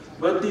there.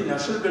 But the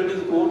National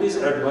Building Code is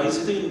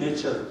advisory in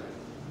nature.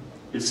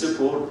 It's a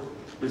code,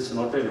 it's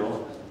not a law.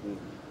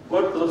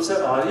 What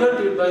Professor Arya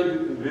did by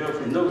way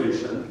of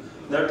innovation,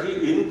 that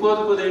he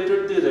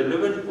incorporated the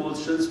relevant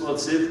portions for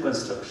safe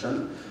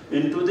construction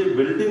into the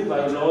building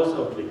bylaws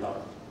of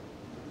Bihar,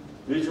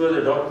 which was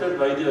adopted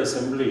by the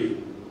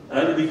Assembly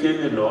and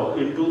became a law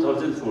in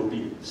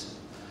 2014.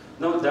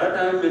 Now that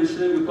I am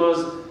mentioning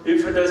because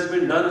if it has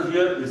been done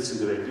here, it's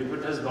great. If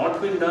it has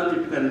not been done,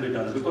 it can be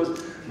done,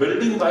 because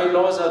building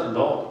bylaws are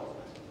law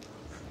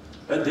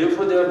and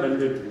therefore they are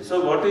mandatory.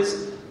 So what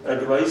is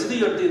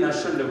advisory at the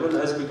national level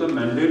has become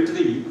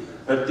mandatory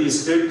at the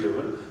state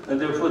level,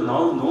 and therefore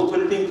now no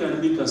building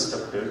can be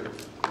constructed,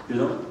 you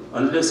know,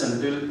 unless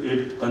until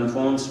it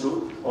conforms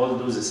to all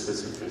those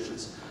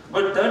specifications.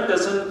 But that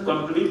doesn't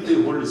complete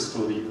the whole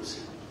story, you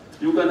see.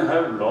 You can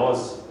have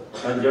laws,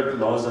 and yet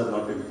laws are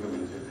not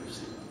implemented, you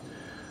see.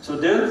 So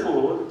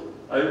therefore,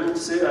 I would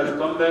say I'll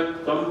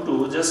come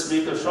to just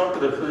make a short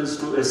reference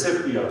to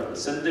SFPR,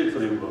 Sendai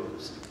Framework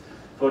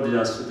for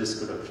Disaster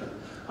Risk Reduction.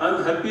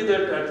 I'm happy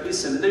that at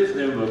least Sendai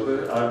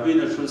Framework, I've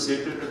been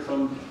associated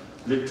from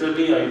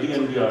literally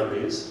IDNBR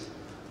days,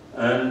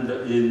 and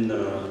in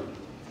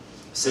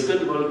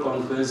Second World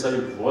Conference, I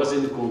was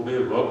in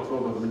Kobe, worked for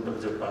Government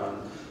of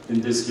Japan, in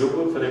this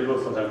Yoga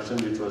Framework for Action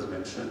which was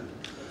mentioned.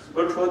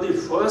 But for the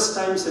first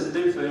time,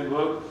 Sendai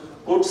Framework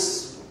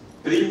puts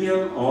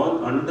premium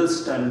on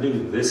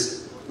understanding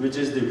risk, which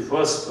is the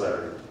first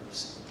priority.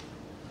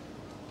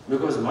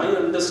 Because my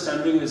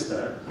understanding is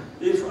that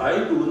if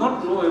I do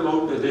not know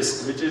about the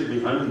risk which is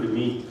behind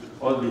me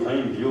or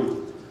behind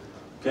you,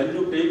 can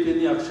you take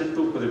any action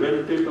to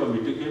prevent it or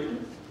mitigate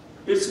it?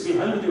 It's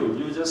behind you.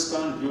 You just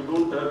can't. We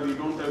don't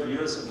have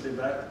ears at the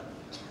back.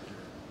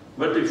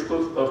 But if,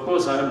 of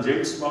course, I am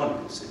James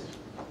Bond, you see.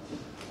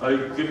 I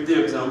give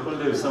the example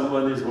that if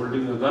someone is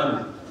holding a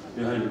gun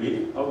behind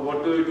me,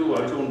 what do?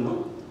 I don't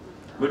know.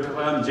 But if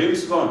I am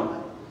James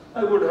Bond,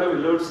 I would have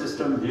alert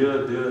system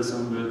here, there,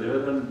 somewhere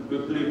there, and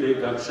quickly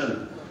take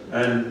action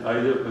and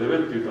either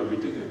prevent it or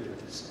mitigate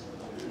it.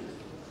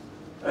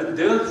 And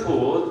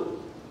therefore,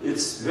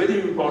 it's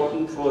very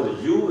important for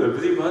you,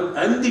 everyone,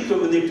 and the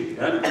community,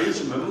 and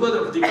each member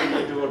of the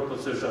community, what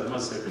Professor Sharma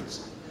said.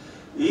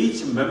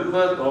 Each member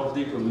of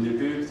the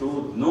community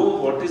to know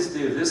what is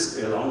the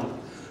risk around,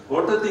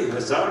 what are the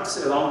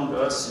hazards around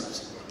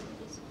us,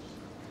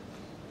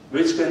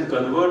 which can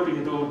convert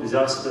into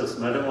disasters.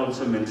 Madam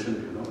also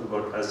mentioned, you know,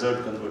 about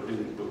hazard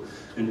converting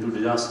into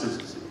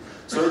disasters.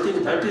 So I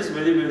think that is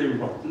very, very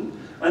important,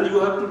 and you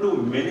have to do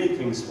many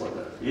things for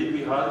that. In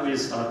Bihar, we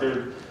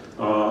started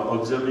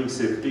observing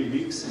safety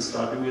weeks,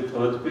 starting with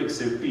Earthquake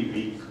Safety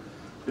Week.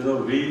 You know,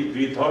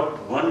 we thought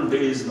one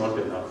day is not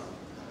enough.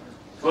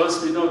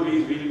 First, you know,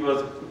 we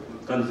were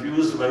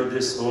confused by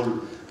this whole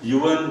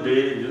UN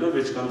Day, you know,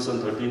 which comes on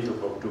 13th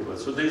of October.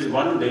 So there is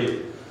one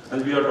day,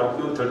 and we are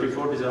talking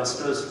 34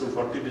 disasters to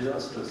 40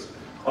 disasters.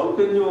 How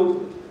can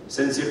you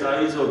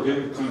sensitize or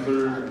give people,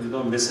 you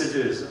know,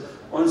 messages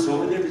on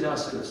so many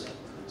disasters?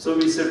 So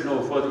we said,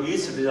 no, for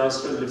each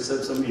disaster, let's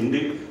have some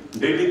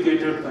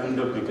dedicated kind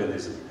of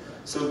mechanism.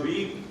 So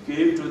we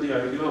came to the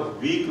idea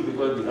of week,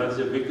 because Bihar is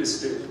a big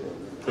state,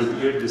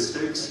 38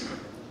 districts,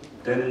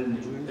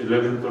 10,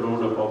 11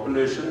 crore of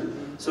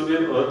population. So we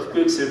have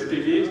earthquake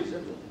safety week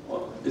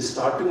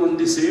starting on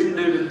the same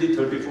day when the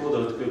 34th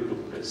earthquake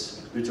took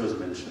place, which was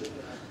mentioned.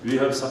 We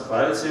have some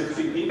fire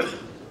safety week,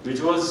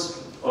 which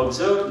was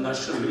observed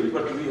nationally,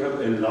 but we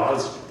have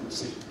enlarged, you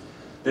see.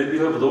 Then we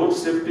have road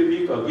safety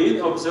week,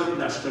 again observed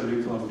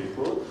nationally from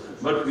before,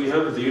 but we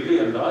have really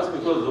enlarged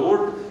because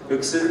road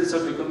accidents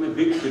have become a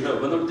big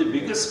killer, one of the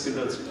biggest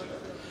killers.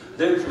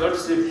 Then flood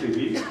safety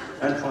week,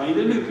 and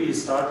finally we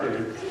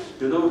started,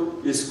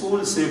 a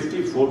school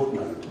safety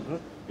fortnight.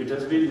 It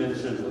has been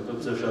mentioned,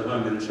 Dr.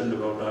 Sharma mentioned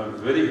about, I am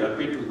very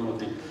happy to know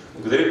the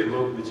great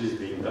work which is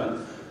being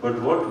done. But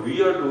what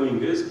we are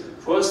doing is,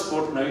 first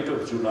fortnight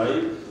of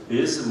July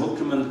is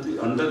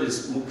under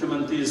this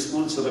Mukhyamantri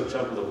School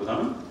Suraksha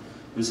program.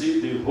 You see,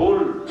 the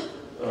whole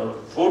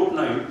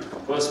fortnight,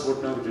 first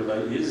fortnight of July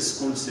is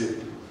school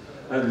safety.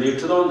 And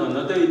later on,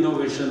 another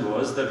innovation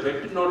was that let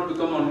it not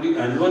become only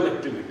annual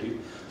activity.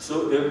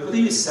 So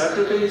every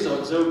Saturday is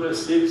observed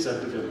as Safe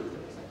Saturday.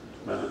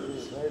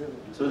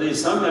 So there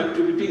is some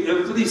activity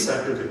every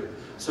Saturday,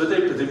 so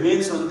that it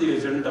remains on the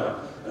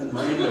agenda and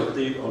mind of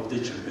the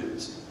children.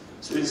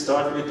 So you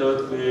start with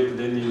earthquake,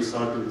 then you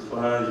start with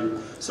fire.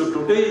 So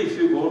today, if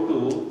you go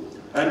to,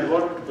 and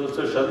what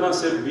Dr. Sharma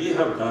said we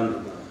have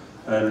done,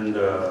 and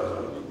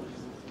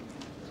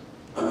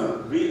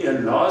we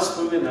enlarged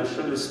from the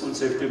National School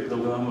Safety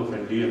Program of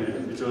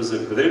NDMA, which was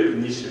a great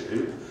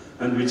initiative,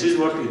 and which is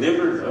what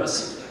enabled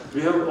us.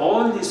 We have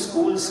all the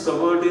schools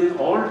covered in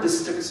all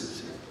districts.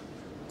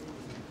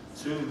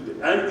 So,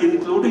 and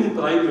including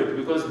private,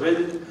 because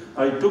when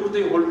I took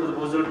the whole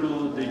proposal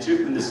to the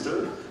Chief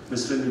Minister,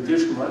 Mr.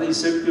 Nitish Kumar, he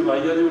said, why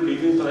are you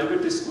leaving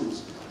private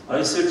schools?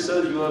 I said,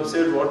 sir, you have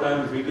said what I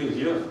am feeling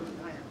here.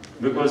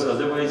 Because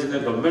otherwise in a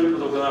government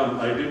program,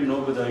 I didn't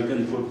know whether I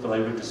can put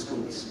private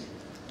schools.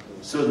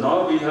 So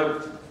now we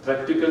have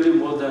practically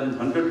more than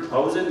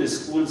 100,000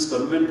 schools,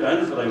 government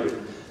and private,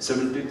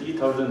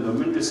 73,000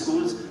 government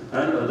schools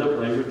and other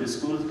private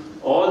schools,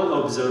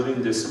 all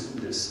observing this.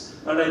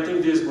 And I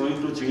think this is going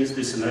to change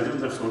the scenario,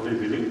 that's what I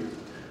believe.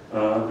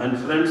 And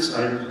friends,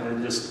 I'll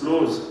just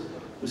close.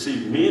 You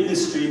see,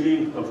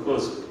 mainstreaming, of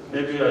course,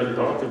 maybe I'll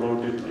talk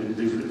about it in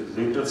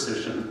the later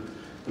session,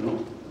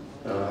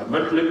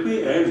 but let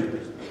me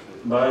end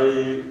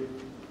by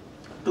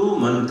two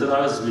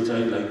mantras which I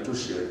like to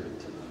share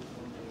with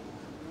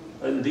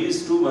you. And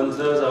these two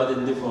mantras are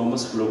in the form of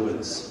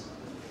slogans.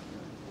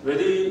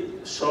 Very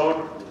short,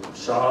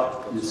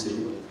 sharp, you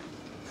see.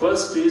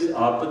 First is,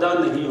 आपदा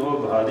नहीं हो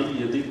भारी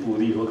यदि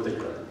पूरी हो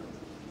तैयारी.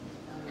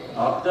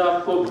 आपदा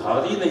आपको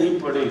भारी नहीं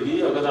पड़ेगी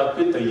अगर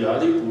आपकी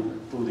तैयारी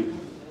पूरी.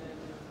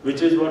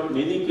 Which is what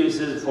many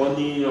cases,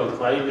 phony or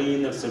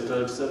filing,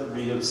 etc.,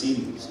 we have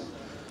seen.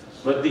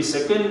 But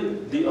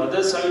the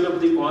other side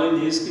of the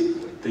coin is कि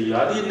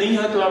तैयारी नहीं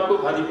है तो आपको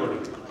भारी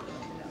पड़ेगी.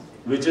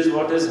 Which is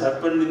what has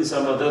happened in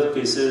some other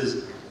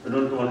cases. I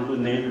don't want to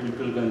name,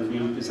 people can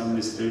feel that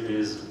some state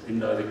is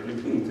indirectly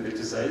being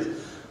criticized.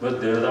 But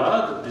there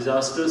are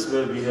disasters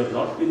where we have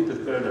not been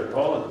prepared at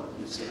all,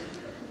 you see.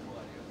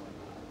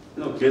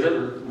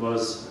 Kerala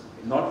was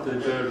not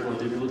prepared for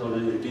the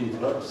 2018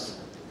 floods,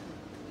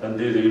 and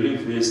they really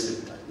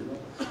faced it.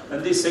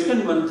 And the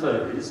second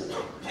mantra is,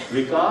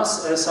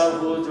 Vikas aisa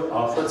ho jo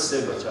aafat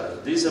se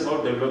bachaye. This is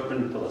about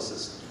development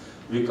process.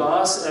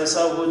 Vikas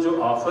aisa ho jo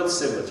aafat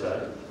se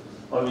bachaye,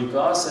 और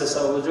विकास ऐसा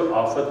हो जो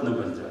आफत न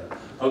बन जाए.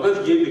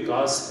 अगर ये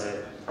विकास है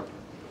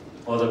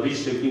और अभी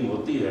शेकिंग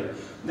होती है,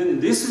 then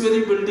this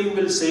very building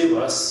will save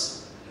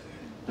us.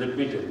 Let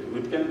me tell you,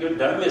 it can get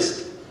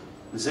damaged.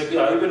 You say,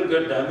 I will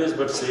get damaged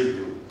but save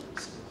you.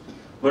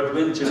 But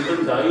when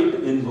children died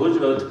in Bhuj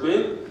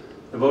earthquake,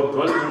 about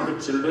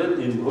 1,200 children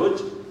in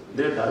Bhuj,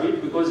 they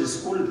died because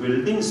school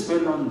buildings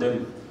fell on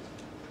them.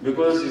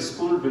 Because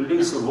school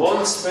buildings,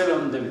 walls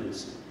fell on them, you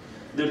see.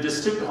 The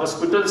district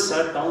hospital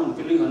sat down,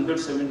 killing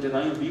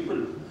 179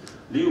 people.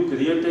 Do you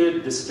create a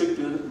district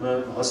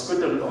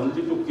hospital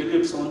only to kill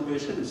its own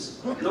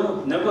patients?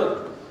 No,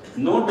 never.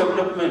 No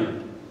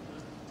development.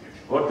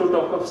 What to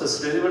talk of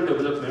sustainable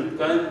development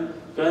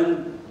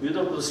can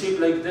proceed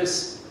like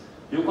this.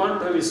 You can't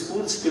have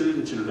schools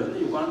killing children.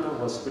 You can't have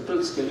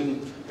hospitals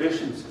killing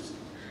patients.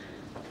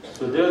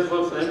 So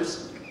therefore,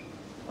 friends,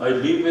 I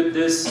leave with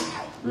this.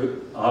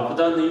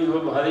 Aapda nahi ho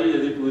bhari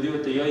yadi puri ho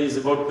taiyaari is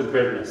about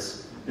preparedness.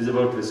 Is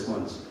about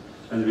response.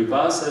 And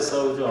विकास ऐसा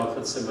हो जो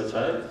आफत से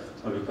बचाए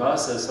और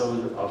विकास ऐसा हो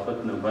जो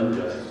आफत न बन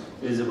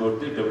जाए is about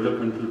the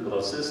developmental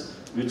process,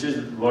 which is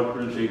what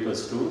will take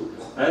us to.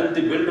 And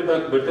the Build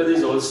Back Better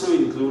is also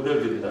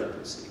included in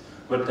that.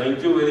 But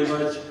thank you very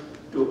much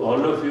to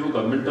all of you,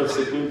 Government of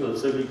Sikkim,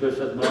 Professor V.K.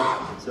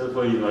 Sharma, sir,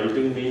 for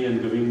inviting me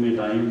and giving me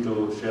time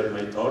to share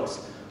my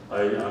thoughts.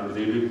 I am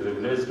really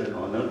privileged and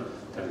honored.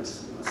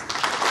 Thanks.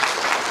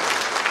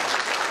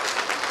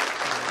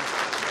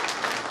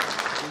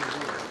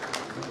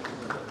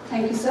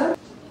 Thank you, sir.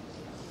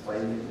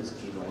 5 minutes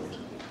keynote.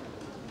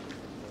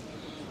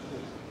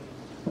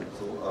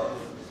 So,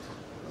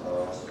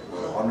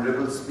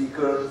 Honorable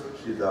Speaker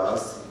Shri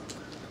Das,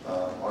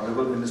 Honorable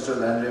Honorable Minister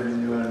Land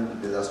Revenue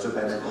and Disaster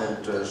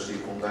Management, Shri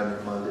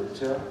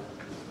Kunganima,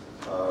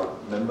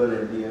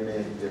 Member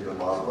NDMA General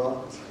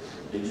Marva,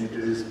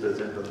 dignitaries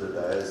present on the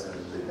dais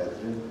and the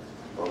gathering,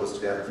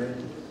 August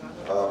Catherine,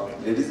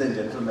 ladies and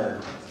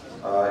gentlemen,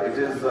 it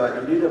is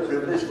indeed a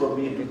privilege for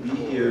me to be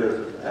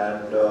here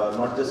and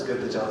not just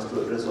get the chance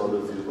to address all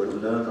of you, but to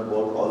learn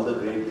about all the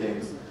great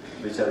things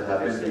which have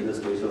happened in the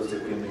state of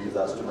Sikkim in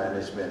disaster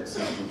management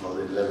since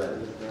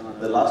 2011.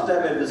 The last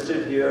time I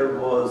visited here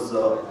was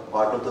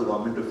part of the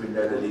Government of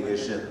India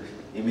delegation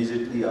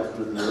immediately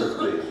after the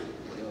earthquake.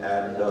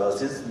 And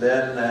since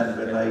then, and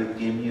when I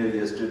came here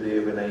yesterday,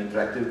 when I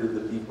interacted with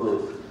the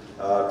people,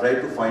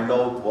 tried to find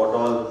out what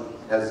all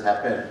has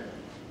happened.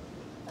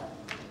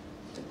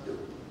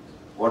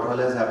 What all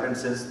has happened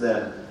since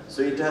then.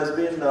 So it has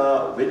been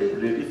very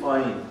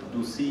gratifying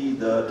to see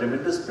the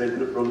tremendous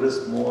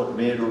progress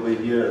made over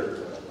here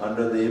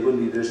under the able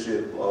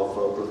leadership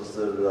of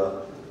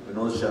Professor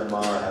Vinod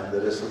Sharma and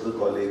the rest of the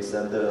colleagues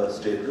and the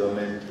state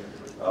government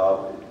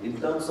in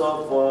terms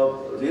of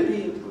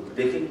really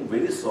taking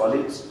very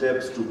solid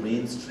steps to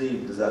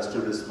mainstream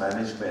disaster risk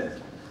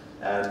management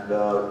and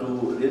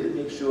to really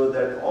make sure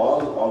that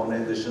all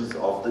organizations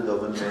of the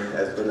government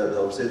as well as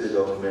outside the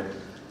government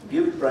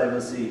give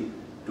primacy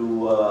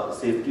to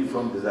safety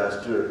from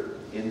disaster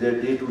in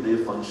their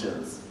day-to-day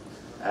functions.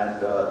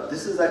 And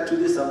this is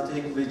actually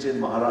something which in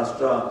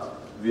Maharashtra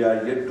we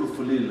are yet to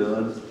fully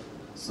learn.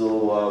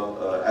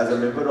 So as a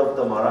member of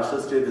the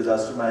Maharashtra State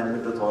Disaster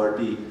Management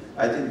Authority,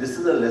 I think this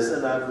is a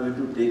lesson I'm going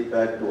to take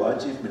back to our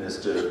Chief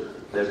Minister,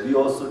 that we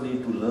also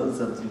need to learn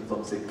something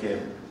from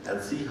Sikkim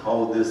and see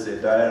how this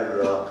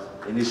entire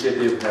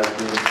initiative has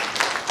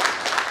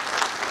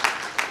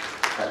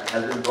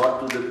been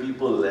brought to the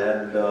people,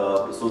 and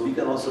so we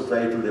can also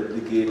try to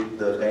replicate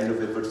the kind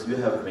of efforts you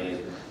have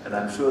made, and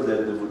I'm sure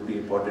that there would be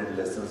important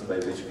lessons by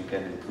which we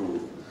can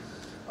improve.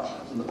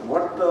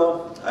 What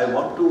I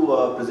want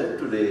to present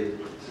today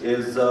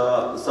is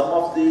some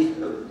of the,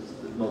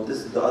 no, this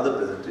is the other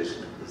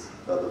presentation, this is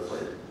the other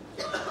file.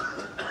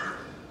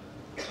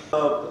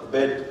 A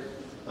bit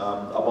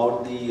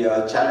about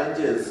the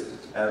challenges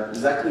and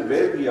exactly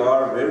where we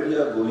are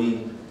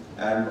going,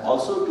 and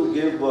also to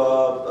give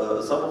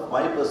some of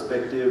my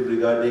perspective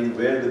regarding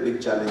where the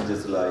big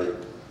challenges lie.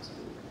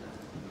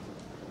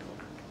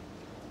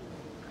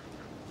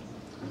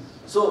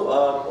 So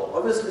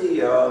obviously,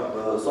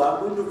 so I'm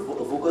going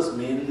to focus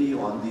mainly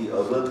on the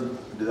urban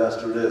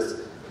disaster risk.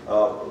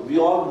 We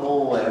all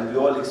know and we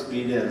all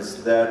experience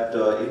that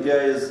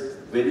India is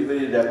very,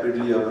 very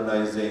rapidly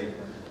urbanizing,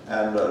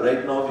 and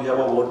right now we have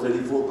about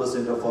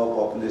 34% of our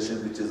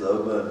population which is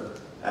urban.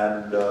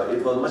 And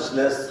it was much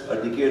less a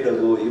decade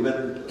ago,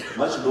 even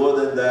much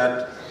lower than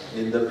that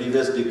in the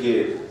previous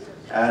decade.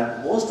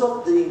 And most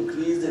of the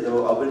increase in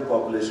our urban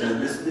population,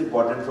 and this is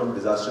important from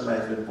disaster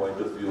management point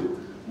of view,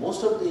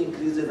 most of the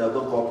increase in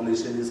urban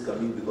population is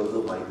coming because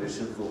of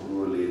migration from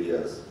rural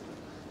areas.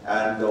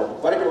 And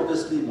quite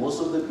obviously,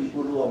 most of the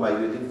people who are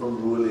migrating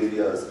from rural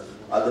areas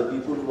are the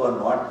people who are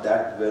not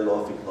that well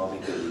off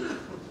economically.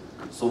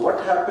 So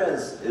what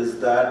happens is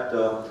that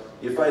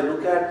if I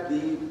look at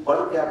the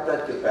per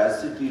capita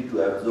capacity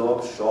to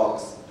absorb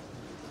shocks,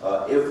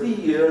 every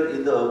year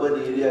in the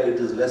urban area it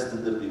is less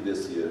than the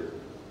previous year.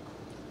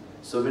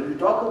 So when we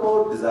talk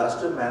about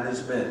disaster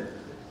management,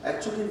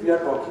 actually we are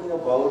talking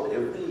about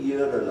every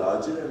year a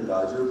larger and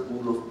larger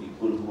pool of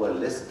people who are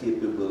less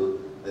capable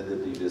than the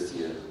previous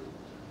year.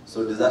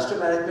 So disaster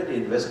management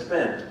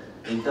investment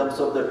in terms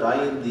of the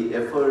time, the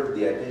effort,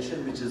 the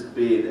attention which is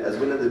paid, as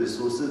well as the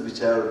resources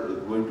which are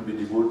going to be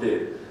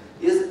devoted,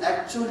 is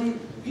actually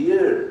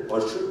geared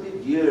or should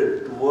be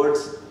geared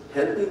towards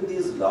helping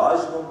these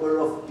large number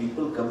of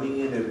people coming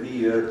in every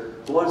year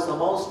who are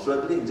somehow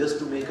struggling just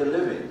to make a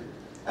living.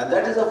 And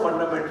that is a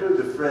fundamental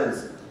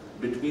difference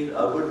between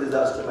urban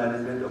disaster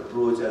management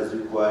approach as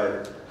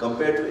required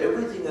compared to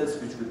everything else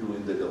which we do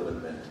in the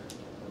government.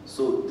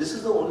 So this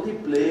is the only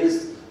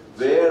place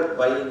where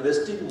by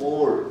investing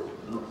more,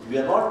 we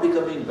are not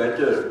becoming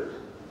better.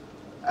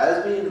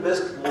 As we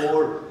invest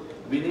more,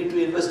 we need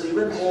to invest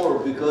even more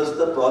because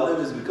the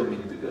problem is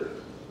becoming bigger.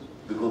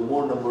 Because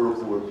more number of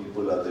poor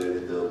people are there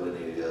in the urban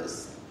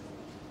areas.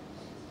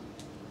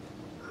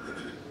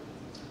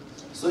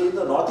 So in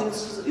the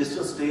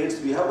northeastern states,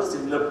 we have a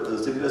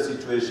similar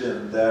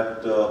situation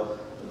that the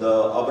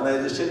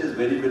urbanization is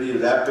very, very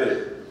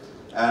rapid.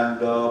 And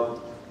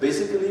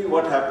basically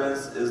what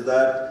happens is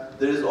that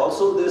there is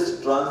also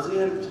this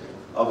transient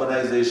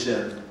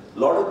urbanization. A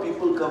lot of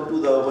people come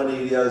to the urban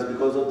areas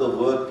because of the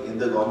work in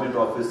the government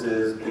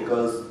offices,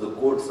 because the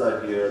courts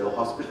are here, the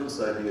hospitals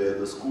are here,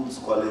 the schools,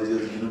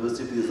 colleges,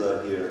 universities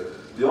are here.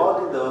 They are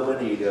all in the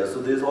urban areas.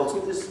 So there is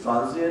also this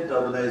transient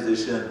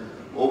urbanization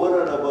over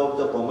and above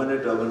the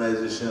permanent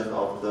urbanization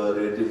of the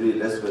relatively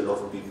less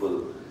well-off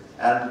people.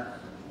 And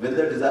when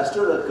the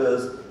disaster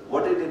occurs,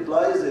 what it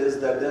implies is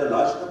that there are a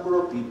large number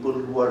of people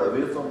who are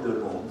away from their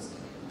homes.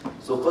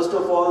 So first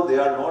of all, they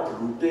are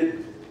not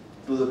rooted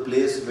to the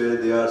place where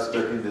they are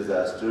stuck in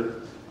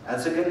disaster. And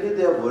secondly,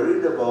 they are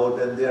worried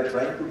about and they are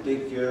trying to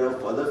take care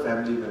of other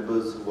family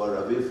members who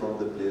are away from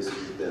the place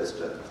which they are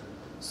stuck.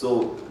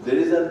 So there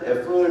is an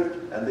effort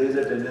and there is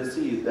a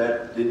tendency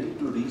that they need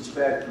to reach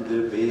back to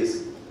their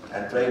base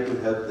and try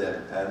to help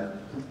them. And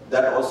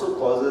that also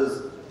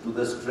causes to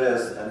the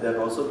stress and that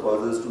also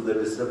causes to the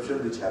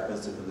disruption which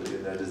happens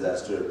in a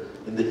disaster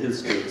in the hill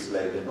states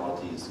like the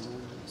Northeast.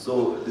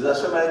 So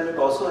disaster management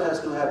also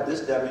has to have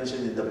this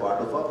dimension in the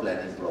part of our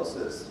planning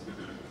process.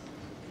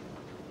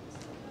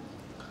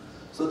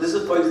 So this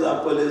is, for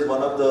example, is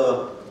one of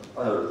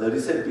the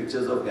recent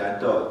pictures of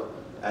Gangtok.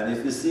 And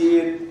if you see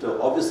it,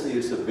 obviously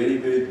it's a very,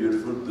 very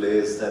beautiful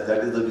place, and that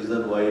is the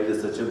reason why it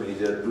is such a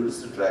major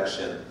tourist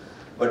attraction.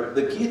 But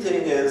the key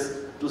thing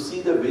is to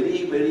see the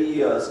very,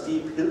 very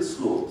steep hill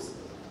slopes.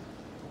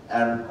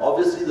 And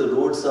obviously the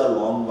roads are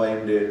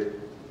long-winded,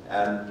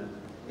 and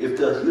if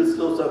the hill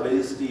slopes are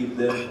very steep,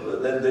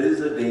 then there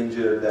is a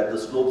danger that the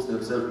slopes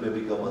themselves may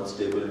become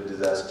unstable in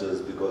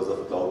disasters because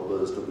of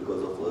cloudburst or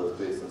because of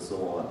earthquakes and so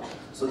on.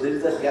 So there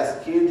is a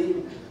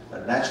cascading,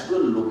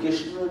 natural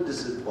locational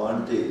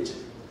disadvantage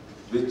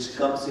which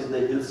comes in the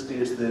hill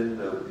states then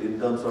in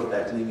terms of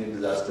tackling in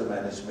disaster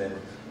management,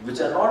 which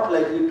are not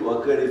likely to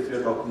occur if you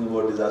are talking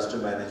about disaster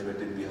management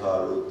in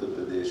Bihar or Uttar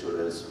Pradesh or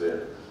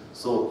elsewhere.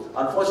 So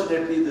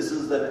unfortunately, this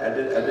is an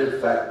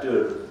added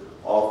factor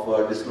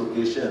of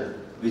dislocation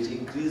which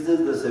increases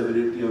the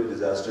severity of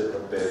disaster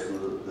compared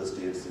to the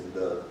states in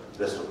the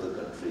rest of the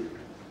country.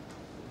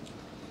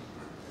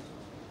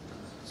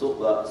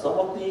 So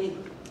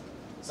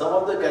some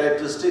of the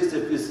characteristics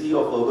that we see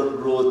of urban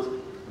growth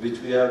which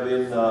we have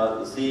been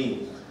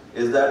seeing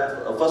is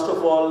that first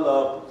of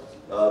all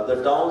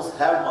the towns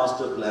have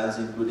master plans,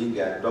 including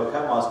Gangtok,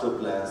 have master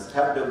plans,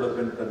 have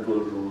development control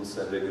rules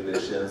and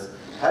regulations,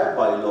 have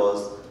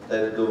bylaws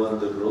that govern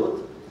the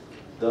growth.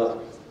 The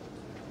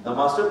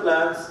master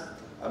plans,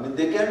 I mean,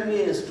 they can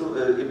be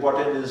an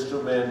important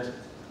instrument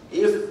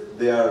if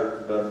they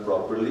are done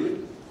properly.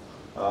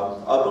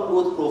 Urban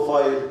growth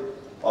profile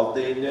of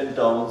the Indian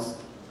towns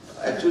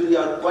actually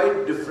are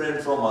quite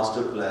different from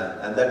master plan,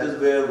 and that is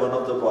where one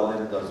of the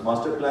problem comes.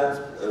 Master plans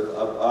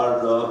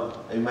are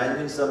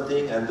imagining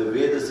something, and the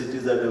way the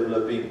cities are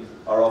developing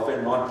are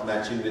often not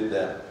matching with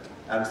them.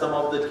 And some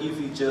of the key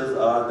features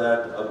are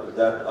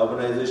that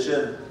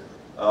urbanization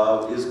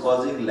is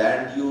causing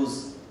land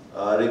use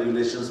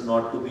regulations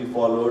not to be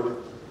followed.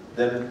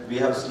 Then we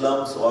have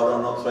slums or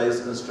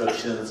unauthorized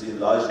constructions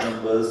in large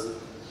numbers.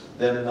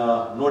 Then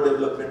no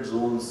development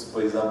zones,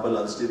 for example,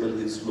 unstable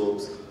hill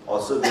slopes,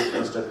 also get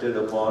constructed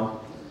upon.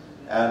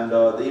 And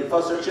the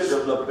infrastructure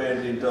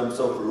development in terms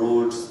of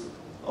roads,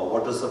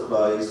 water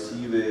supply,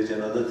 sewage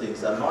and other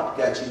things are not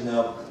catching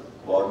up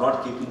or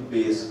not keeping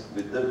pace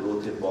with the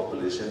growth in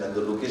population and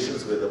the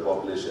locations where the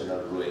population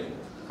are growing.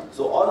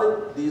 So all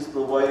of these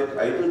provide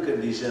ideal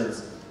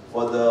conditions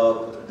for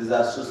the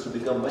disasters to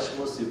become much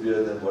more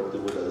severe than what they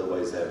would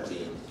otherwise have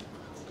been.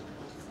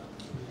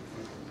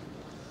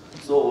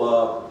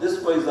 So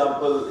this, for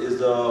example,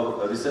 is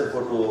a recent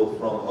photo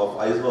of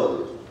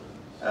Aizawl.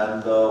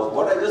 And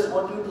what I just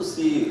want you to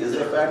see is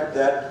the fact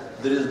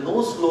that there is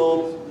no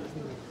slope,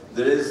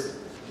 there is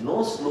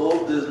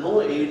no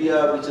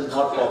area which is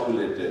not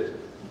populated.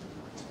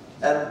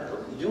 And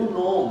you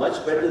know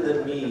much better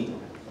than me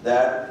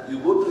that you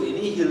go to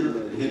any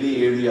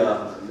hilly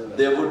area,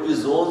 there would be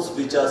zones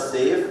which are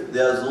safe,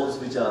 there are zones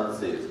which are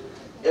unsafe.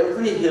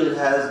 Every hill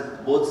has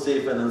both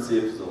safe and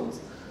unsafe zones.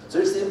 So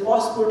it's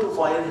impossible to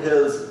find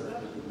hills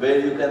where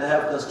you can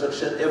have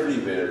construction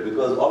everywhere,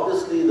 because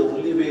obviously the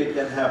only way it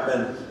can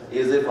happen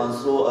is if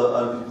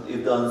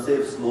the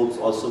unsafe slopes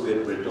also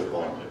get built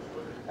upon.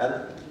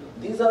 And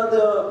these are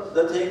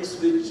the things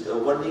which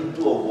one need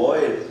to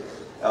avoid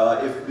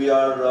if we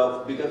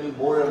are becoming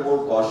more and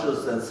more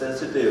cautious and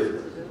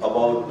sensitive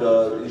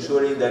about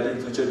ensuring that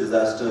in future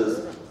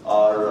disasters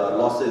our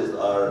losses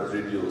are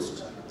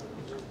reduced.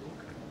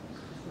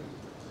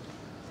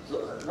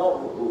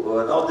 So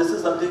now this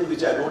is something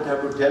which I don't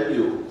have to tell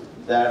you,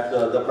 that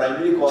the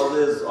primary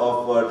causes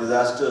of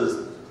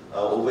disasters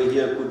over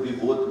here could be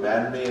both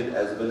man-made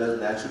as well as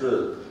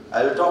natural.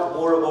 I will talk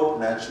more about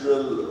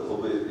natural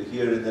over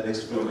here in the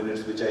next few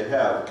minutes which I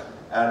have.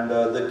 And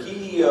the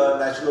key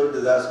natural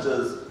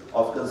disasters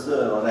of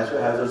concern or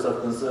natural hazards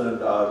of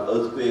concern are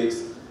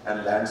earthquakes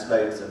and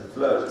landslides and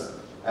floods.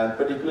 And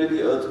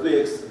particularly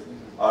earthquakes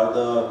are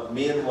the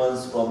main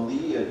ones from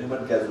the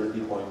human casualty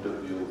point of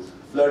view.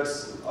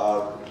 Floods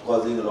are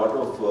causing a lot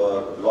of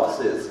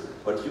losses,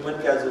 but human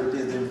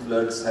casualties in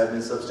floods have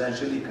been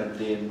substantially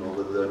contained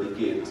over the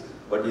decades.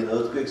 But in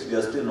earthquakes, we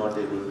are still not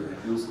able to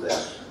reduce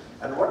that.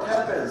 And what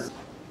happens?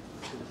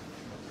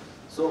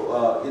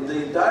 So in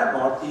the entire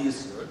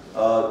Northeast,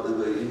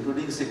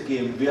 including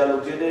Sikkim, we are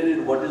located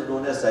in what is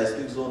known as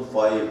seismic zone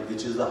 5,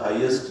 which is the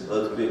highest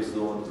earthquake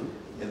zone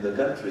in the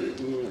country.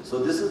 So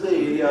this is the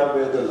area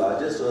where the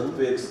largest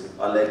earthquakes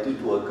are likely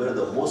to occur,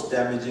 the most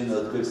damaging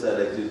earthquakes are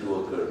likely to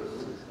occur.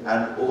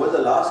 And over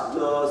the last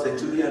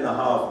century and a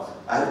half,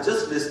 I have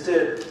just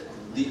listed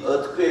the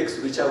earthquakes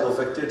which have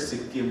affected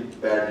Sikkim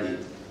badly.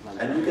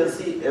 And you can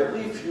see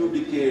every few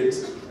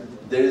decades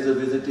there is a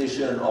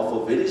visitation of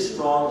a very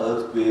strong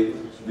earthquake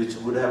which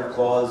would have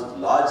caused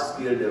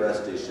large-scale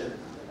devastation.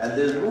 And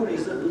there is no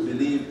reason to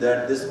believe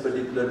that this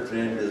particular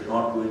trend is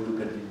not going to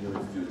continue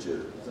in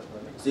future.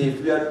 See,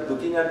 if we are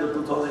looking at the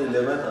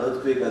 2011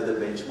 earthquake as a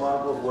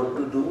benchmark of what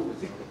to do,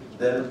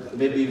 then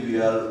maybe we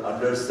are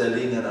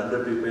underselling and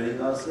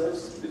under-preparing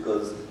ourselves,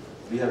 because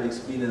we have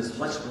experienced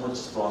much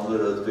stronger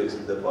earthquakes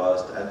in the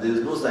past, and there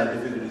is no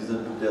scientific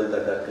reason to tell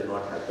that that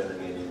cannot happen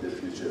again in the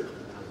future.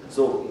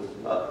 So,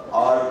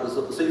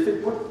 if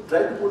we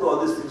try to put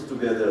all these things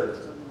together,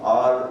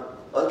 our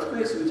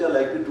earthquakes which are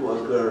likely to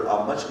occur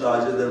are much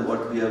larger than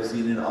what we have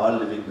seen in our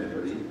living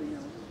memory.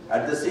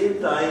 At the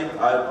same time,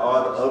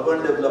 our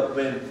urban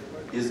development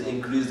is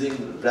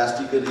increasing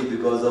drastically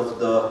because of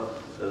the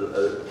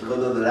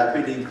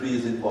rapid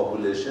increase in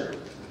population.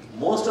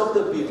 Most of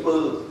the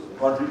people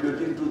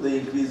contributing to the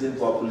increase in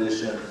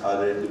population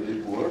are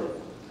relatively poor.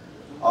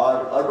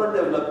 Our urban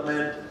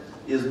development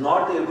is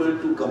not able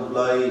to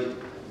comply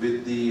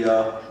with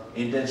the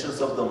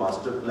intentions of the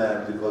master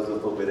plan because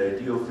of a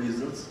variety of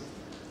reasons.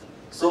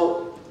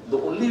 So the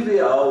only way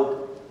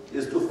out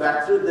is to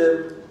factor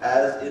them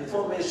as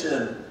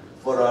information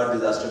for our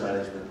disaster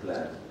management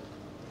plan.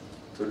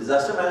 So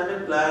disaster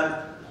management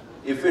plan,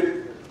 if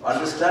it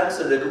understands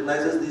and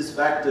recognizes these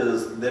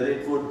factors, then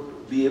it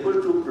would be able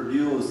to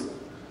produce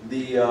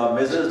the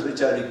measures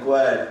which are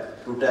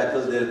required to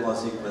tackle their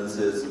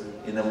consequences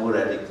in a more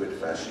adequate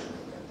fashion.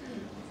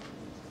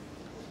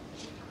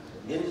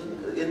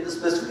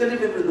 Specifically,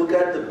 when we look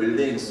at the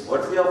buildings,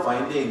 what we are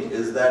finding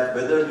is that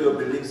whether your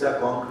buildings are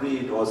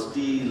concrete or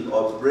steel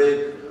or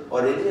brick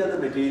or any other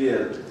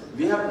material,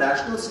 we have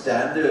national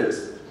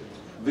standards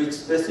which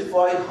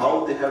specify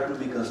how they have to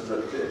be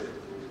constructed.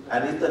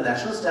 And if the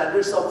national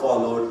standards are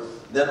followed,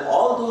 then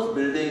all those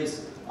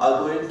buildings are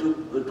going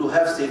to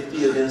have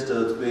safety against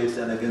earthquakes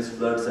and against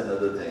floods and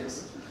other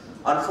things.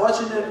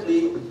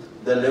 Unfortunately,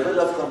 the level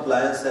of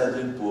compliance has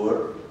been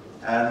poor,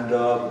 and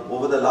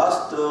over the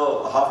last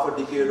half a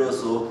decade or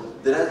so,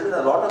 there has been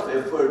a lot of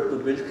effort to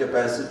build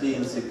capacity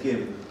in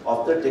Sikkim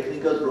of the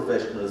technical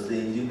professionals, the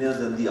engineers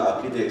and the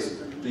architects,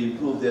 to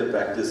improve their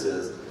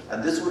practices.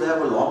 And this would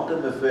have a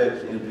long-term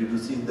effect in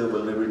reducing the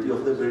vulnerability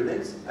of the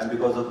buildings, and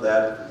because of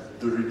that,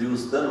 to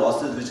reduce the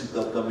losses which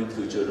will come in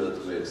future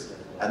earthquakes.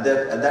 And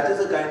that is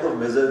a kind of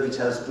measure which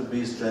has to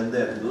be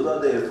strengthened. Those are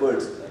the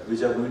efforts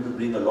which are going to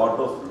bring a lot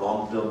of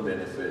long-term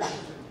benefit.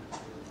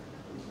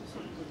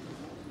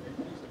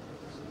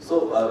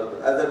 So,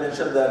 as I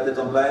mentioned, that the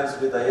compliance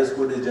with IS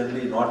code is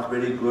generally not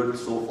very good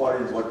so far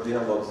in what we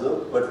have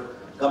observed. But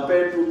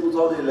compared to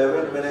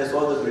 2011, when I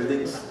saw the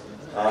buildings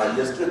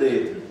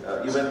yesterday,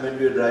 even when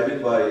we were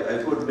driving by,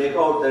 I could make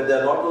out that there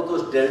are a lot of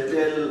those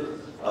telltale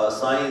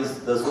signs,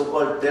 the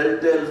so-called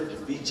telltale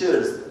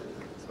features,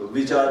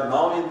 which are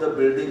now in the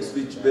buildings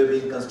which were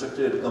being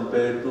constructed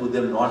compared to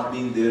them not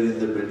being there in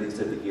the buildings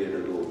a decade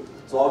ago.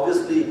 So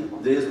obviously,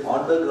 there is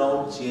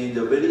on-the-ground change,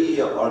 a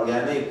very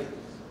organic,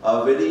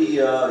 a very,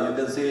 you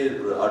can say,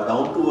 a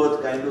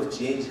down-to-earth kind of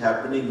change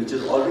happening, which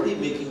is already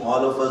making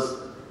all of us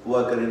who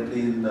are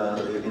currently in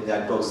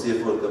Gangtok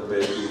safer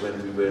compared to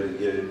when we were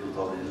here in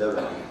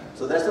 2011.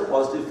 So that's a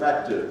positive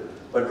factor.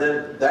 But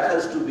then that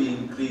has to be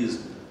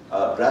increased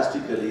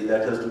drastically,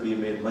 that has to be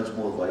made much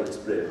more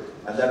widespread.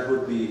 And that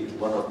would be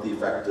one of the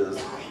factors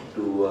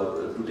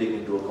to take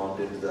into account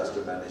in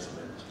disaster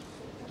management.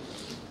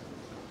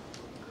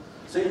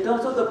 So in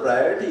terms of the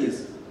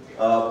priorities,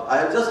 I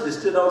have just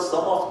listed out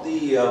some of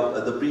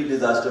the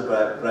pre-disaster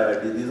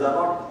priorities. These are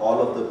not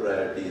all of the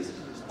priorities.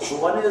 So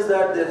one is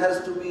that there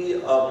has to be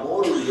a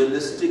more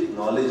realistic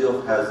knowledge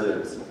of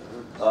hazards.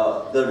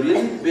 The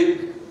really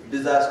big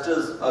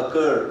disasters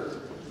occur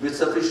with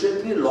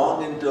sufficiently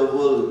long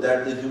interval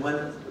that the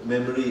human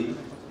memory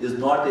is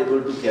not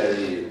able to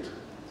carry it.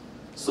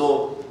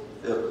 So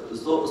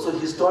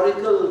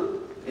historical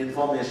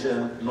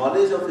information,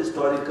 knowledge of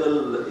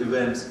historical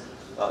events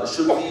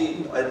should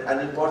be an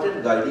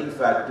important guiding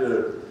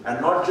factor, and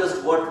not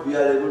just what we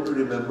are able to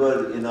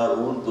remember in our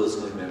own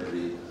personal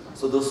memory.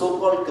 So the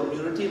so-called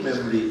community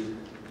memory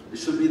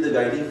should be the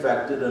guiding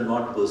factor and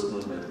not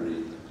personal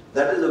memory.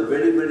 That is a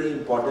very, very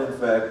important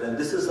fact, and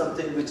this is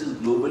something which is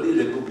globally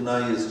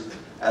recognized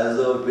as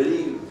a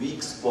very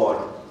weak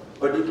spot,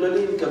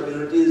 particularly in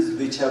communities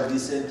which have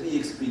recently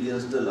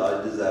experienced a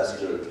large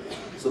disaster.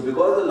 So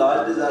because the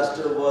large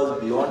disaster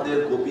was beyond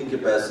their coping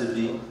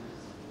capacity,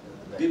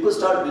 people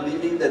start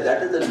believing that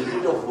that is the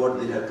limit of what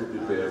they have to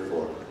prepare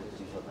for.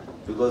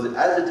 Because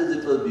as it is,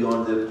 it was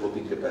beyond their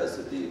coping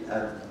capacity.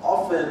 And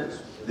often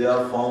they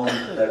are found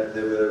that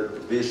they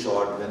were way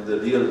short when the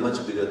real,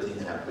 much bigger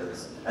thing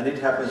happens. And it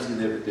happens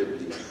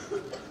inevitably.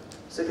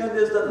 Second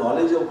is the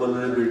knowledge of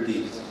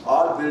vulnerability,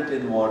 our built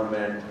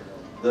environment,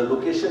 the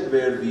location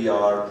where we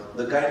are,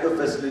 the kind of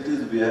facilities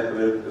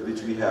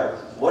which we have.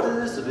 What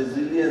is this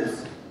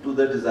resilience to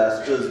the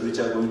disasters which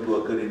are going to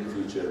occur in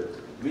future?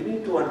 We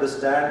need to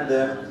understand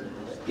them.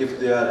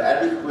 If they are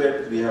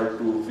adequate, we have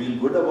to feel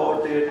good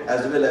about it,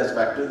 as well as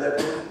factor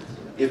that in.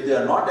 If they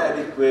are not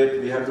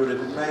adequate, we have to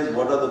recognize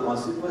what are the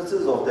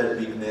consequences of that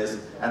weakness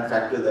and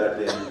factor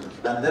that in.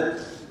 And then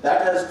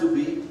that has to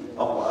be,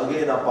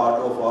 again, a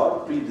part of our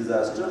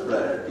pre-disaster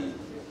priority.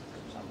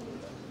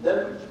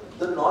 Then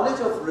the knowledge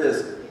of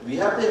risk. We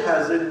have the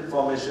hazard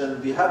information,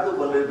 we have the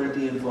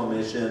vulnerability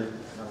information.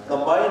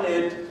 Combine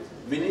it,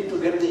 we need to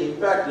get the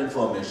impact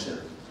information.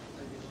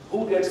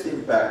 Who gets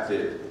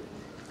impacted?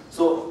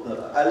 So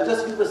I'll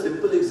just give a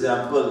simple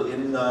example.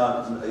 In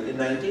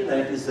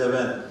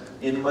 1997,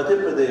 in Madhya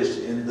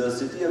Pradesh, in the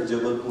city of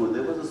Jabalpur,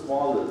 there was a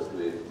small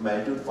earthquake,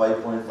 magnitude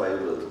 5.5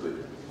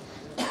 earthquake.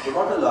 So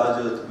not a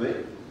large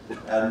earthquake,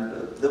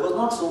 and there was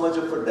not so much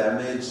of a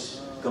damage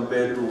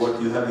compared to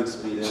what you have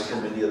experienced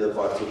and many other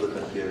parts of the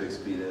country have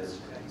experienced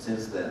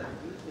since then.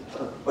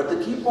 But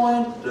the key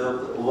point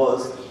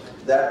was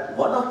that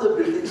one of the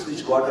buildings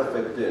which got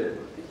affected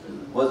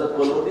was a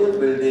colonial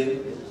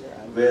building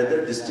where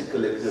the district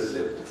collector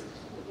lived.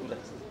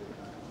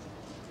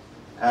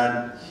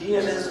 And he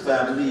and his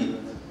family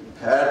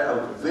had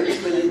a very,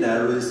 very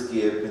narrow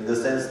escape, in the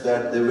sense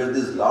that there were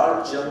these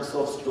large chunks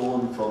of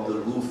stone from the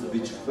roof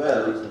which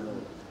fell,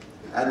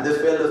 and they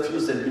fell a few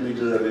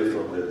centimeters away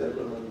from where they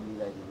were.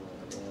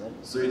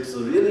 So it's a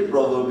really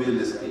proverbial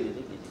escape.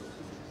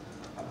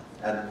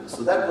 And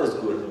so that was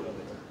good.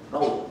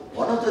 Now,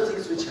 one of the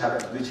things which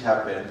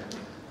happened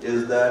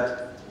is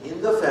that in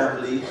the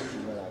family,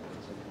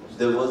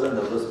 there was a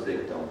nervous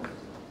breakdown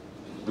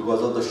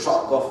because of the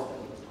shock of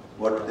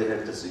what they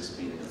had just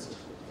experienced.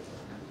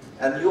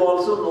 And you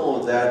also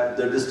know that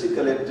the district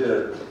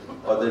collector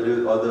or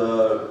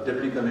the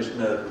deputy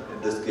commissioner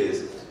in this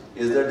case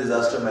is the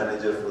disaster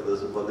manager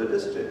for the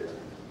district.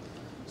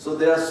 So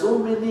there are so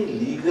many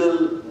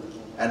legal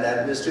and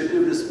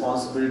administrative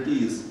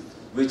responsibilities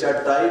which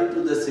are tied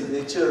to the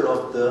signature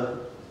of the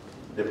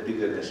deputy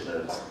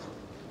commissioner.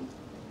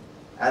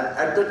 And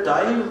at the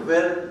time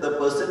when the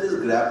person is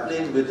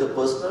grappling with a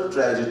personal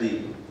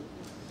tragedy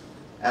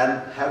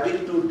and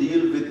having to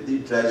deal with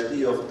the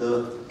tragedy of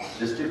the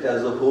district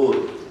as a whole,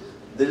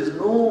 there is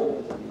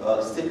no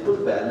simple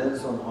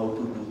balance on how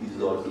to do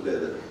these all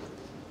together.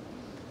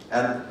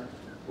 And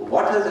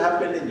what has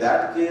happened in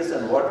that case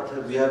and what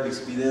we have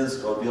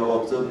experienced or we have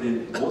observed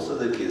in most of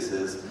the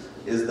cases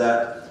is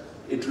that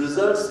it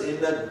results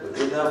in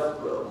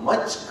a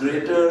much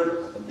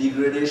greater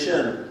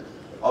degradation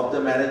of the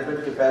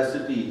management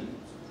capacity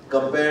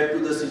compared to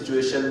the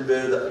situation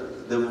where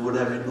there would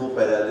have been no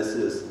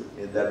paralysis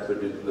in that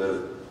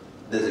particular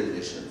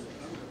designation.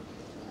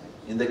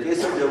 In the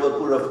case of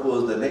Jabalpur, of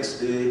course, the next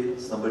day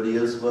somebody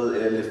else was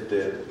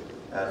airlifted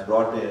and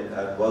brought in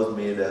and was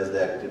made as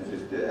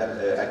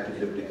the acting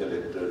deputy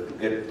collector to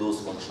get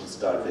those functions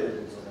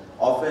started.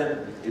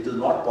 Often it is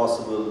not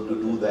possible to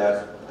do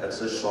that at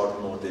such short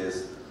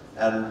notice,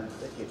 and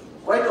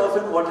quite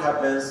often what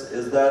happens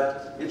is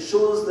that it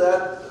shows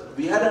that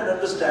we had an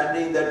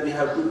understanding that we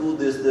have to do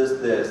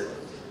this,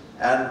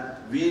 and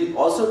we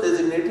also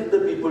designated the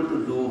people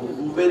to do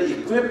who were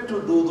equipped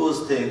to do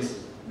those things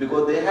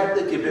because they had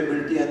the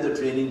capability and the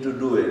training to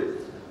do it.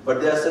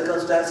 But there are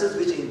circumstances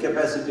which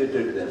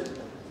incapacitated them.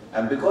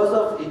 And because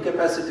of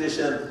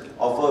incapacitation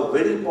of a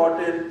very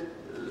important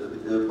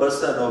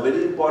person or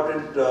very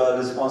important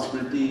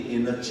responsibility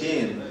in a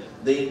chain,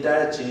 the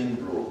entire chain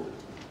broke.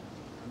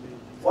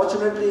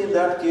 Fortunately, in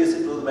that case,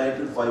 it was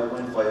magnitude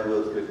 5.5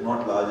 earthquake,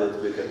 not large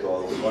earthquake at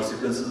all. The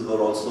consequences were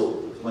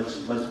also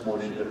much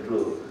more in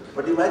control.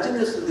 But imagine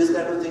if this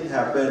kind of thing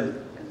happened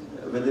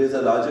when there is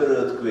a larger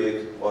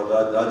earthquake or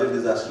larger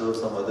disaster of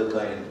some other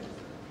kind.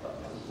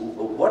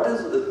 What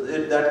is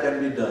it that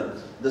can be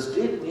done? The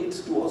state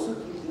needs to also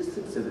keep these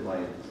things in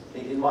mind.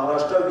 In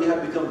Maharashtra, we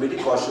have become very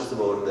cautious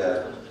about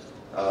that.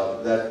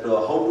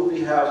 How do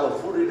we have a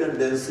full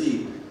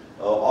redundancy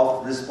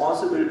of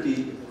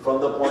responsibility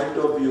from the point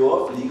of view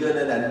of legal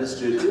and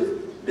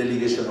administrative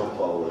delegation of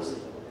powers.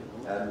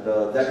 And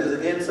that is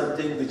again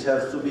something which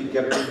has to be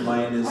kept in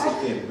mind in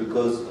Sikkim,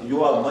 because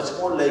you are much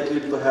more likely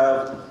to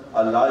have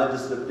a large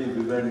disruptive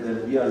event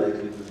than we are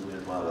likely to do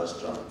in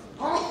Maharashtra.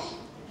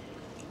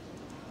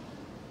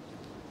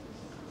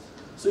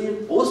 So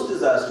in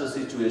post-disaster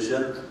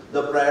situation,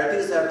 the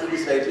priorities have to be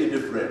slightly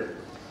different.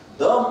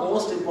 The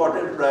most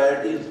important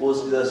priority in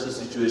post-disaster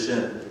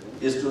situation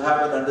is to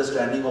have an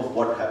understanding of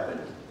what happened.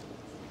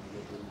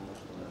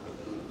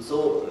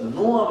 So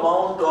no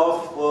amount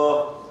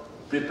of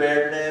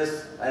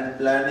preparedness and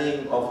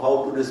planning of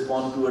how to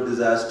respond to a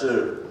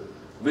disaster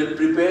will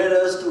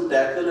prepare us to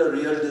tackle a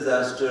real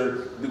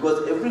disaster,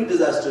 because every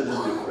disaster is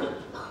different.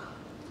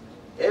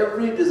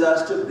 Every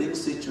disaster brings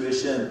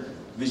situations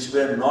which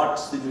were not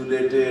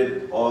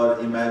simulated or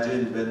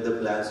imagined when the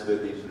plans were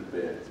being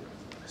prepared.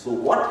 So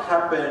what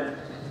happened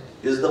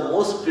is the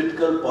most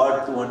critical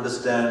part to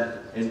understand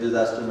in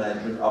disaster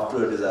management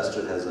after a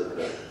disaster has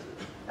occurred.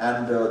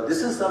 And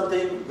this is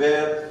something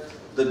where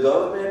the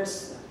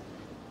governments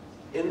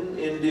in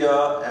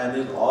India and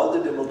in all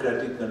the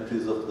democratic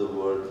countries of the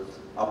world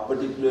are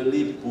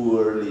particularly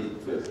poorly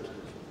equipped.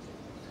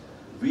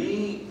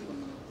 We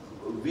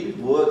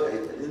work,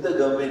 in the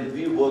government,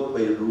 we work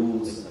by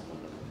rules.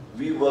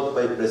 we work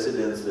by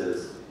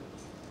precedences.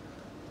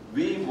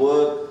 We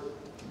work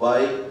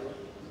by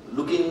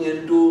looking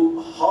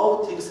into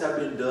how things have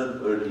been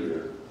done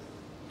earlier.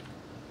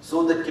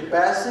 So the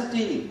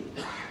capacity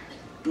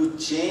to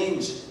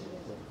change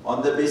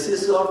on the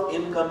basis of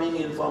incoming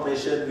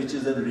information, which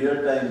is in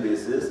real-time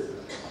basis,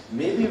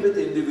 maybe with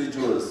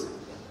individuals,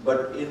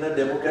 but in a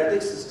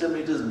democratic system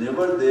it is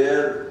never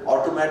there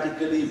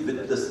automatically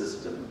with the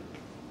system.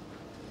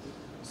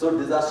 So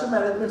disaster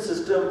management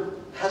system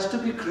has to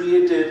be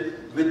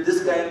created with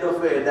this kind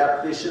of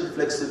adaptation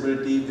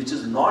flexibility which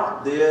is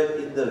not there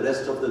in the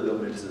rest of the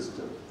government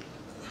system.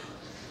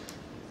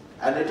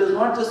 And it is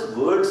not just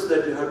words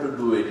that you have to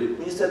do it. It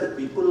means that the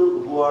people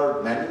who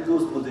are manning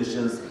those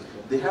positions,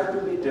 they have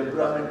to be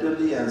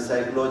temperamentally and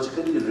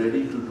psychologically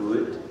ready to do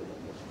it.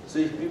 So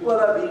if people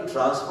are being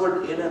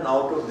transferred in and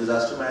out of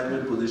disaster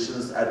management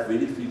positions at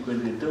very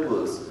frequent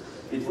intervals,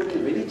 it would be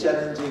very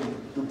challenging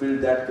to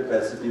build that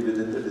capacity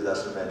within the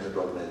disaster management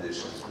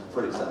organizations,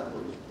 for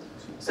example.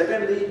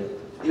 Secondly,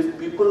 if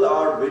people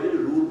are very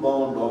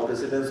rule-bound or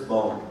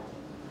precedence-bound,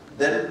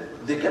 then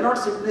they cannot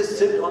simply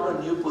sit on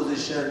a new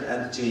position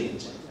and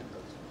change.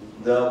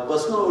 The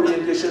personal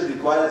orientation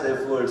requires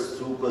efforts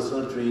through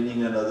personal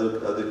training and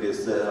other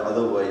cases,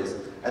 otherwise.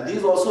 And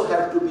these also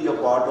have to be a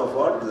part of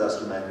our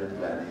disaster management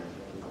planning.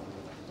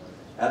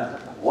 And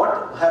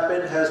what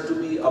happened has to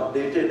be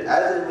updated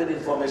as and when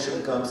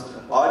information comes.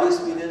 Our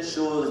experience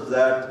shows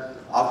that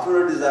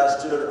after a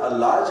disaster, a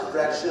large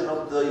fraction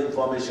of the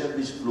information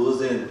which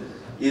flows in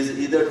is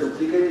either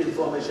duplicate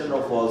information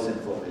or false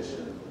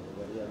information.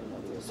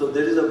 So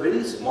there is a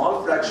very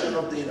small fraction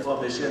of the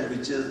information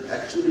which is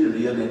actually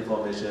real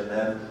information,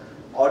 and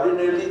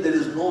ordinarily there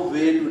is no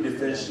way to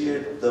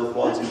differentiate the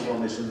false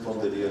information from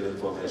the real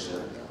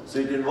information. So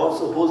it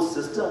involves a whole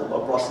system,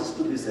 a process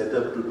to be set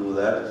up to do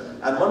that.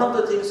 And one of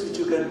the things which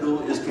you can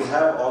do is to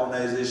have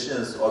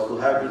organizations or to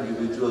have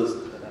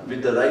individuals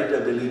with the right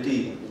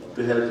ability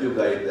to help you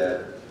guide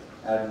that.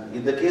 And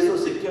in the case of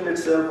Sikkim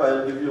itself, I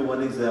will give you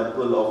one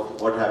example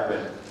of what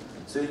happened.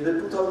 So in the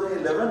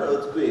 2011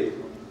 earthquake,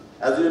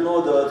 as you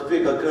know, the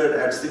earthquake occurred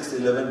at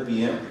 6:11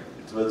 p.m.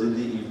 It was in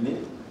the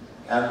evening.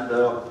 And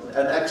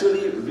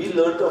actually, we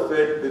learnt of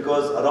it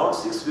because around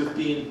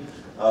 6:15,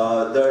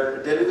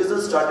 the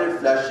television started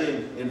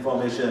flashing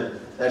information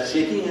that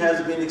shaking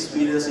has been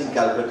experienced in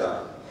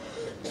Calcutta.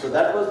 So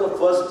that was the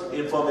first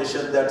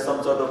information that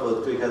some sort of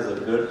earthquake has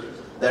occurred.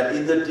 That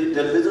in the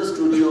television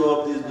studio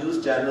of these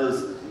news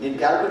channels in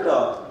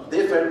Calcutta,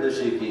 they felt the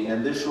shaking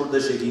and they showed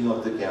the shaking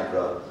of the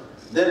camera.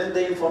 Then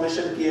the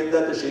information came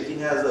that the shaking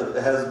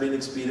has been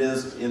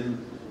experienced in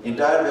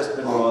entire West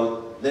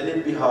Bengal, then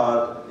in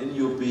Bihar, in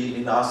UP,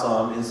 in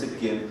Assam, in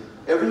Sikkim.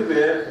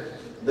 Everywhere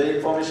the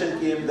information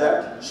came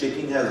that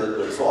shaking has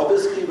occurred. So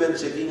obviously when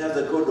shaking has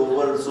occurred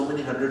over so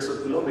many hundreds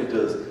of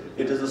kilometers,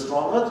 it is a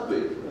strong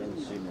earthquake.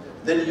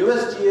 Then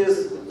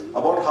USGS,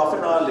 about half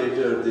an hour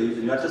later, the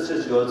United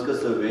States Geological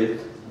Survey,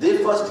 they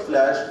first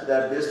flashed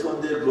that based on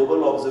their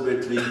global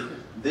observatory,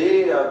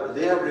 they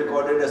have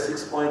recorded a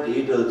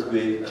 6.8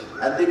 earthquake,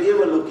 and they gave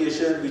a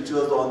location which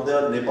was on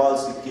the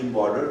Nepal-Sikkim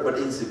border, but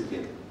in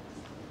Sikkim.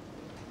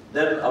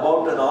 Then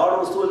about an hour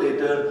or so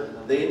later,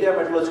 the India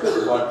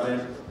Meteorological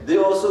Department, they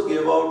also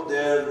gave out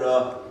their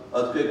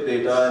earthquake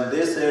data, and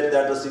they said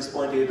that a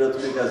 6.8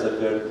 earthquake has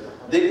occurred.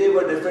 They gave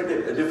a different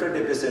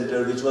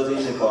epicenter, which was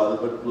in Nepal,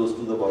 but close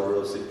to the border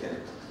of Sikkim.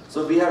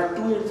 So we have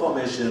two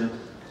information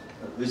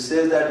which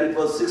says that it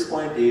was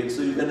 6.8,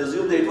 so you can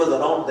assume that it was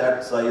around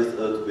that size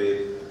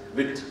earthquake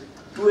with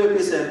two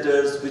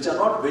epicenters which are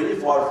not very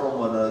far from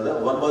one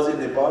another. One was in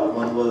Nepal,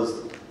 one was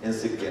in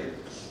Sikkim.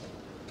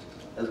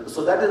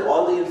 So that is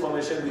all the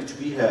information which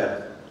we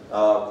had.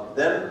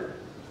 Then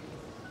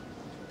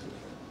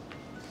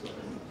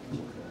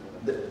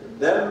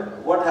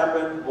what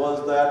happened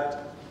was that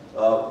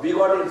we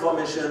got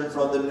information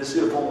from the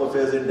Ministry of Home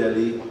Affairs in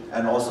Delhi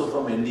and also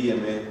from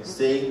NDMA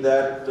saying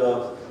that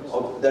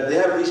that they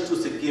have reached to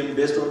Sikkim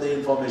based on the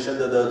information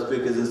that the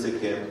earthquake is in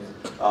Sikkim.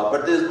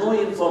 But there is no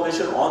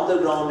information on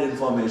the ground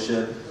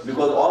information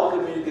because all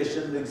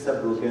communication links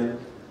are broken.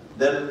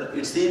 Then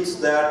it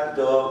seems that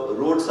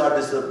roads are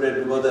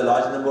disrupted because there are a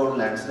large number of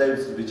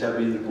landslides which have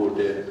been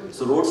reported.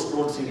 So roads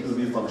don't seem to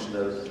be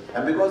functional.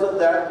 And because of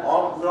that,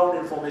 on-ground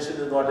information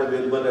is not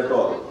available at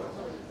all.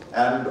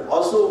 And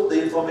also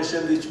the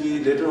information which we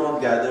later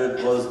on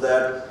gathered was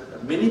that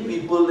many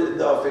people in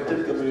the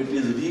affected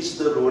communities reached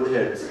the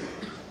roadheads.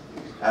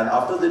 And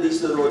after they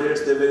reached the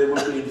roadheads, they were able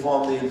to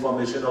inform the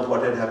information of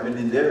what had happened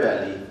in their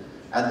valley.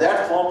 And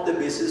that formed the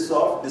basis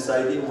of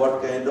deciding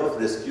what kind of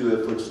rescue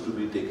efforts to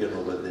be taken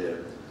over there.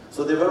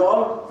 So they were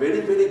all very,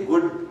 very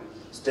good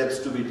steps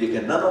to be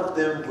taken. None of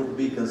them would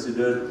be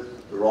considered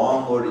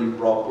wrong or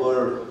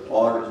improper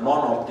or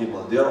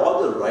non-optimal. They are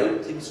all the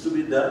right things to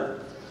be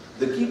done.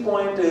 The key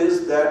point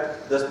is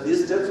that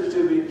these steps which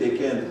have been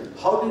taken,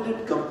 how did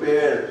it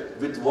compare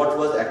with what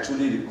was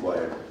actually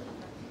required?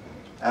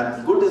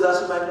 And good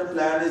disaster management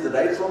plan is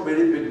right from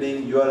very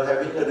beginning, you are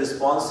having a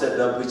response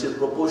setup which is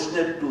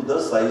proportionate to the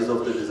size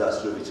of the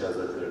disaster which has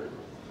occurred.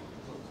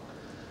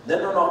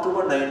 Then on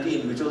October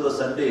 19, which was a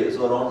Sunday,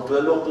 so around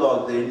 12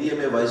 o'clock, the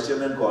NDMA Vice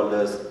Chairman called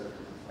us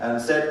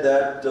and said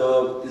that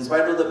in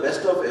spite of the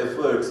best of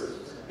efforts,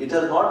 it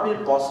has not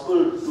been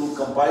possible to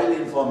compile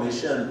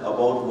information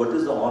about what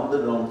is the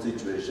on-the-ground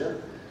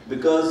situation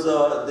because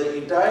the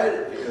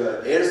entire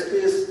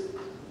airspace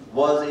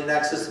was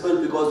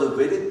inaccessible because of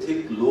very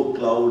thick low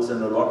clouds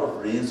and a lot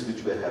of rains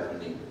which were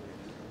happening.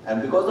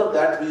 And because of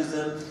that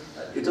reason,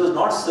 it was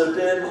not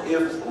certain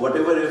if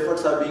whatever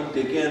efforts are being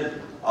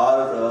taken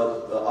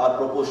are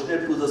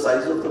proportionate to the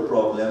size of the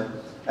problem,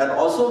 and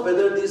also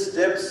whether these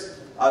steps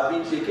are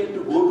being taken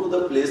to go to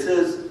the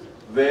places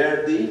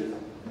where the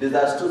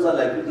disasters are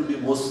likely to be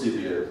most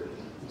severe.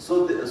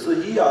 So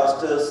he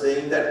asked us,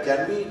 saying that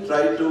can we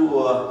try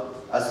to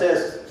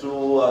assess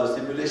through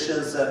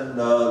simulations and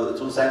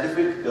through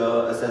scientific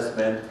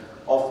assessment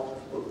of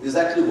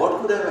exactly what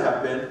could have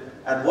happened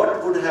and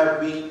what would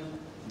have been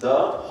the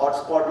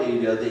hotspot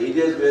area, the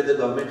areas where the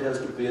government has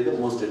to pay the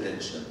most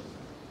attention.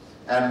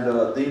 And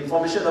the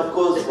information, of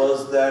course,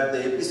 was that the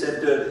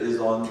epicenter is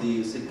on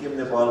the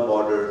Sikkim-Nepal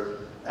border,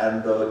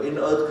 and in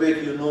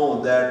earthquake, you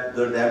know that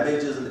the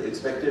damage is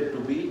expected to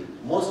be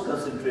most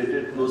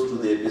concentrated close to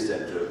the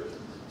epicenter.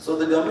 So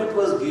the government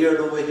was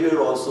geared over here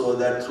also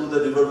that through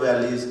the river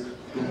valleys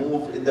to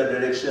move in that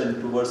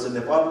direction towards the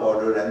Nepal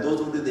border, and those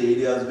would be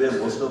the areas where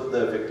most of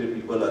the affected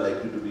people are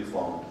likely to be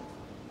found.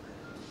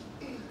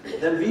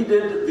 Then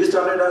we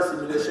started our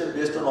simulation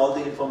based on all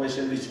the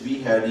information which we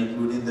had,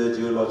 including the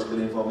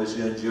geological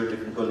information,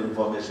 geotechnical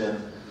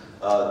information,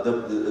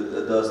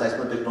 the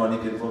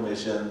seismotectonic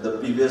information, the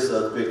previous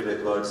earthquake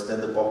records, then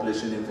the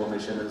population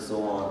information and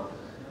so on.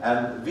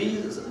 And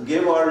we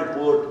gave our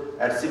report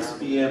at 6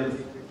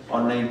 p.m.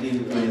 on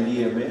 19th to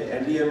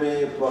NDMA.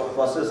 NDMA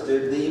processed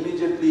it. They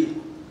immediately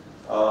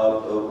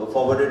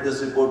forwarded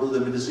this report to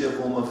the Ministry of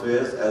Home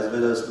Affairs as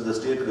well as to the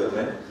state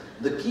government.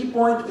 The key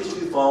point which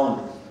we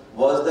found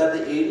was that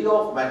the area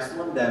of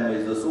maximum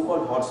damage, the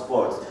so-called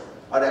hotspots,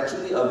 are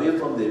actually away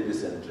from the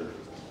epicenter.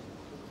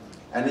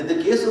 And in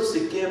the case of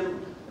Sikkim,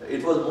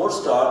 it was more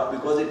stark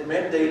because it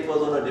meant that it was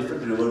on a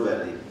different river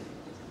valley.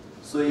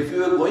 So if you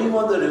were going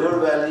on the river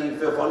valley, if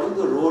you are following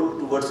the road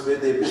towards where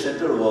the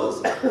epicenter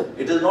was,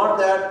 it is not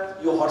that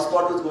your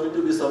hotspot is going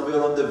to be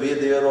somewhere on the way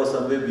there or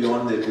somewhere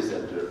beyond the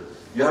epicenter.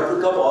 You have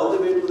to come all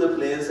the way to the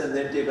plains and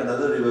then take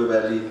another river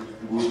valley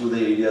to go to the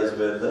areas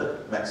where the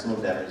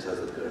maximum damage has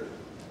occurred.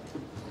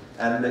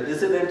 And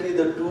incidentally,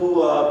 the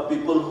two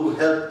people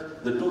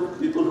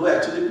who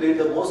actually played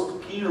the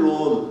most key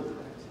role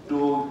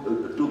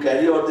to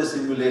carry out this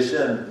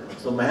simulation,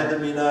 so Mahendra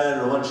Meena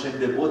and Rohan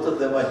Shinde, both of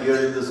them are here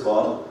in this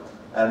hall.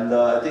 And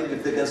I think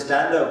if they can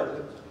stand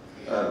up,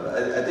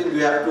 I think we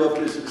have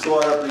to show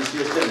our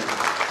appreciation.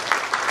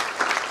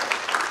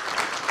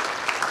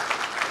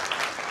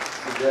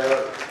 So they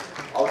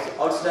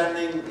are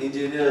outstanding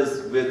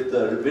engineers with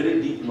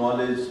very deep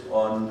knowledge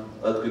on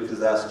earthquake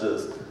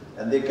disasters.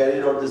 And they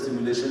carried out the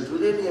simulation to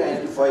really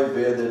identify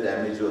where the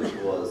damage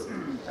was.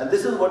 And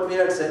this is what we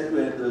had sent to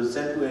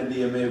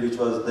NDMA, which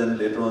was then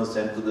later on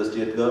sent to the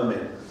state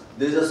government.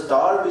 There is a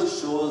star which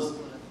shows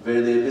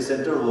where the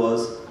epicenter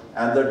was,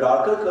 and the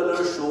darker color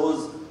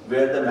shows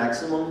where the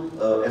maximum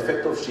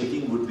effect of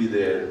shaking would be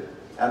there.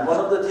 And one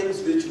of the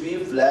things which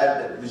we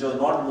flagged, which was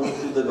not moved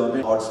to the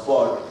government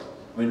hotspot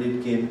when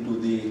it came to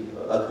the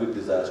earthquake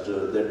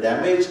disaster, the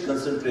damage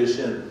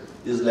concentration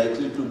is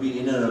likely to be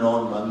in and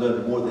around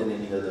Mangalam more than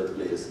any other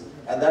place.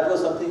 And that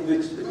was something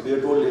which we were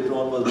told later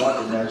on was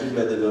not imagined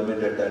by the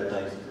government at that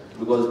time,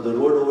 because the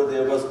road over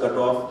there was cut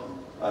off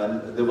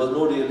and there was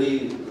no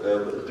really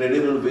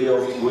credible way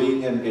of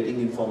going and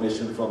getting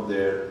information from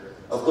there.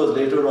 Of course,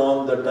 later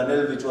on, the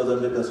tunnel which was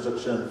under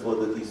construction for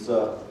the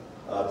Tisa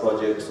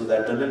project, so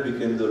that tunnel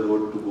became the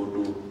road to go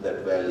to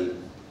that valley.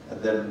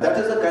 And then that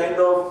is a kind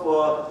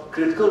of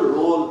critical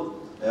role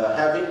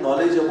having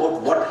knowledge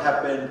about what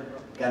happened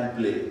can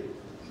play.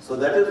 So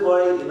that is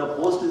why in a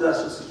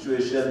post-disaster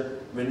situation,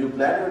 when you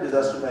plan your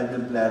disaster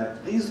management plan,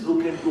 please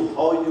look into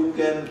how you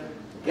can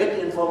get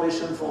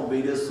information from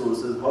various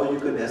sources, how you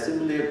can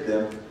assimilate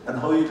them, and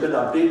how you can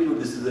update your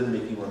decision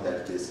making on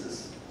that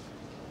basis.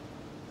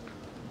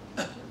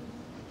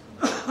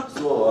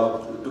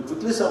 So to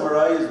quickly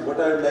summarize,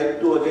 what I would like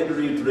to again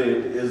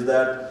reiterate is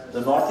that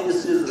the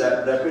Northeast is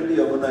rapidly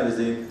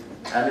urbanizing,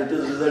 and it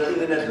is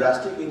resulting in a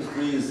drastic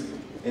increase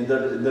in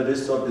the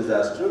risk of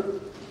disaster.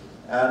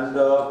 And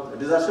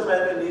disaster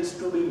management needs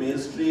to be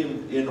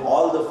mainstream in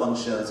all the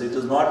functions. It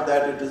is not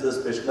that it is a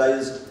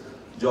specialized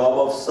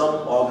job of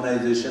some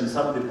organization,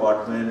 some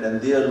department, and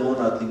they alone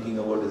are thinking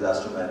about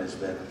disaster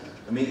management.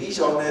 I mean, each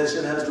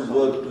organization has to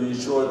work to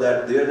ensure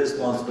that their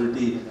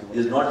responsibility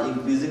is not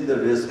increasing the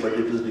risk, but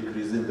it is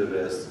decreasing the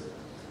risk.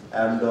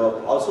 And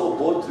also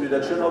both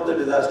reduction of the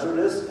disaster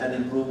risk and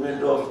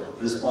improvement of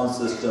response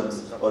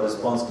systems or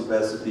response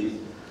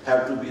capacity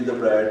have to be the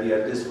priority,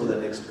 at least for the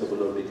next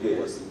couple of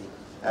decades.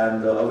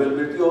 And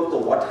availability of the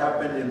what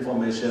happened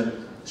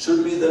information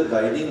should be the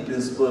guiding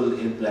principle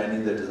in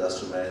planning the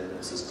disaster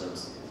management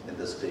systems in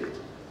the state.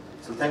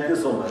 So thank you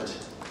so much.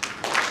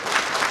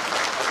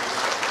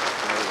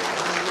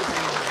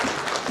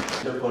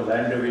 for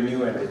Land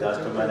Revenue and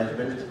Disaster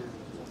Management,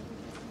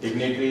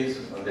 dignitaries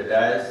on the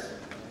dais,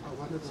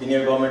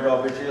 senior government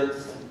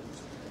officials,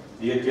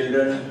 dear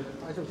children,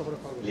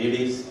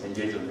 ladies and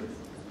gentlemen.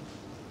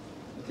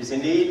 It is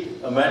indeed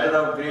a matter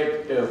of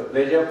great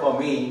pleasure for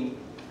me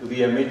to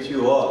be amidst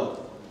you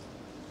all.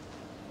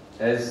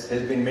 As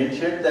has been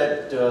mentioned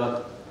that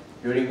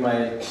during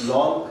my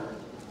long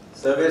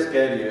service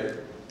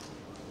career,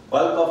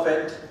 bulk of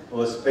it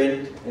was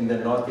spent in the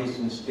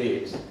northeastern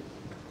states,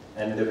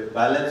 and the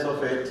balance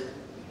of it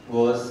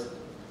was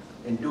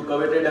in two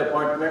coveted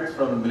appointments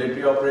from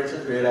military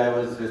operations, where I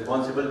was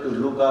responsible to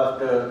look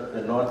after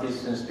the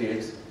northeastern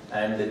states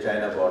and the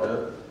China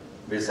border.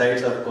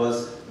 Besides, of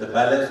course, the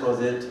balance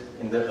was it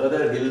in the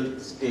other hill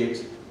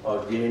states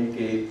of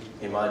J&K,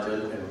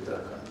 Himachal and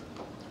Uttarakhand.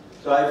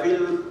 So I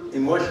feel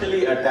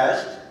emotionally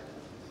attached,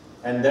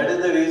 and that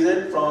is the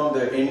reason from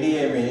the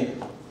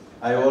NDMA,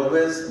 I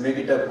always make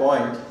it a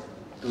point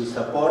to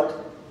support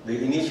the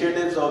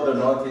initiatives of the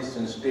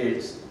northeastern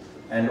states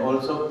and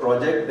also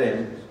project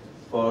them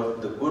for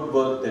the good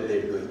work that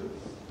they're doing.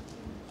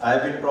 I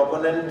have been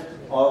proponent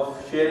of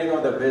sharing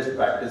of the best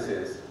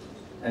practices,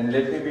 and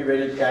let me be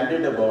very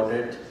candid about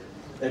it,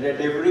 that at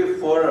every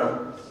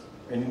forum,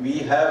 when we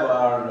have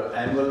our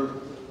annual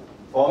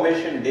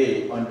Formation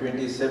Day on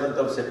 27th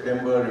of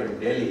September in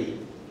Delhi,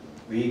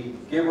 we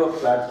give a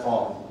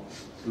platform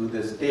to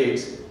the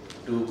states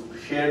to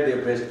share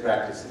their best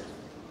practices.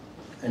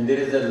 And there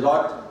is a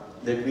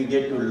lot that we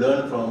get to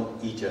learn from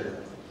each other.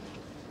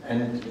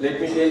 And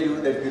let me tell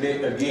you that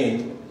today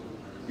again,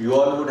 you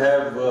all would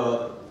have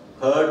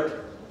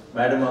heard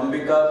Madam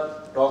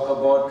Ambika talk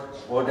about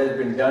what has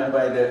been done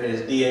by the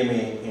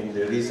SDMA in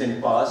the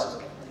recent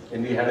past.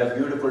 And we had a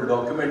beautiful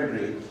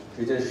documentary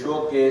which has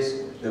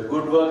showcased the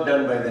good work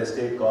done by the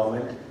state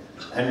government.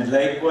 And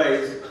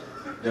likewise,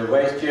 the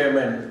Vice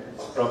Chairman,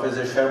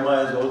 Professor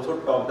Sharma, has also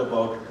talked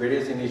about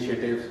various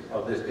initiatives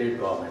of the state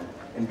government.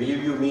 And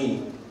believe you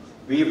me,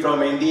 we from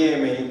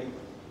NDMA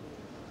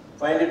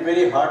find it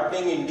very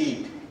heartening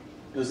indeed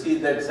to see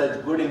that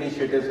such good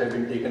initiatives have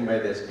been taken by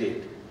the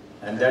state.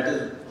 And that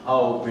is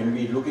how, when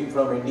we looking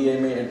from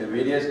NDMA at the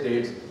various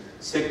states,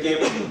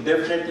 Sikkim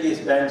definitely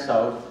stands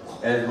out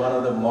as one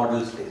of the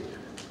model states.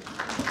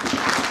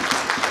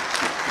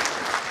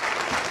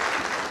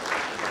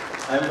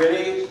 I'm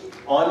very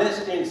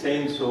honest in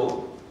saying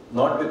so,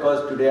 not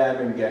because today I'm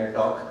in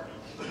Gangtok,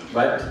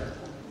 but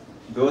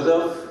those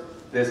of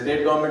the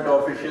state government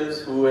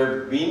officials who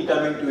have been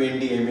coming to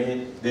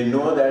NDMA, they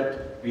know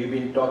that we've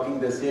been talking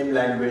the same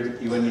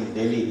language even in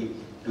Delhi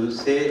to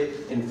say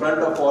in front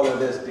of all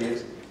other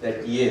states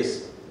that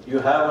yes, you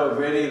have a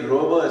very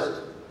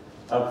robust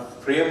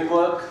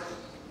framework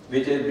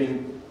which has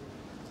been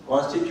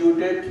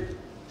constituted,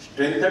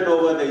 strengthened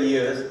over the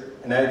years,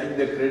 and I think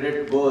the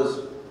credit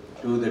goes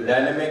to the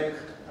dynamic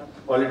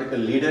political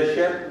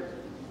leadership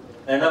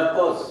and of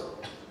course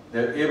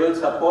the able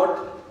support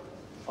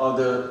of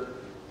the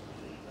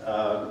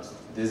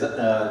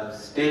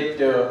State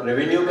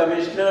Revenue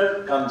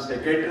Commissioner, come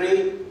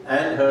Secretary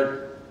and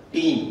her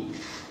team,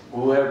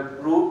 who have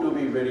proved to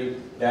be very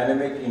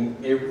dynamic in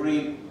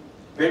every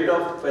bit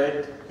of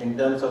it in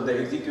terms of the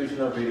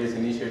execution of various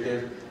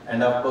initiatives,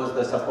 and of course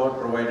the support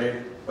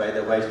provided by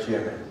the Vice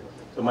Chairman.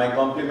 So my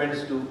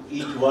compliments to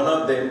each one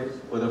of them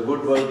for the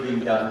good work being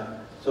done.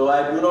 So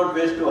I do not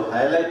wish to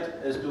highlight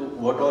as to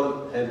what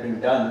all has been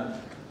done,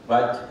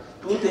 but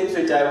two things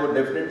which I would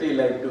definitely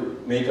like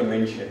to make a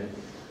mention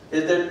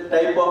is the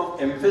type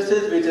of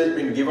emphasis which has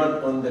been given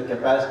on the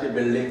capacity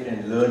building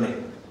and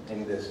learning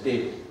in the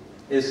state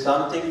is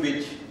something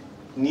which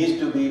needs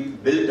to be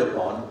built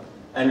upon,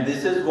 and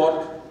this is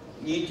what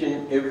each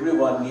and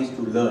everyone needs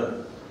to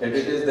learn, that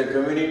it is the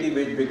community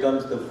which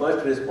becomes the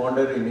first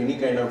responder in any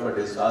kind of a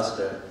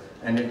disaster,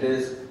 and it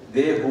is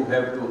they who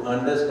have to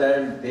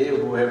understand, they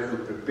who have to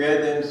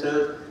prepare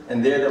themselves,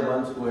 and they are the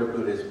ones who have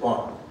to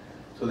respond.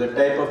 So the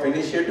type of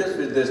initiatives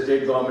which the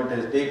state government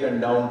has taken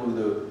down to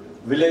the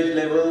village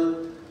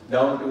level,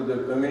 down to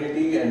the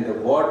community and the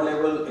ward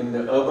level in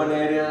the urban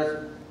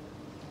areas,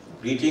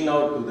 reaching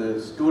out to the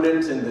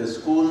students in the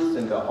schools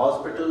and the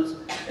hospitals,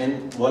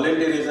 and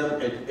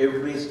volunteerism at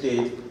every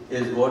stage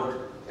is what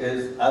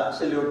is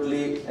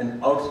absolutely an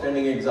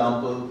outstanding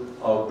example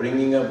of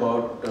bringing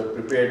about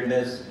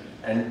preparedness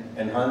and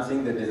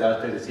enhancing the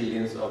disaster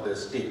resilience of the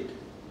state.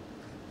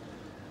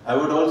 I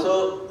would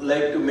also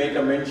like to make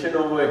a mention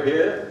over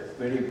here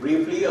very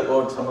briefly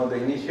about some of the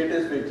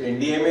initiatives which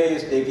NDMA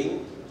is taking,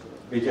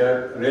 which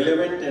are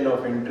relevant and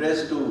of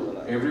interest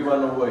to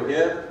everyone over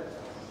here.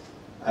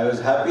 I was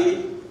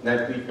happy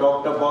that we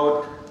talked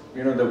about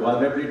the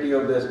vulnerability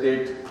of the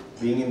state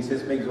being in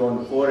seismic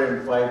zone 4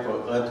 and 5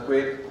 for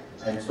earthquake,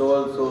 and so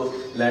also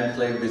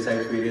landslide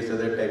besides various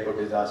other type of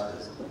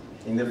disasters.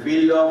 In the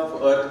field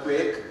of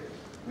earthquake,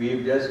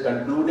 we've just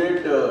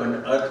concluded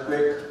an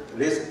earthquake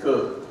risk,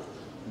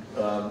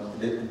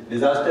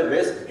 disaster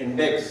risk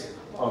index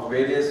of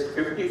various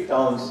 50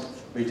 towns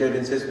which are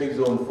in seismic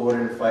zone 4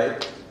 and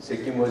 5.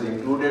 Sikkim was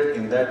included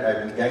in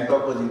that,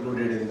 Gangtok was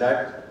included in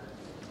that.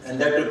 And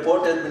that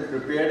report has been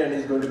prepared and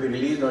is going to be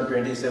released on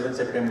 27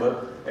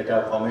 September at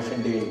our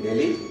Formation Day in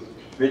Delhi,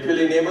 which will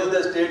enable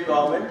the state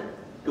government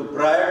to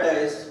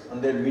prioritize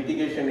on their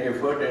mitigation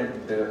effort and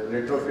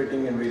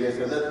retrofitting and various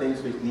other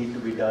things which need to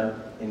be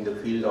done in the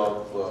field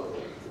of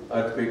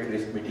earthquake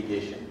risk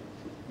mitigation.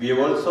 We have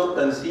also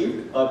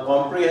conceived a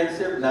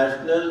comprehensive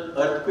national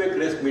earthquake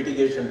risk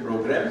mitigation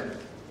program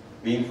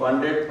being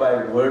funded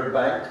by World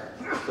Bank.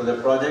 So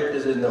the project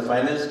is in the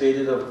final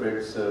stages of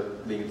its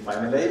being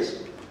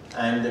finalized,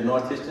 and the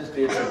northeastern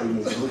states are being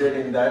included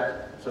in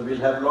that. So we'll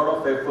have a lot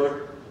of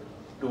effort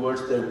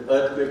towards the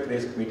earthquake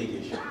risk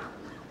mitigation.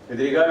 With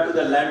regard to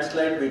the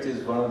landslide, which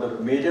is one of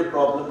the major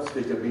problems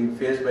which are being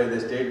faced by the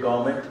state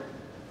government,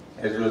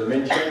 as was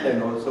mentioned,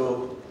 and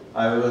also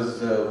I was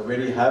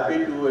very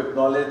happy to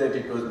acknowledge that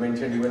it was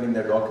mentioned even in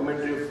the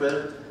documentary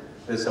film,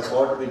 the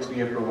support which we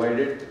have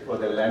provided for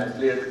the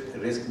landslide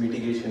risk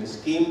mitigation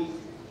scheme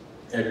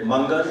at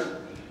Mangan.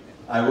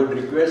 I would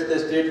request the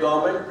state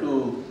government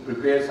to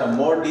prepare some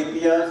more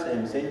DPRs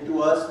and send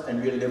to us,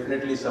 and we will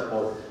definitely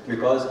support,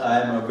 because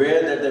I am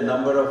aware that the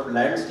number of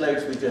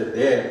landslides which are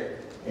there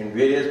in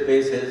various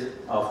places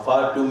are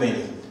far too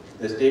many.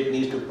 The state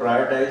needs to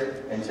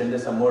prioritize and send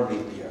us some more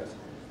DPRs.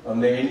 From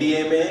the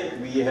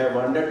NDMA, we have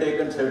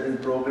undertaken certain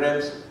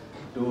programs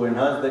to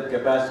enhance the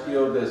capacity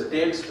of the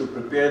states to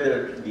prepare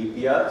the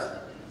DPRs,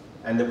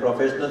 and the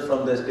professionals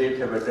from the state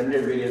have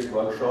attended various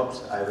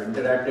workshops. I have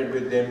interacted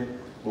with them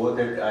both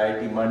at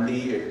IIT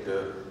Mandi, at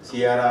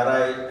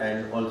CRRI,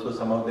 and also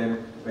some of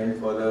them went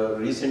for the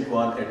recent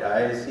one at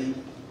IIC,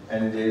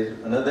 and there is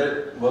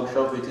another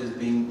workshop which is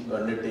being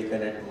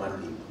undertaken at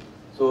Mandi.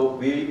 So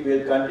we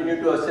will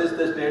continue to assist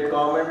the state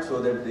government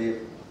so that they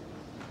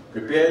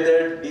prepare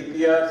their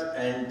DPRs,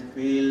 and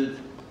we'll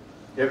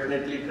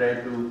definitely try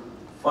to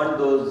fund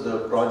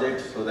those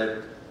projects so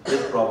that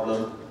this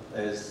problem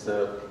is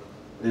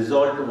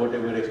resolved to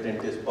whatever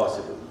extent is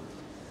possible.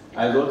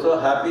 I was also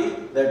happy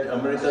that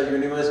Amrita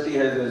University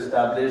has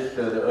established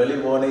the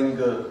early warning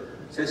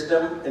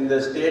system in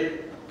the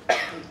state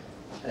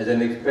as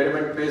an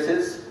experiment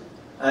basis,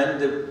 and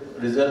the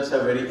results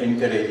are very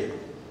encouraging.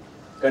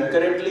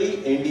 Concurrently,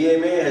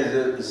 NDMA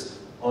has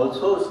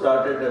also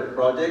started a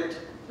project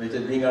which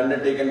is being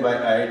undertaken by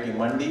IIT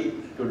Mandi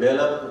to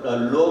develop a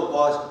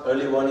low-cost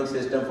early warning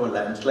system for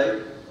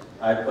landslide.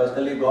 I have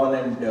personally gone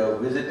and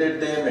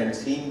visited them and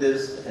seen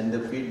this, and the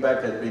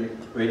feedback has been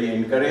very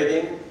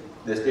encouraging.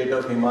 The state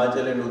of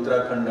Himachal and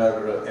Uttarakhand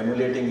are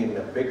emulating in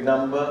a big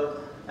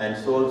number,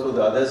 and so also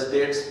the other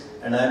states.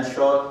 And I am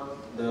sure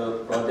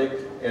the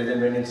project, as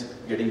and when it's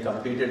getting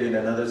completed in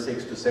another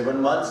 6 to 7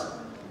 months,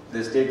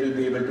 the state will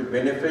be able to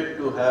benefit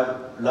to have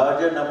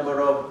larger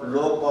number of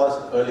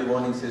low-cost early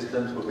warning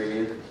systems for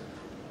various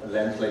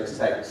landslide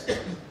sites.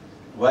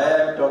 Why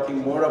I am talking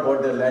more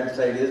about the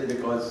landslide is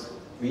because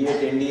we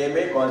at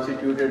NDMA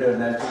constituted a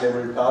national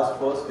level task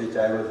force which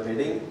I was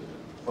heading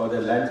for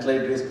the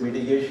landslide risk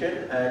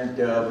mitigation, and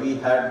we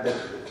had the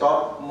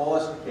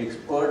topmost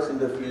experts in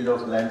the field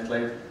of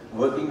landslide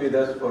working with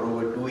us for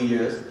over 2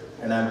 years,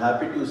 and I'm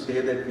happy to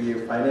say that we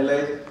have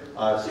finalized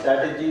our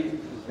strategy.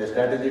 The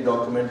strategy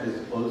document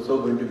is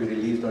also going to be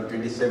released on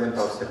 27th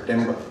of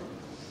September,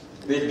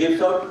 which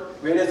gives out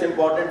various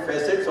important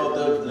facets of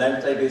the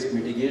landslide risk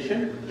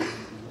mitigation.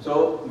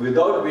 So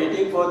without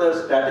waiting for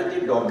the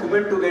strategy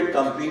document to get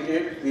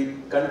completed, we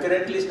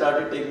concurrently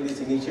started taking this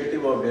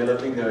initiative of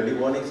developing the early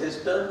warning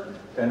system.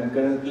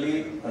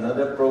 Concurrently,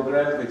 another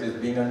program which is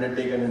being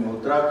undertaken in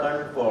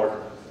Uttarakhand for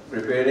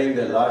preparing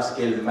the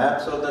large-scale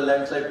maps of the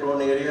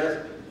landslide-prone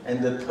areas.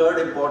 And the third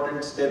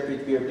important step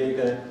which we have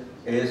taken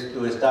is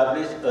to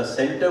establish a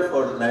center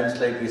for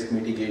landslide risk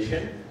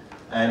mitigation.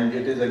 And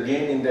it is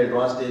again in the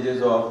advanced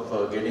stages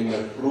of getting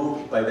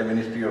approved by the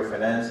Ministry of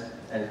Finance,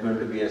 and is going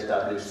to be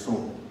established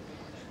soon.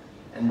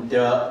 And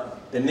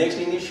the next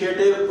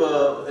initiative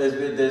is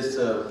with this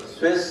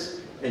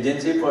Swiss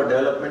Agency for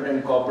Development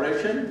and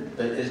Cooperation.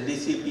 The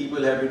SDC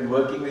people have been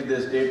working with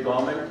the state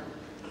government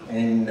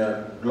in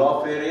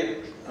Global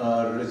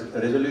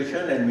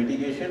resolution and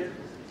mitigation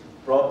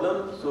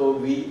problem. So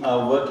we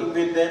are working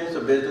with them.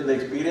 So based on the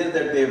experience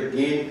that they have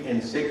gained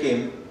in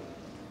Sikkim,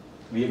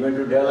 we are going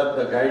to develop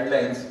the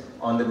guidelines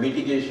on the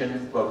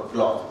mitigation for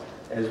flood.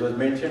 As was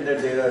mentioned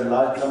that there are a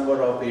large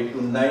number of 8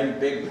 to 9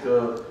 big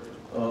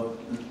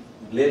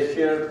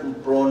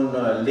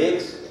glacier-prone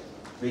lakes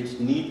which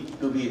need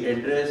to be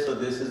addressed. So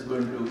this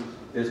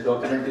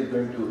document is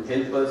going to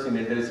help us in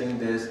addressing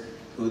this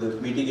through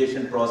the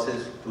mitigation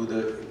process, through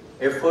the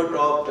effort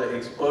of the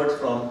experts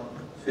from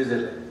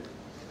Switzerland.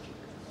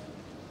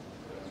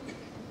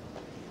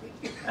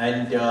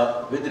 And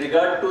with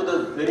regard to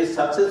the very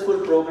successful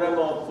program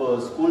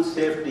of school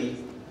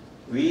safety,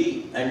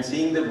 and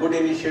seeing the good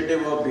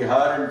initiative of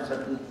Bihar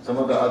and some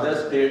of the other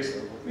states,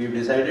 we've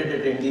decided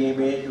at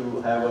NDMA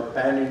to have a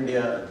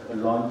pan-India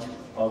launch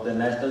of the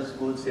National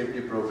School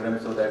Safety Program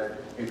so that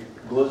it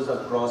goes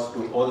across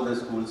to all the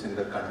schools in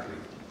the country.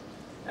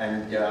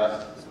 And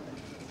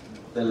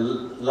the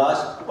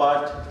last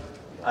part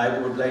I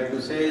would like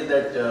to say is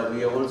that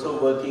we are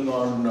also working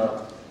on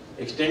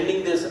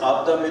extending this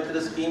Aapda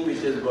Mitra scheme, which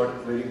has got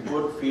very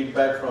good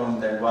feedback from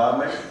the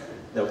environment,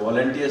 the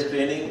volunteers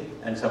training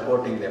and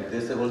supporting them.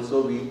 This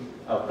also we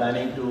are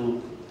planning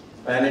to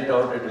plan it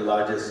out at a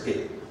larger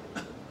scale.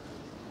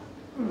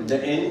 At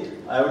the end,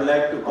 I would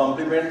like to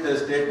compliment the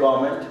state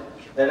government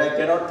that I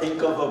cannot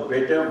think of a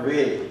better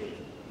way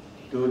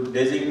to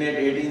designate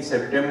 18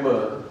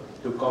 September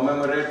to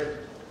commemorate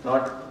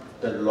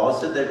not the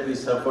losses that we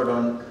suffered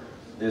on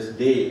this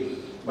day,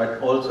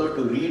 but also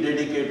to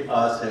rededicate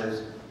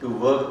ourselves to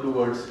work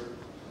towards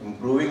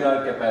improving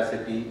our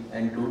capacity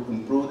and to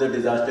improve the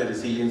disaster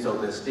resilience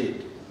of the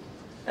state.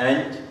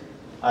 And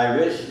I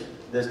wish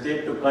the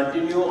state to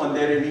continue on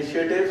their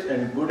initiatives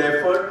and good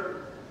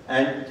effort,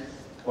 and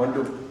want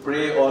to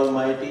pray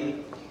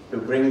Almighty to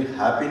bring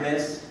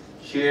happiness,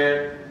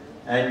 cheer,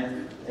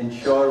 and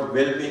ensure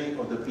well-being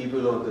of the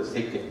people of the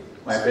Sikkim.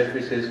 My best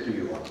wishes to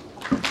you all.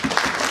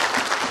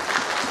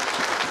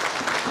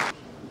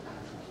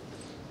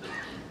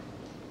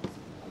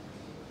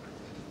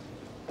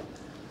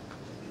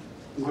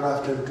 Good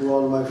afternoon to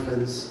all my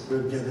friends who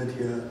have gathered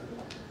here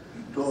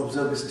to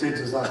observe State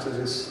Disaster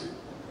Risk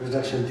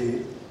Reduction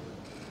Day.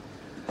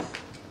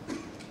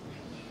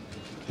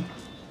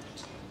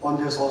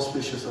 On this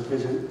auspicious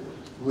occasion,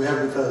 we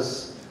have with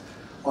us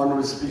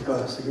Honorable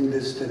Speaker,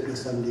 Sikkim State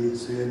Assembly,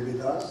 Sri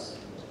Das.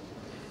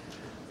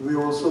 We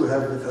also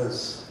have with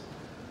us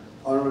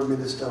Honorable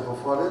Minister for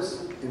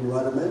Forest,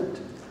 Environment,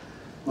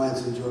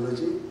 Mines and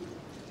Geology,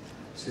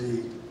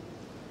 Sri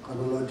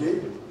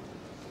Kanulode.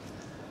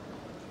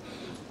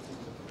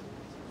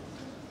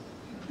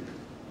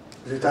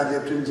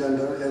 Retired Lieutenant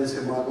General N.C.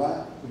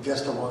 Marwa,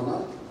 Guest of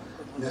Honor,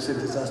 National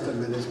Disaster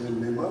Management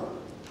Member.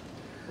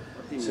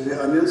 Sri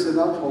Anil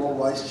Sinha, former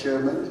Vice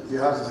Chairman,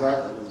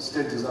 Bihar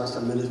State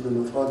Disaster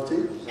Management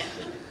Authority.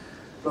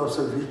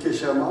 Professor V.K.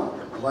 Sharma,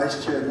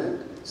 Vice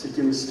Chairman,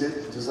 Sikkim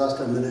State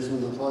Disaster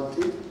Management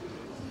Authority.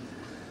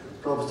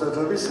 Professor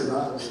Ravi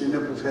Sinha,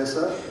 Senior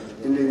Professor,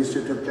 Indian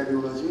Institute of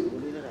Technology,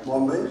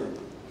 Bombay.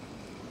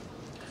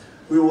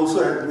 We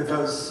also have with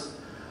us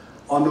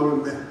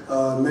honorable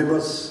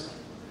members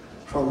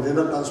from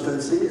Rena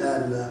constituency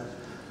and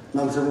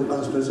Namsamu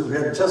constituency. We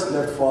have just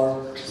left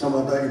for some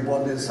other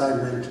important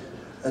assignment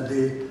at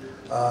the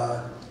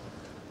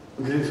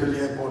Greenfield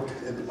Airport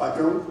at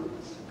Pakistan.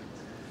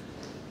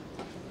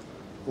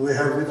 We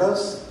have with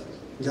us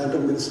Jhantar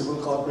Municipal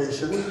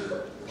Corporation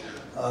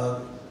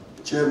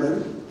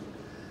Chairman,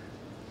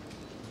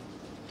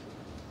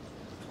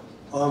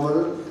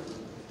 Honorable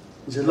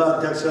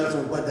Jilla Adhyakshas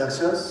and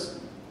Upadhyakshas,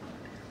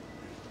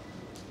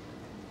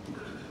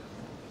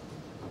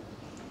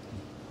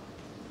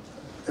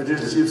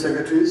 Additional Chief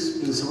Secretaries,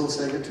 Principal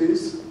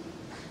Secretaries,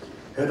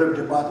 Head of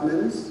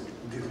Departments,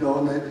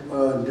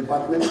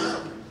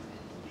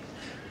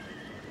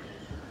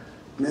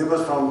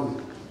 members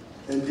from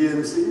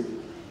NDMC,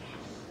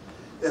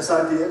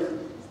 SRDF,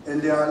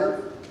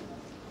 NDRF,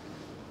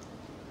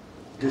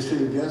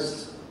 distinguished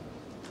guests.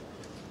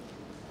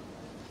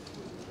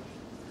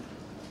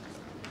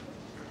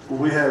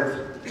 We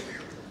have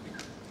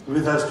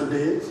with us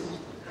today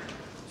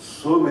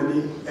so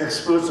many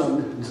experts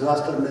on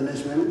disaster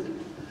management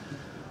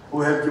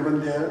who have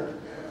given their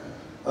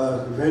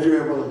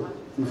valuable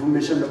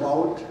information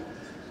about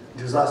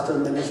disaster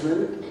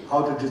management,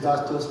 how the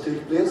disasters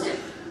take place,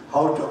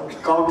 how to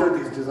counter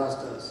these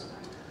disasters.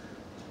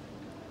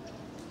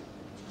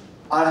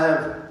 I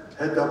have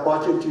had the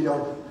opportunity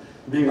of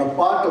being a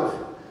part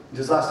of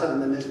disaster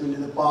management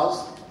in the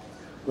past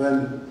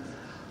when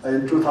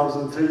in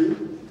 2003,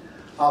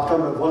 after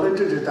my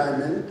voluntary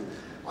retirement,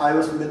 I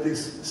was with the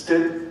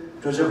State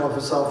Project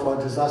Officer for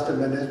Disaster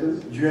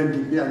Management,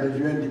 UNDP, under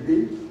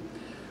UNDP,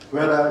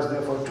 where I was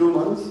there for 2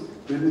 months.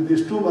 Within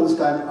these 2 months'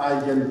 time, I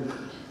gained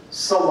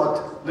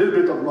somewhat, little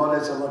bit of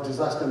knowledge about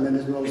disaster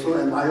management also,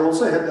 and I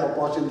also had the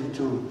opportunity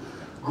to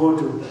go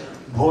to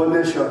Bhawan,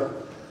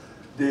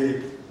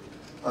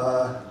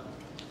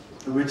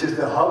 which is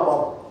the hub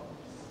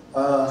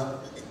of,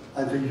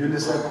 I think,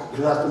 UNICEF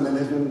disaster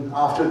management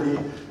after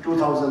the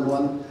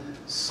 2001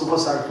 super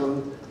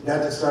cyclone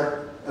that struck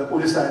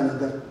Odisha and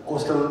other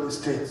coastal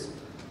states.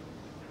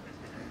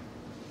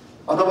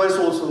 Otherwise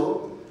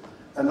also,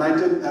 in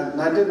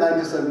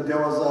 1997, there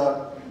was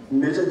a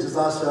major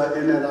disaster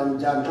in and around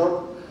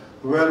Jantok,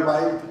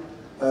 whereby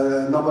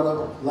a number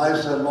of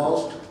lives were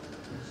lost.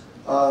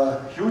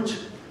 Huge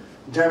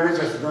damage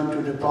was done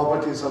to the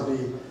properties of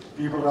the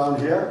people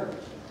around here.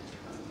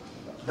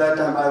 That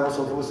time I was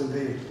supposed in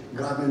the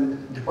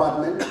government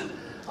department.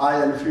 I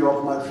and a few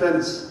of my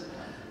friends,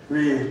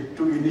 we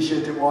took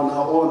initiative on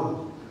our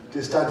own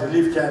to start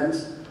relief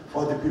camps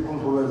for the people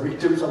who were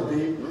victims of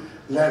the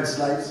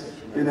landslides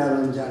in and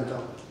around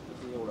Jantok.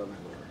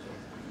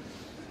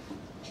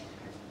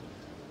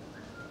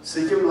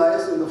 Sikkim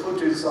lies in the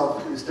foothills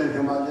of eastern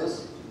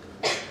Himalayas.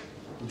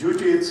 Due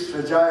to its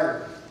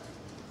fragile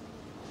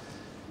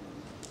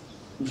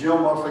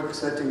geomorphic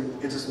setting,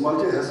 it is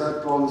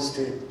multi-hazard prone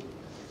state,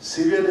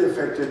 severely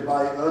affected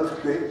by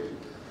earthquake,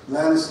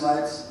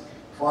 landslides,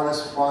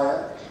 forest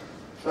fire,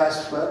 flash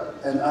flood,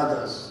 and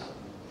others.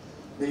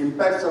 the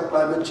impacts of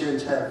climate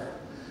change have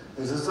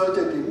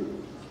resulted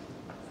in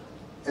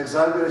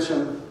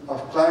exacerbation of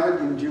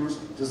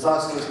climate-induced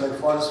disasters like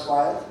forest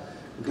fire,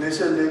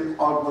 glacier lake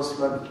outburst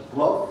flood,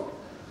 flood,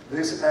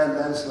 risk and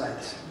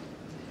landslides.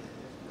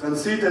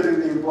 Considering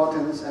the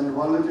importance and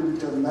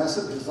vulnerability of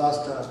massive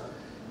disaster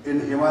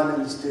in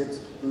Himalayan states,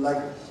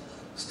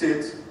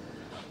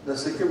 the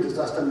Sikkim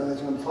Disaster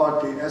Management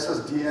Authority,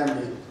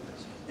 SSDMA,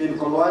 in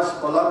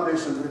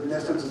collaboration with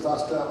National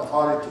Disaster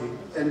Authority,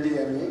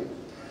 NDMA,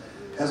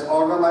 has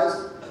organized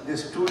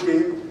this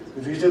 2-day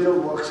regional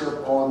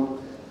workshop on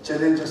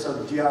challenges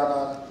of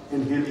DRR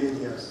in hill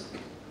areas.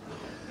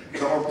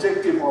 The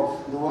objective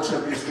of the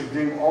workshop is to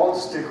bring all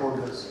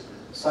stakeholders,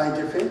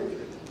 scientific,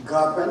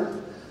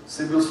 government,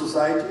 civil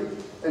society,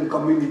 and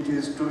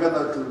communities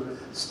together to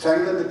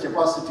strengthen the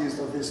capacities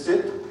of the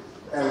state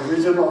and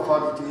regional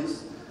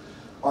authorities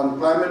on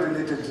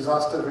climate-related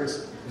disaster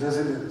risk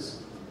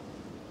resilience.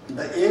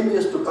 The aim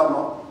is to come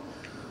up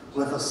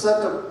with a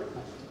set of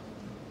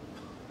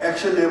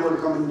actionable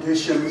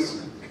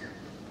recommendations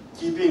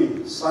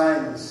keeping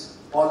science,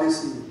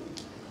 policy,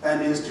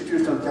 and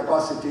institutional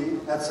capacity,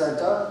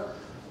 etc.,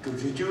 to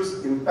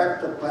reduce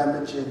impact of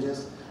climate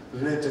changes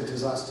related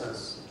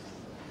disasters.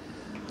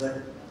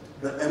 The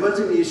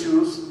emerging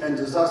issues and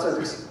disaster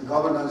risk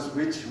governance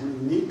which we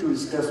need to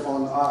stress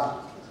on are,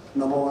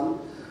 number one,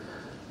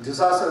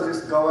 disaster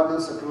risk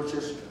governance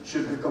approaches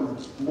should become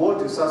more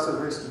disaster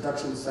risk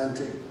reduction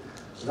centric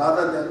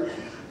rather than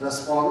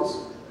response,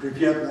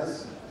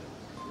 preparedness,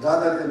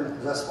 rather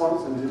than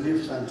response and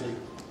relief centric.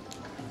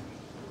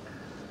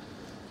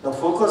 The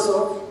focus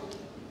of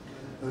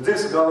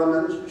risk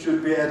governance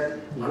should be at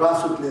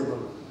grassroots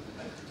level.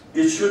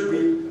 It should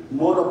be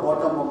more a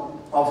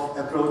bottom-up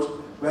approach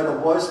where the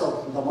voice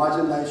of the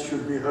marginalized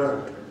should be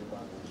heard.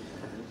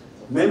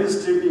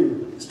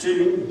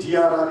 Mainstreaming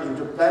DRR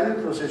into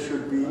planning process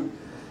should be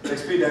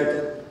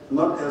expedited,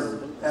 not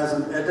as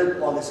an added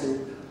policy,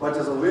 but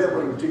as a way of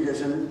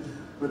integration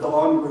with the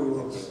ongoing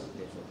works.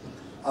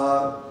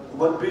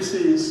 What we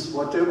see is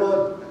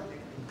whatever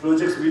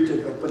projects we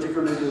take,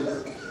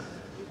 particularly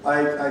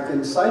I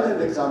can cite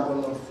an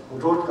example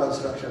of road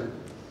construction.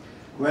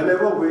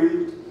 Whenever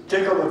we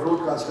take up a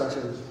road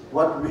construction,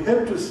 what we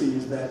have to see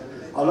is that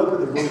along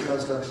with the road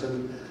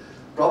construction,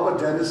 proper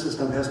drainage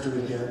system has to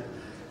be there.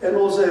 And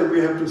also we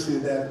have to see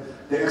that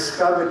the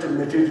excavated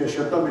material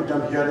should not be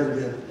dumped here and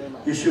there.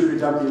 It should be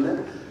dumped in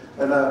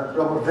a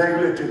proper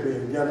regulated way.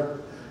 There are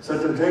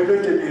certain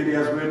regulated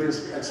areas where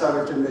this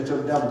excavated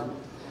material dumped.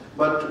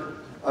 But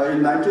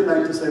in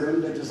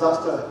 1997, the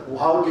disaster,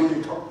 how did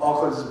it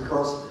occur is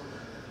because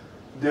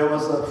there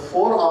was a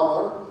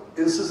 4-hour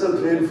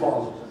incessant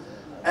rainfall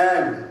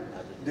and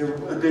the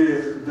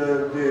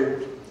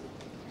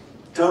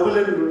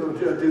turbulent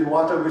the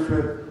water which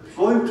were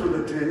flowing through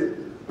the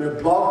drain were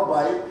blocked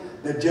by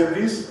the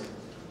debris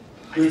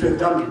which were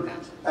dumped.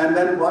 And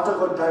then water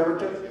got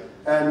diverted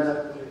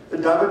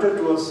and diverted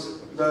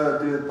towards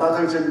the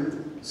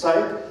Pathanchen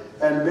site,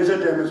 and major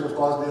damage was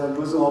caused. They are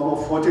losing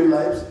almost 14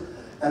 lives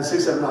and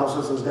 6-7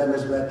 houses was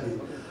damaged badly.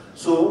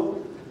 So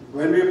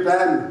when we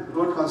plan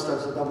road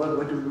construction,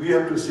 what we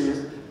have to see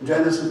is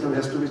drainage system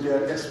has to be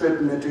there,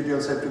 excavated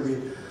materials have to be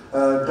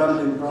done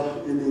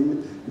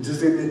in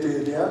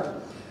designated area.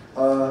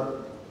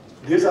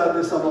 These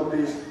are some of the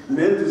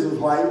main reasons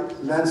why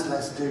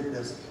landslides take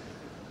place.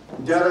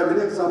 There are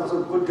many examples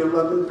of good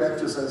development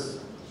practices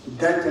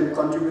that can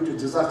contribute to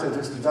disaster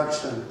risk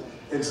reduction.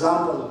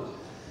 Example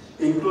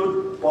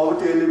include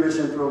poverty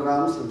elevation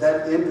programs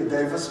that aim to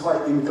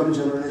diversify income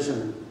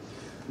generation,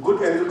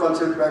 good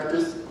agricultural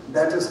practice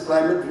that is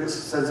climate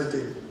risk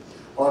sensitive,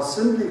 or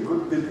simply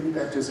good building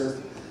practices.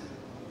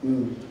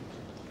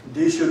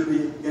 They should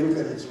be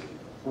encouraged.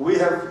 We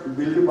have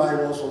building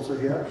bylaws also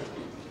here.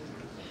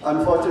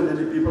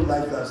 Unfortunately, people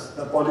like us,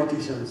 the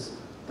politicians,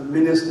 the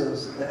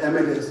ministers, the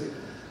MLAs,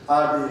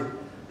 are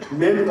the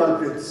main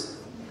culprits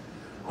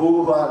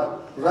who are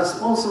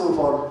responsible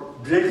for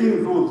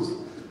breaking rules.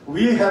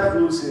 We have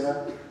rules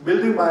here,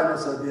 building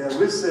bylaws are there,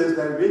 which says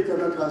that we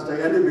cannot construct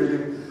any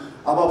building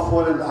above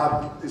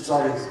 4.5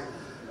 stories.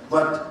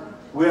 But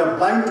we are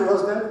blind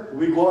towards that.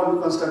 We go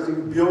on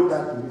constructing beyond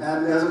that,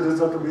 and as a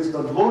result of which the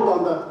load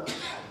on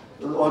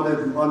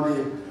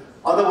the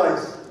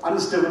otherwise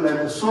unstable land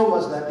is so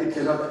much that it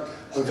cannot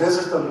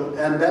resist the load,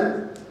 and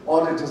then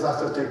all the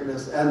disasters take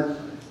place. And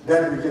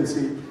that we can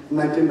see in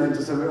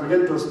 1997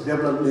 again to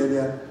developed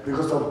area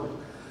because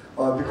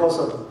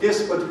of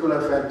this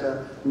particular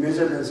factor,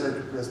 major landslide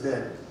took place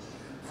there.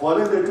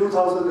 Following the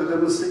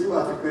 2011 Sikkim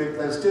earthquake,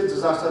 the State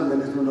Disaster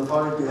Management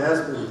Authority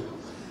has been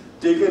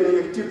taken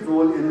an active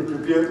role in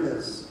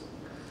preparedness.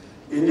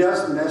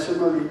 India's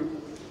nationally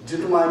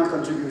determined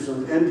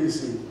contribution,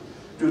 NDC,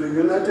 to the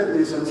United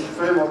Nations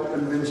Framework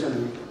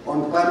Convention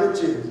on Climate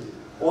Change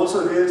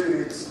also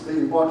reiterates the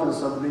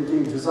importance of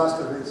linking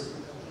disaster risk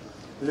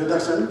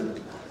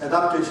reduction,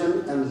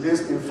 adaptation, and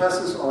lays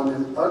emphasis on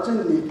an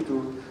urgent need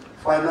to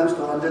finance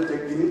to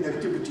undertake any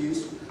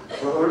activities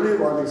for early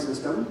warning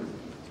system,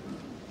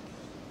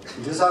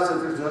 disaster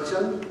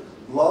reduction,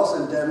 loss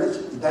and damage,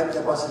 that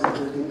capacity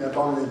building at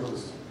all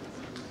levels.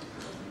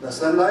 The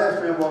Sendai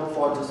Framework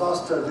for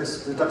Disaster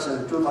Risk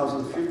Reduction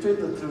 2015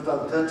 to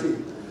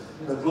 2030,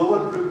 the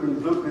global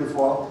blueprint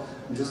for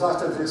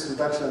disaster risk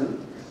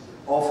reduction,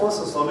 offers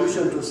a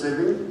solution to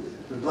saving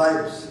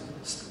lives,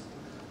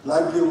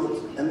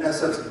 livelihoods, and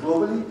assets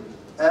globally,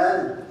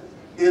 and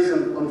is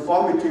in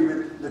conformity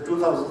with the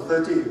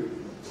 2030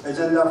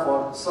 Agenda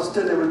for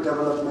Sustainable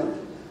Development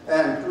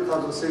and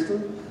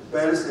 2016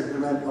 Paris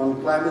Agreement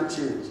on Climate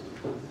Change.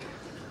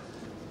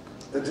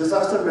 The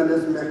Disaster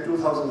Management Act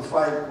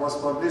 2005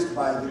 was published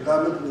by the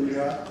Government of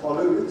India,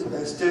 following which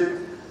the state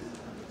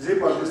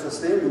republished the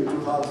same in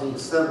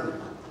 2007.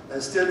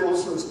 The state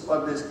also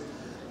published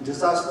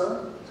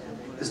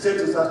State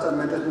Disaster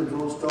Management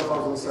Rules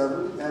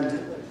 2007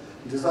 and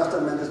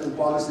Disaster Management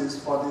Policies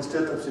for the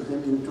State of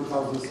Sikkim in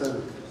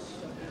 2007.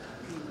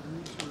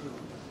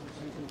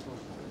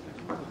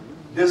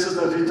 This is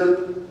the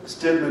written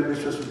statement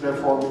which was prepared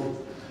for me.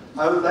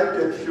 I would like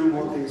to add a few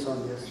more things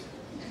on this.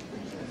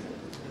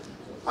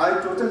 I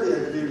totally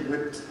agree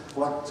with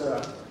what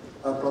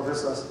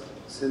Professor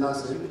Sinha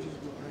said.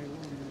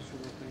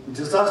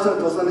 Disaster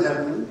doesn't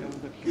happen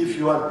if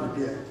you are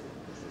prepared.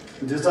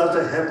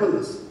 Disaster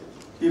happens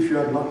if you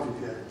are not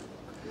prepared.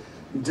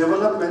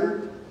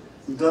 Development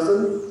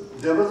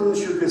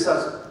should be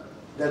such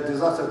that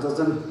disaster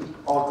doesn't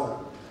occur.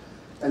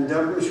 And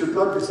development should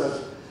not be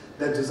such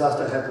that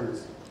disaster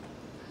happens.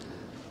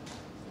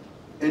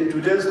 In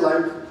today's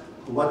life,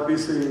 what we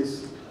see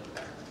is,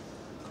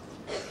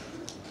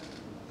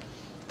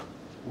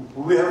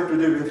 we have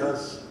today with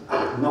us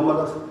a number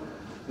of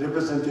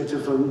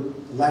representatives from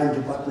 9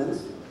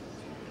 departments.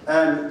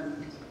 And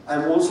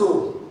I'm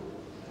also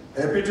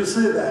happy to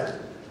say that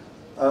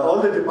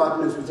all the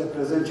departments which are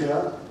present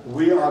here,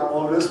 we are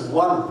always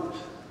one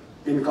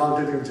in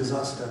countering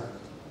disaster.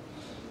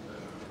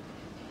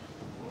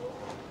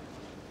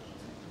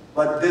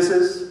 But this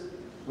is,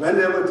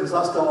 whenever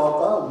disaster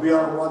occurs, we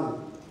are one.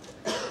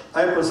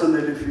 I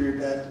personally feel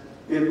that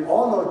in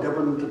all our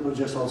developmental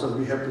projects also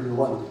we have to be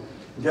one.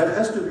 There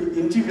has to be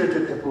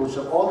integrated approach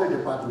of all the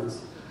departments.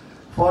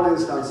 For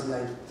instance,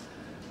 like,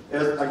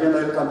 again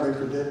I'll come back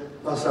to the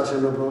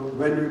construction of road.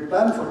 When we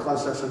plan for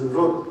construction of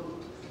road,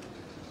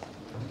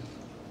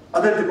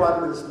 other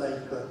departments like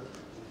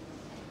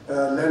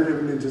Land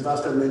Revenue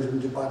Disaster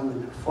Management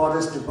Department,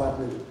 Forest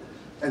Department,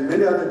 and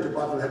many other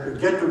departments have to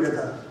get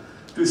together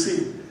to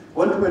see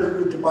one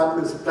particular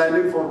department is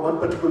planning for one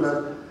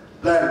particular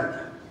plan,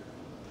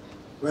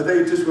 whether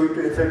it is going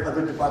to affect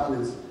other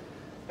departments,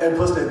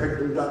 adversely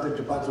affecting the other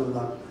departments or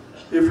not.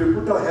 If we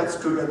put our heads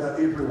together,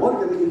 if we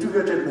work in an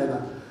integrated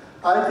manner,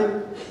 I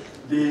think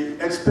the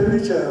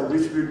expenditure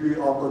which will be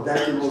offered,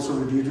 that will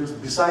also be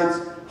reduced, besides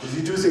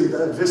reducing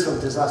the risk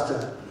of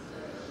disaster.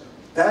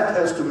 That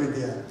has to be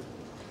there.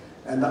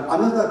 And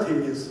another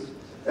thing is,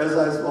 as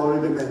I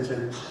already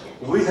mentioned,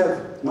 we have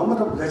a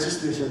number of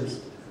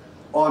legislations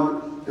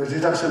on the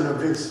reduction of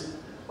risk,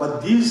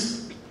 but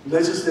these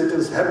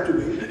legislations have to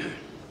be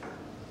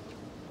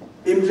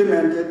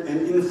implemented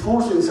and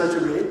enforced in such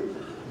a way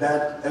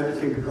that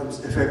everything becomes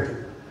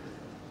effective.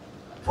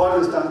 For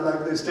instance,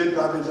 like the state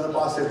government in the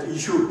past has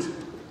issued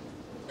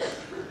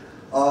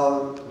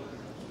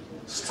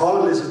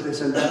strong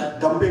legislation that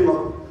dumping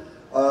of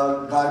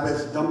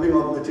garbage, dumping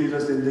of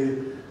materials in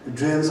the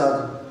drains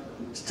are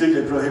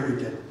strictly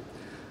prohibited.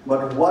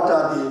 But what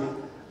are the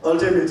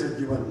alternatives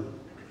given?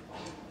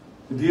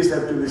 These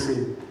have to be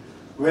seen.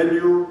 When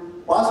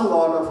you pass an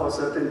order for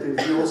certain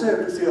things, you also have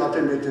to see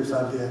alternatives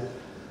are there.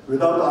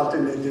 Without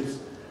alternatives,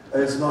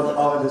 it's not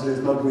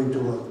going to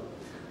work.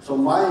 So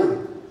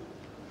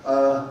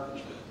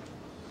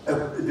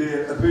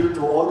the appeal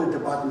to all the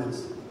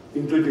departments,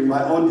 including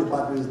my own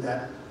department, is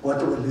that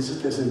whatever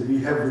legislation we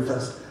have with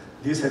us,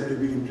 these have to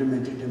be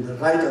implemented in the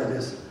right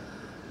areas.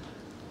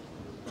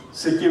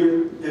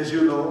 Sikkim, as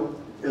you know,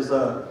 is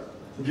a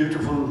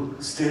beautiful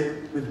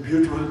state with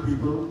beautiful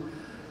people,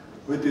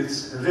 with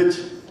its rich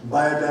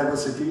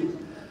biodiversity,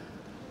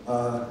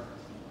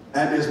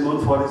 and is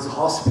known for its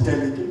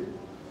hospitality,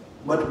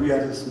 but we are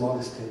a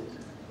small state.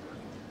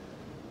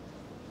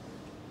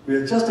 We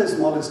are just a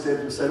small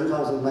state with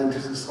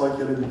 7,096 square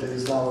kilometers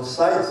is our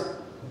size.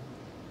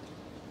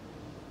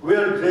 We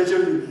are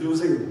gradually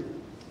losing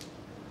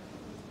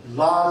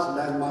large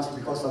landmass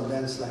because of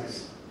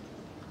landslides.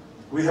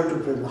 We have to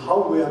prevent.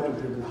 How we have to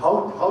prevent?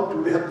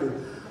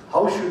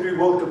 How should we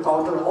work to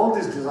counter all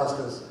these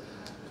disasters?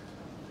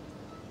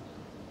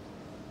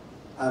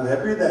 I'm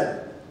happy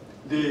that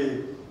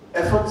the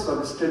efforts of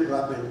the state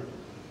government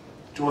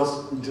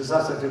towards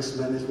disaster risk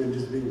management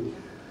is being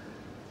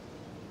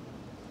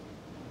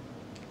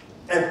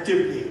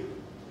actively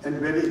and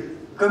very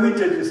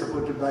committedly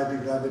supported by the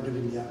government of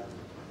India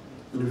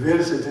in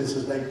various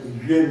agencies like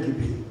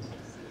UNDP,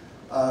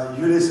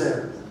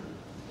 UNICEF,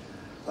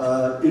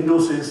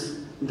 Indo-Swiss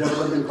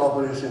Development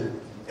Corporation,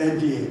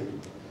 NDA.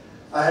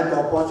 I had the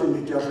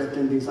opportunity of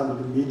attending some of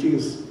the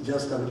meetings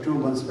just 2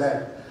 months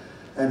back,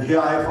 and here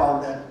I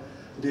found that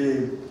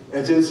the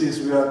agencies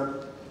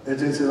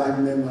like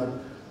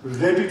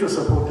ready to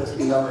support us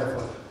in our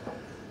effort.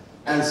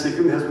 And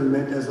Sikkim has been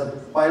made as a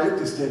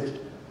pilot state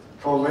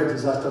for where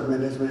disaster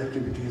management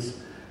activities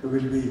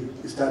will be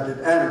started.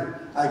 And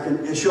I can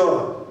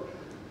assure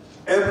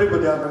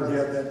everybody around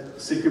here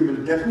that Sikkim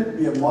will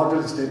definitely be a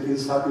model state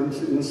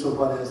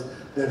insofar as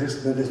the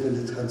risk management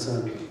is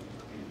concerned.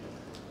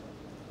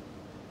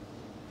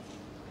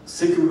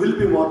 Sikkim will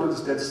be model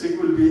state. Sikkim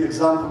will be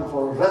example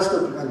for the rest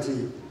of the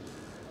country.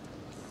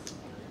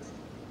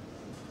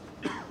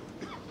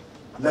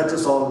 Let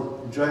us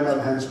all join our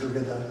hands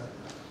together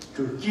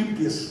to keep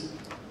this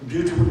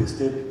beautiful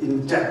state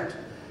intact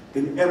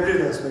in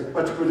every aspect.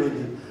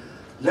 Particularly,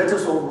 let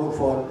us all work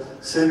for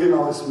saving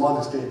our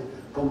small state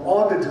from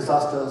all the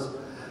disasters,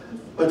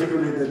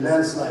 particularly the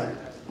landslide,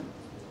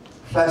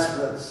 flash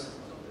floods,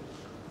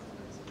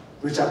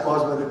 which are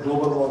caused by the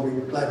global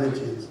warming, climate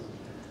change.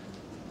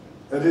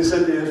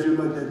 Recently, as you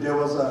know, there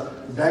was a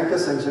blanket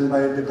sanction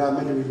by the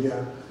government of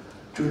India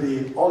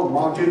to all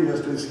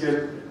mountaineers to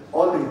scale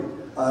all the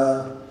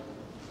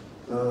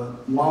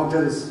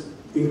mountains,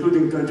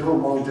 including 24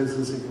 mountains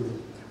in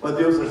Sikkim. But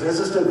there was a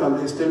resistance from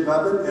the state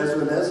government as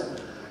well as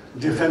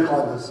different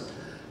corners,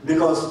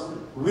 because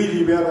we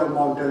revere our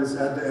mountains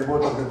at the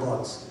abode of the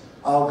gods,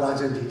 our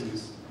guardian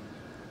deities.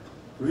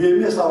 We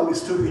may sound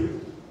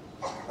stupid,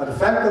 but the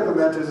fact of the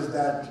matter is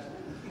that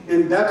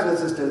in that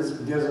resistance,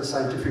 there's a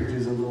scientific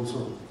reason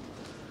also.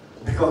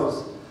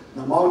 Because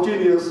the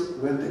mountaineers,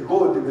 when they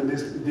go to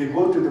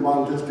the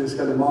mountains to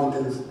scale the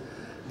mountains,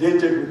 they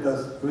take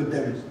with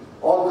them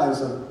all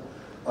kinds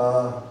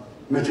of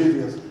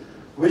materials,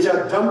 which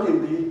are dumped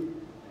in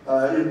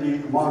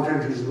the mountain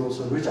region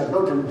also, which are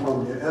not removed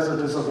from there. As a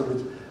result of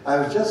which, I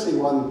was just seeing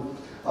one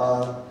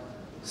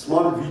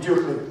small video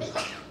clip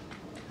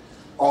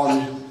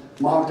on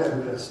Mount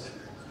Everest,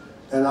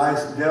 and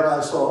there I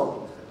saw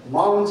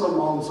mounds and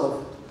mounds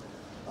of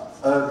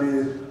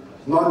the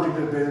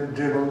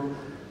non-degradable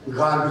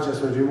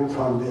garbages were removed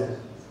from there.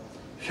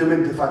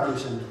 Human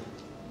defecation.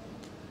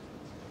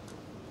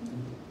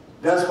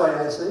 That's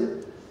why I say,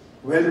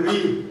 when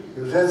we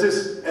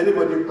resist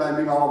anybody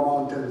climbing our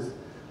mountains,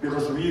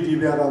 because we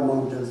revere our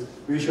mountains,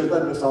 we should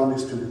not be sound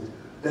stupid.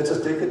 Let's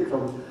just take it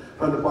from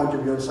the point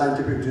of view of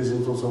scientific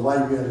reasons also,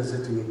 why we are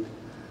resisting it.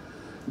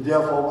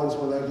 Therefore, once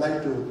more, I'd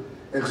like to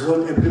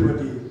exhort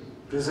everybody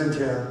present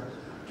here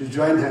to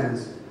join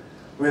hands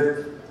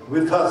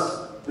with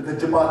us, with the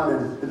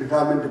department, with the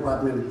government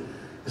department,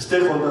 the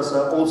stakeholders,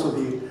 also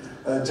the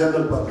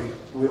general public.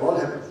 We all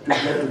have to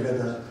get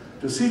together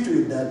to see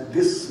to it that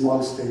this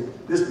small state,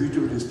 this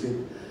beautiful state,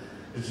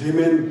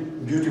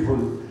 remain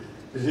beautiful,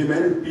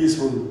 remain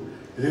peaceful,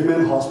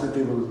 remain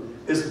hospitable.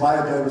 Its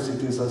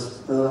biodiversities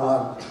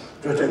are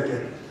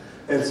protected.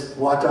 Its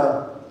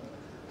water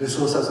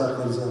resources are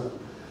conserved.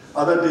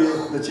 Other day,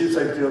 the Chief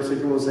Secretary of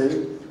Sikkim was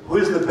saying, who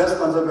is the best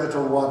conservator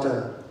of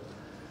water?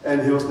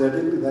 And he was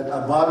stating that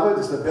a barber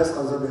is the best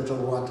conservator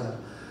of water,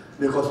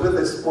 because with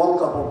a small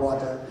cup of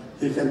water,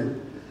 he can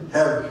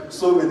have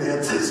so many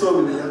heads, share of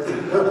so many,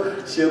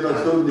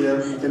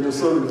 he can do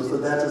so many. So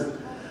that is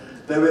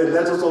the way.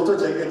 Let us also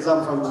take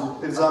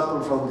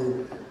example from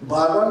the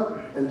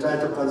barber and try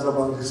to conserve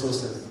our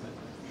resources.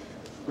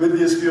 With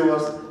these few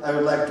words, I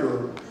would like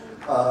to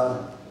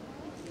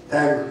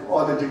thank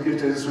all the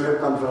dignitaries who have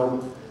come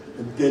from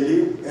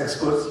Delhi,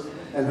 experts,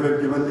 and who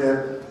have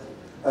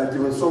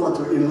given so much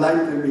to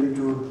enlighten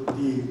into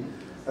the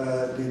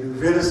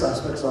various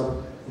aspects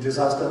of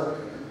disaster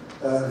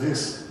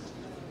risk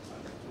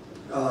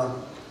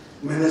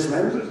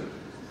management.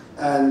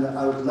 And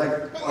I would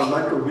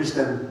like to wish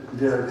them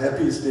their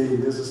happy stay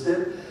in this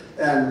state,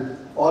 and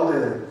all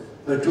the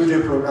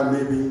 2-day program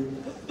may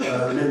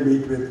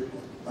meet with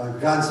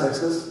grand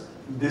success.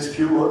 These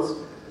few words,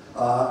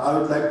 I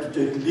would like to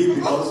take leave,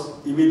 because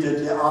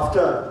immediately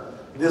after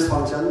this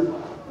function,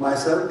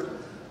 myself,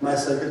 my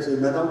secretary,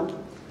 madam,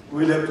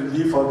 will have to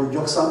leave for the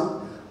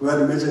Yoksam, where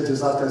the major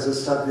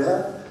disasters start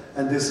there.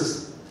 And this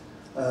is,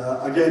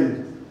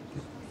 again,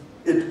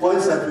 it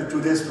coincides with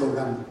today's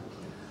program.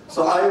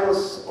 So I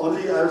was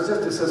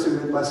just discussing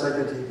with my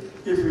secretary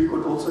if we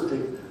could also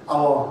take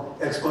our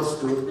experts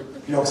to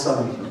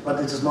Yoksam, but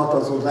it is not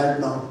also right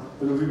now.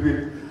 We'll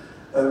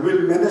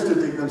manage to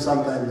take them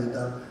sometime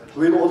later.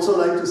 We'd also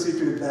like to see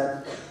to it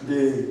that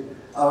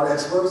our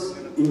experts,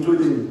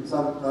 including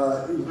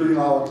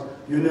our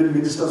union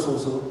ministers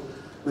also,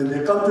 when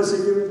they come to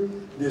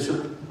Sikkim, they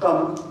should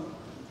come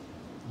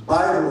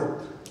by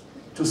road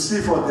to see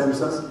for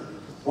themselves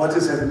what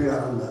is happening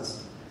around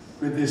us.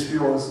 With these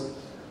few words,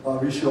 I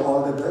wish you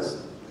all the best,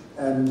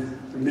 and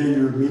may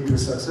you meet with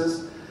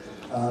success.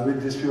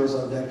 With these few words,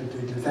 I'd like to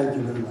take you. Thank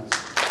you very much.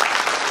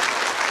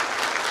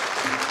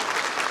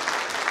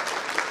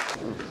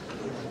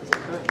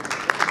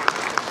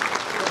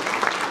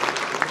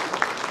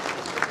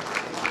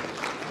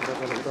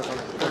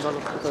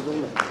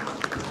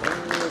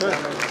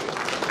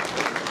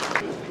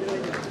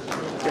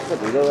 त्यस्तो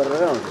ढिलो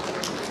गरेर आउँछ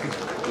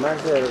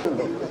मान्छेहरू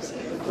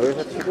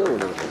पैसा छिटो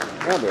हुनुपर्छ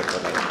कहाँ भेट्छ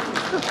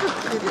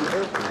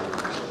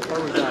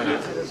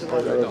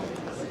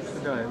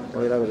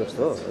पहिलाको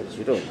जस्तो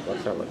छिटो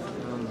वर्षा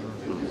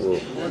भयो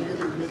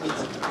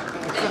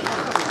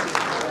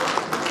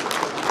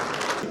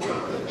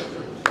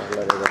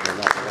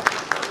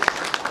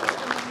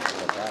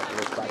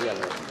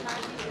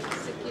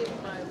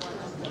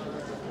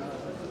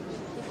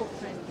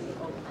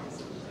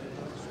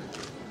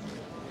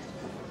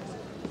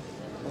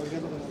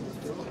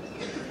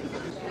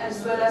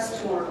as well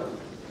as tomorrow.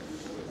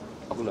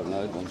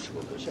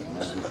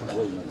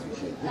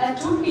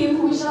 At 2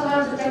 p.m. we shall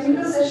have the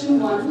technical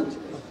session 1,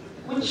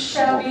 which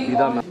shall be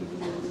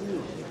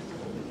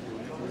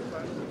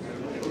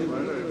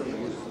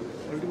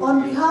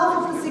on behalf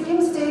of the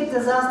Sikkim State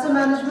Disaster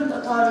Management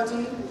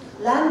Authority,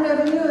 Land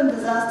Revenue and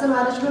Disaster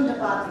Management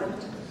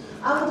Department,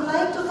 I would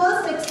like to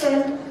first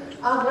extend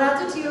our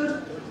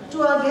gratitude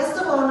to our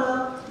guest of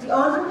honor, the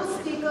Honorable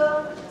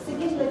Speaker,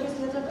 Sikkim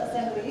Legislative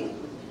Assembly,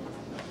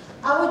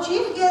 our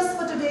chief guest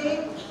for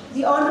today,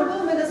 the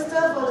Honorable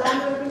Minister for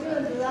Land Revenue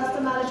and Disaster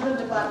Management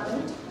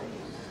Department,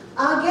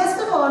 our guest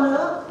of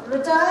honor,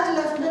 retired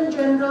Lieutenant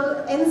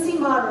General N.C.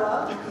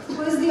 Marwa,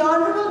 who is the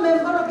Honorable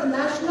Member of the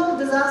National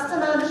Disaster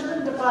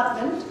Management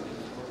Department,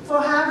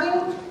 for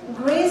having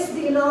graced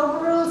the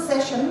inaugural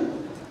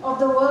session of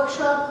the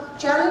workshop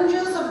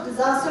Challenges of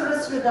Disaster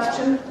Risk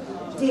Reduction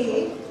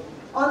Day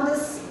on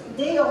this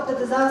Day of the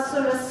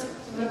Disaster Risk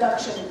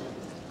Reduction.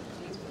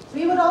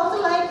 We would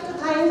also like to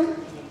thank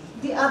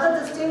the other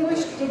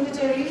distinguished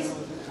dignitaries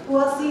who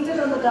are seated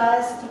on the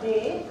dais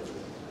today.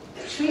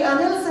 Shri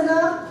Anil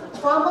Sinha,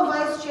 former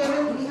Vice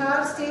Chairman,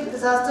 Bihar State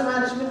Disaster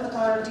Management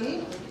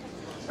Authority.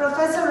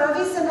 Professor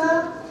Ravi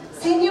Sinha,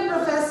 Senior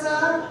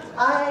Professor,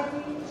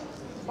 IIT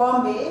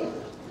Bombay.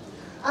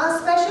 Our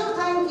special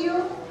thank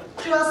you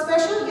to our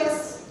special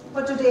guests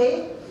for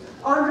today,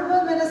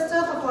 Honorable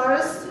Minister for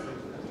Forest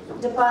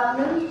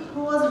Department,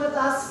 who was with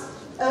us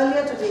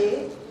earlier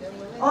today,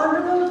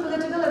 Honorable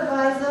Political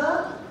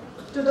Advisor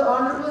to the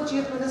Honorable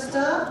Chief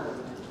Minister,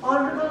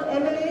 Honorable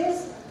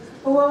MLAs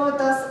who were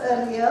with us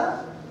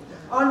earlier,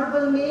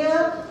 Honorable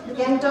Mayor, the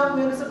Gangtok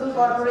Municipal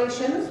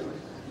Corporation,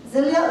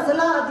 Zilla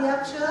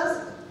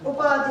Adhyakshas,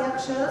 Upa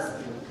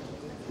Adhyakshas,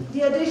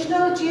 the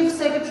Additional Chief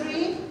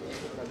Secretary,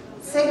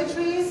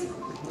 Secretaries,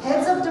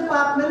 Heads of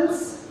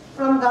Departments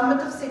from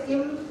Government of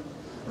Sikkim,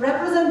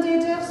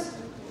 representatives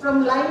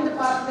from line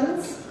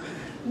departments,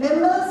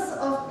 members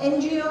of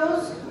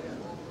NGOs,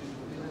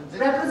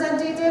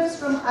 representatives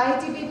from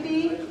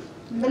ITBP,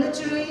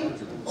 military,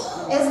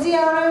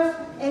 SDRF,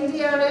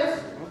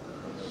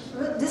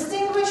 NDRF,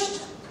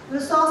 distinguished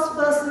resource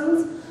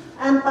persons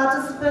and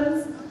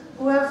participants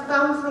who have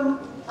come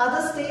from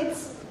other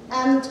states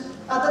and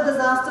other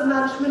disaster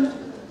management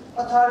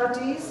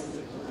authorities,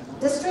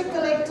 District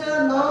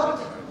Collector,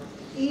 North,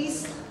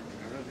 East,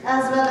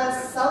 as well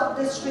as South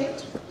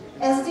District,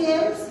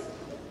 SDMs,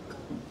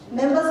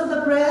 members of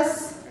the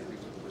press,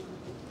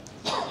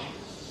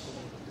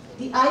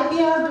 the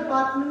IPR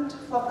department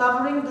for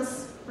covering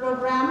this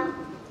program.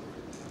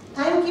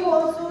 Thank you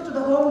also to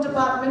the Home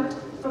Department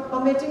for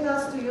permitting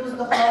us to use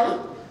the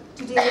hall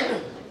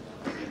today.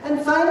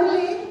 And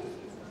finally,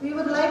 we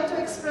would like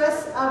to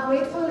express our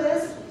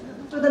gratefulness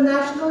to the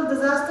National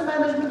Disaster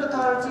Management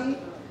Authority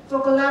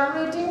for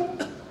collaborating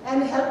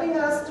and helping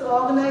us to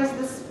organize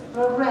this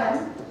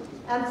program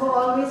and for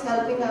always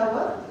helping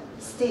our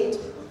state.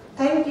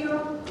 Thank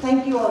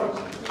you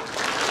all.